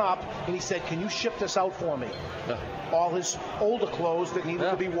 all done up. And he said, can you ship this out for me? All his older clothes that needed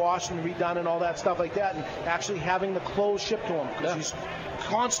to be washed and redone and all that stuff like that. And actually having the clothes shipped to him because he's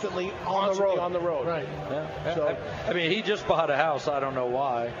constantly on the road. Right. So, I mean, he just bought a house. I don't know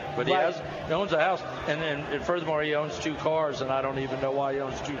why. But he owns a house. And furthermore, he owns 2 cars. And I don't even know why he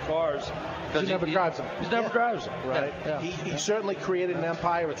owns 2 cars. He never drives them. He never drives them. Right. Yeah. He certainly created an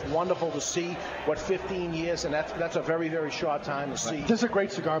empire. It's wonderful to see 15 years, and that's a very, very short time to see. This is a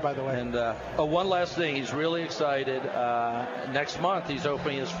great cigar, by the way. And one last thing, he's really excited. Next month, he's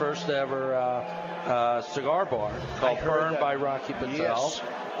opening his first ever cigar bar called Burn by Rocky Patel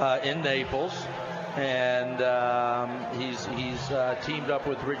in Naples. And he's teamed up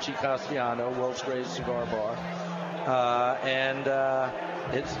with Richie Castellano, world's greatest cigar bar, and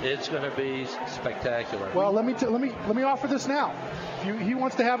it's going to be spectacular. Well, let me offer this now. If he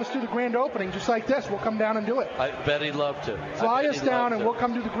wants to have us do the grand opening just like this, we'll come down and do it. I bet he'd love to. Fly us down and we'll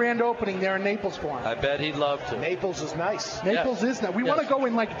come do the grand opening there in Naples for him. I bet he'd love to. Naples is nice. Naples is nice. We want to go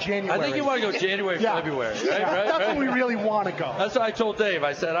in like January. I think you want to go January, February. Right? That's when we really want to go. That's what I told Dave.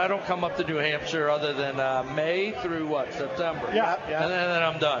 I said I don't come up to New Hampshire other than May through September. Yeah. And then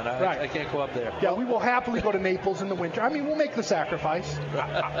I'm done. I can't go up there. Yeah, we will happily go to Naples in the winter. I mean, we'll make the sacrifice.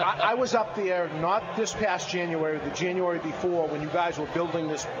 I was up there not this past January, the January before, when you guys were building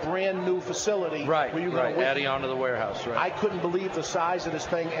this brand new facility. Right. Where you Adding on to the warehouse. Right. I couldn't believe the size of this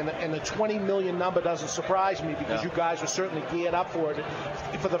thing, and the 20 million number doesn't surprise me because you guys are certainly geared up for it.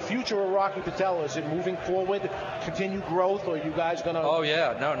 For the future of Rocky Patel, is it moving forward, continue growth, or are you guys going to? Oh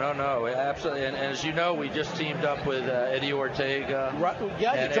yeah, no, absolutely. And as you know, we just teamed up with Eddie Ortega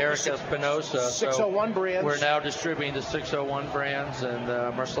and Eric Espinosa. 601 brands. We're now distributing the 601 brands and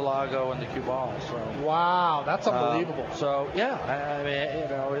Murcielago and the Cubal. So wow, that's unbelievable. So yeah, I mean,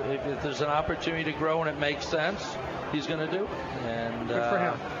 if there's an opportunity to grow and it makes sense, he's going to do it. And good for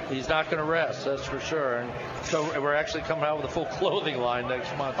him. He's not going to rest, that's for sure. And so we're actually coming out with a full clothing line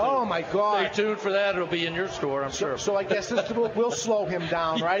next month. Oh my God! Stay tuned for that. It'll be in your store, I'm sure. So I guess this will slow him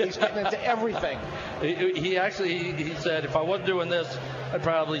down, right? He's getting into everything. He actually said if I wasn't doing this, I'd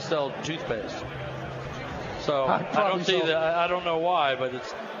probably sell toothpaste. So I don't see that. I don't know why, but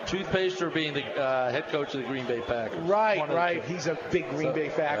it's toothpaste or being the head coach of the Green Bay Packers. Right. He's a big Green Bay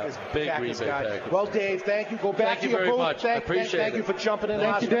Packers, Packers guy. Well, Dave, thank you. Go back to your booth. Much. I appreciate it. Thank you for jumping in.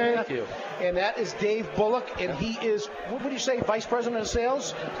 Thank you, Dave. Thank you. And that is Dave Bullock, and he is, what would you say, Vice President of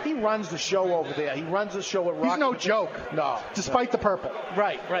Sales? He runs the show over there. He runs the show at Rocky. He's no joke. No. Despite the purple.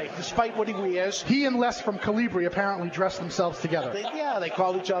 Right. Despite what he wears. He and Les from Colibri apparently dress themselves together. They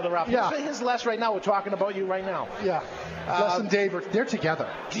call each other up. Yeah. Here's Les right now. We're talking about you right now. Yeah. Les and Dave, they're together.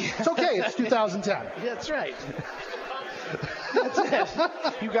 It's okay. It's 2010. That's right. That's it.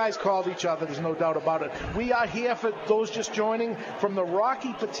 You guys called each other. There's no doubt about it. We are here for those just joining from the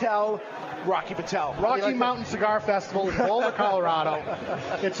Rocky Mountain Cigar Festival in Boulder, Colorado.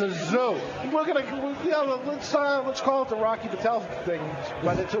 It's a zoo. Let's call it the Rocky Patel thing,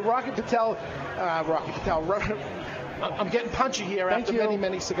 but it's a Rocky Patel. I'm getting punchy here after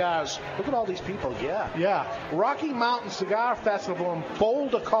many cigars. Look at all these people. Yeah. Rocky Mountain Cigar Festival in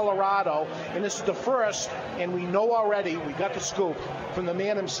Boulder, Colorado, and this is the first, and we know already, we got the scoop from the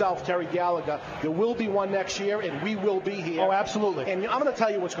man himself, Terry Gallagher. There will be one next year, and we will be here. Oh, absolutely. And I'm going to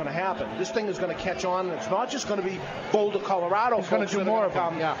tell you what's going to happen. This thing is going to catch on, and it's not just going to be Boulder, Colorado. It's going to do more of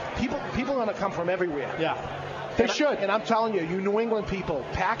them. Yeah. People are going to come from everywhere. Yeah. They should. And I'm telling you, you New England people,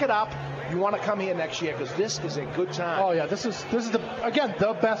 pack it up. You want to come here next year because this is a good time. Oh yeah, this is the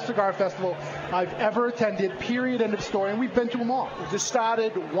best cigar festival I've ever attended. Period. End of story. And we've been to them all. This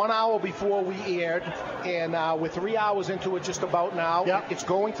started 1 hour before we aired, and we're 3 hours into it just about now. Yep. It's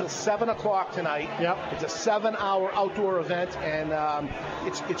going till 7 o'clock tonight. Yep. It's a 7-hour outdoor event, and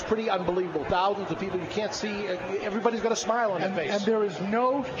it's pretty unbelievable. Thousands of people you can't see. Everybody's got a smile on their face. And there is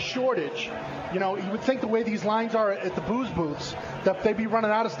no shortage. You know, you would think the way these lines are at the booze booths that they'd be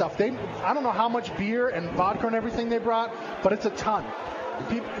running out of stuff. I don't know how much beer and vodka and everything they brought, but it's a ton.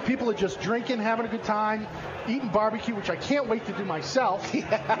 People are just drinking, having a good time, eating barbecue, which I can't wait to do myself.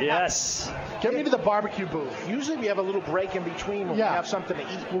 Yes. Get me to the barbecue booth. Usually we have a little break in between when we have something to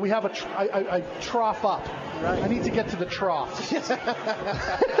eat. Well, we have I trough up. Right. I need to get to the trough.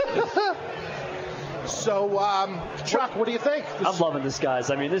 So, Chuck, what do you think? I'm loving this,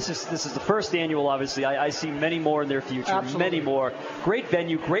 guys. I mean, this is the first annual, obviously. I see many more in their future. Absolutely. Many more. Great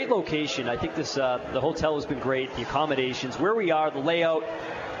venue, great location. I think this the hotel has been great. The accommodations, where we are, the layout,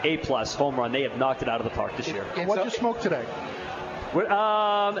 A+, home run. They have knocked it out of the park this year. What did you smoke today?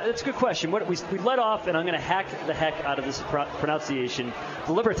 That's a good question. We let off, and I'm going to hack the heck out of this pronunciation.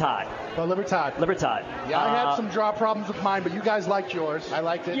 The Libertad. The Libertad. Sun Yeah, I had some draw problems with mine, but you guys liked yours. I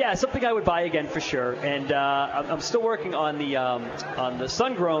liked it. Yeah, something I would buy again for sure. And I'm still working on the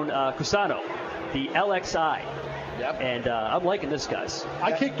sun-grown Cusano, the LXI. Yep. And I'm liking this, guys.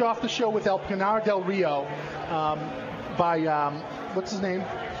 I kicked off the show with El Pinar del Rio by, what's his name?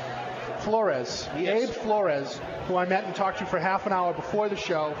 Flores. Yes. Abe Flores. who I met and talked to for half an hour before the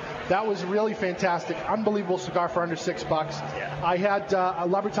show. That was really fantastic. Unbelievable cigar for under $6. Yeah. I had a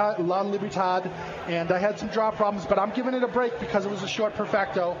La Libertad, and I had some draw problems, but I'm giving it a break because it was a short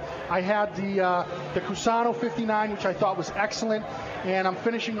perfecto. I had the Cusano 59, which I thought was excellent, and I'm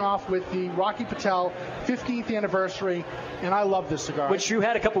finishing off with the Rocky Patel 15th anniversary, and I love this cigar. Which you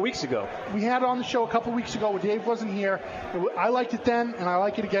had a couple weeks ago. We had it on the show a couple weeks ago when Dave wasn't here. I liked it then, and I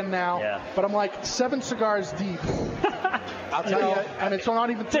like it again now. Yeah. But I'm like 7 cigars deep. I'll tell you, and it's not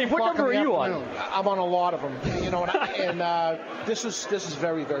even 3 Dave, what number are you on? I'm on a lot of them. This is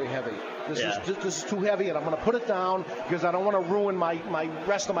very, very heavy. This is too heavy, and I'm going to put it down because I don't want to ruin my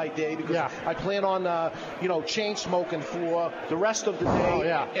rest of my day because I plan on chain smoking for the rest of the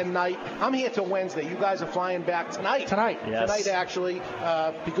day and night. I'm here till Wednesday. You guys are flying back tonight. Yes. Tonight, actually,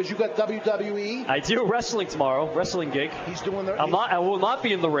 because you got WWE. I do wrestling tomorrow, wrestling gig. He's doing the. I will not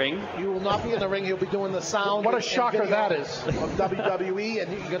be in the ring. You will not be in the ring. He'll be doing the sound. What a shocker that is. Of WWE,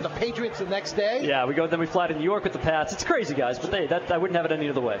 and you got the Patriots the next day. Yeah, then we fly to New York with the Pats. It's crazy, guys, but I wouldn't have it any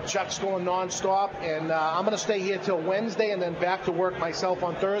other way. Chuck's going nonstop, and I'm going to stay here till Wednesday, and then back to work myself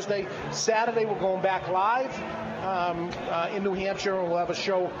on Thursday. Saturday, we're going back live in New Hampshire, and we'll have a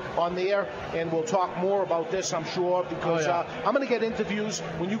show on there, and we'll talk more about this, I'm sure, because I'm going to get interviews.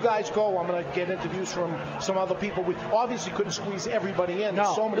 When you guys go, I'm going to get interviews from some other people. We obviously couldn't squeeze everybody in.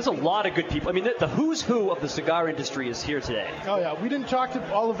 No, there's a lot of good people. I mean, the who's who of the cigar industry is here today. Oh, yeah. We didn't talk to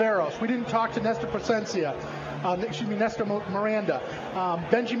Oliveros. We didn't talk to Nestor Presencia. Nestor Miranda.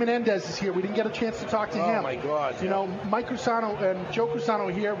 Benji Menendez is here. We didn't get a chance to talk to him. Oh, my God. Mike Cusano and Joe Cusano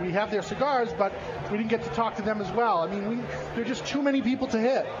are here. We have their cigars, but we didn't get to talk to them as well. I mean, there are just too many people to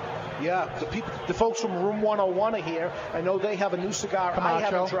hit. Yeah, the folks from Room 101 are here. I know they have a new cigar Camacho. I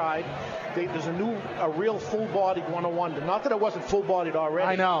haven't tried. There's a real full-bodied 101. Not that it wasn't full-bodied already.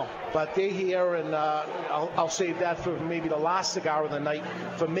 I know. But they're here, and I'll save that for maybe the last cigar of the night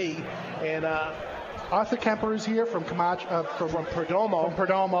for me. And Arthur Kemper is here from Camacho, from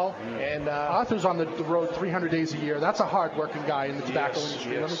Perdomo. And Arthur's on the road 300 days a year. That's a hard-working guy in the tobacco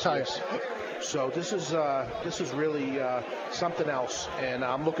industry. Let me tell you. So this is really something else, and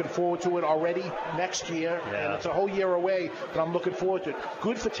I'm looking forward to it already next year. Yeah. And it's a whole year away, but I'm looking forward to it.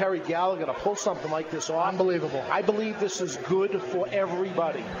 Good for Terry Gallagher to pull something like this off. Unbelievable. I believe this is good for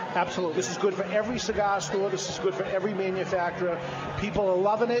everybody. Absolutely. This is good for every cigar store. This is good for every manufacturer. People are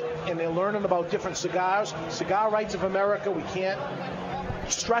loving it, and they're learning about different cigars. Cigar Rights of America, we can't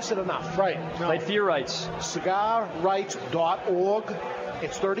stress it enough. Right. No. Fight for your rights. Cigarrights.org.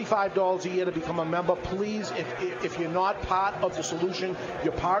 It's $35 a year to become a member. Please, if you're not part of the solution,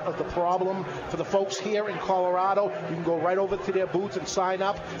 you're part of the problem. For the folks here in Colorado, you can go right over to their booth and sign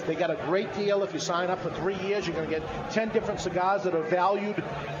up. They got a great deal. If you sign up for 3 years, you're going to get 10 different cigars that are valued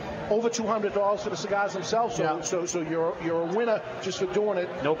over $200 for the cigars themselves. So you're a winner just for doing it.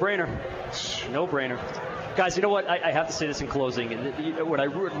 No brainer. No brainer. Guys, you know what? I have to say this in closing. What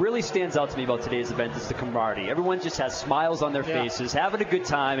really stands out to me about today's event is the camaraderie. Everyone just has smiles on their faces, having a good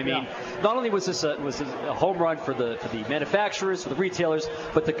time. I mean, not only was this a home run for the manufacturers, for the retailers,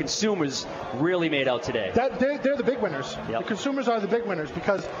 but the consumers really made out today. They're the big winners. Yep. The consumers are the big winners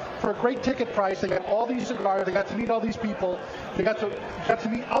because for a great ticket price, they got all these cigars, they got to meet all these people, they got to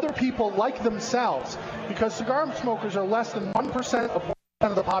meet other people like themselves because cigar smokers are less than 1%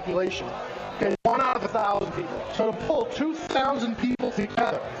 of the population. Okay, 1 out of 1,000 people. So to pull 2,000 people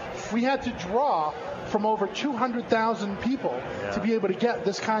together, we had to draw from over 200,000 people to be able to get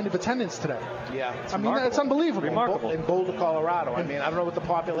this kind of attendance today. Yeah, I mean, it's unbelievable. Remarkable. In Boulder, Colorado. I mean, I don't know what the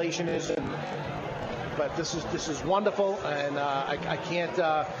population is, but this is wonderful, and I can't.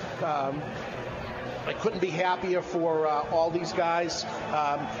 I couldn't be happier for all these guys.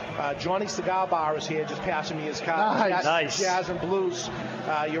 Johnny Cigar Bar is here, just passing me his car. Nice. Jazz and Blues.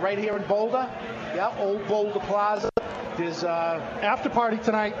 You're right here in Boulder. Yeah, Old Boulder Plaza. There's after party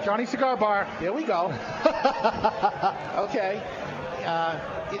tonight, Johnny Cigar Bar. There we go. Okay.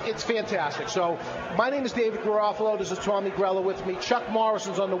 It's fantastic. So my name is David Garofalo. This is Tommy Grella with me. Chuck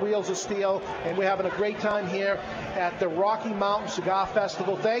Morrison's on the Wheels of Steel, and we're having a great time here at the Rocky Mountain Cigar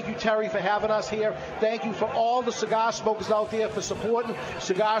Festival. Thank you, Terry, for having us here. Thank you for all the cigar smokers out there for supporting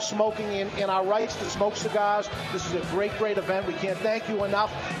cigar smoking and our rights to smoke cigars. This is a great, great event. We can't thank you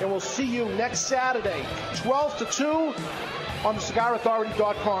enough, and we'll see you next Saturday, 12 to 2. On the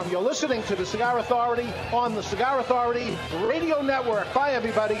CigarAuthority.com. You're listening to the Cigar Authority on the Cigar Authority Radio Network. Bye,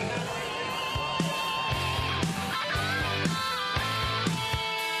 everybody.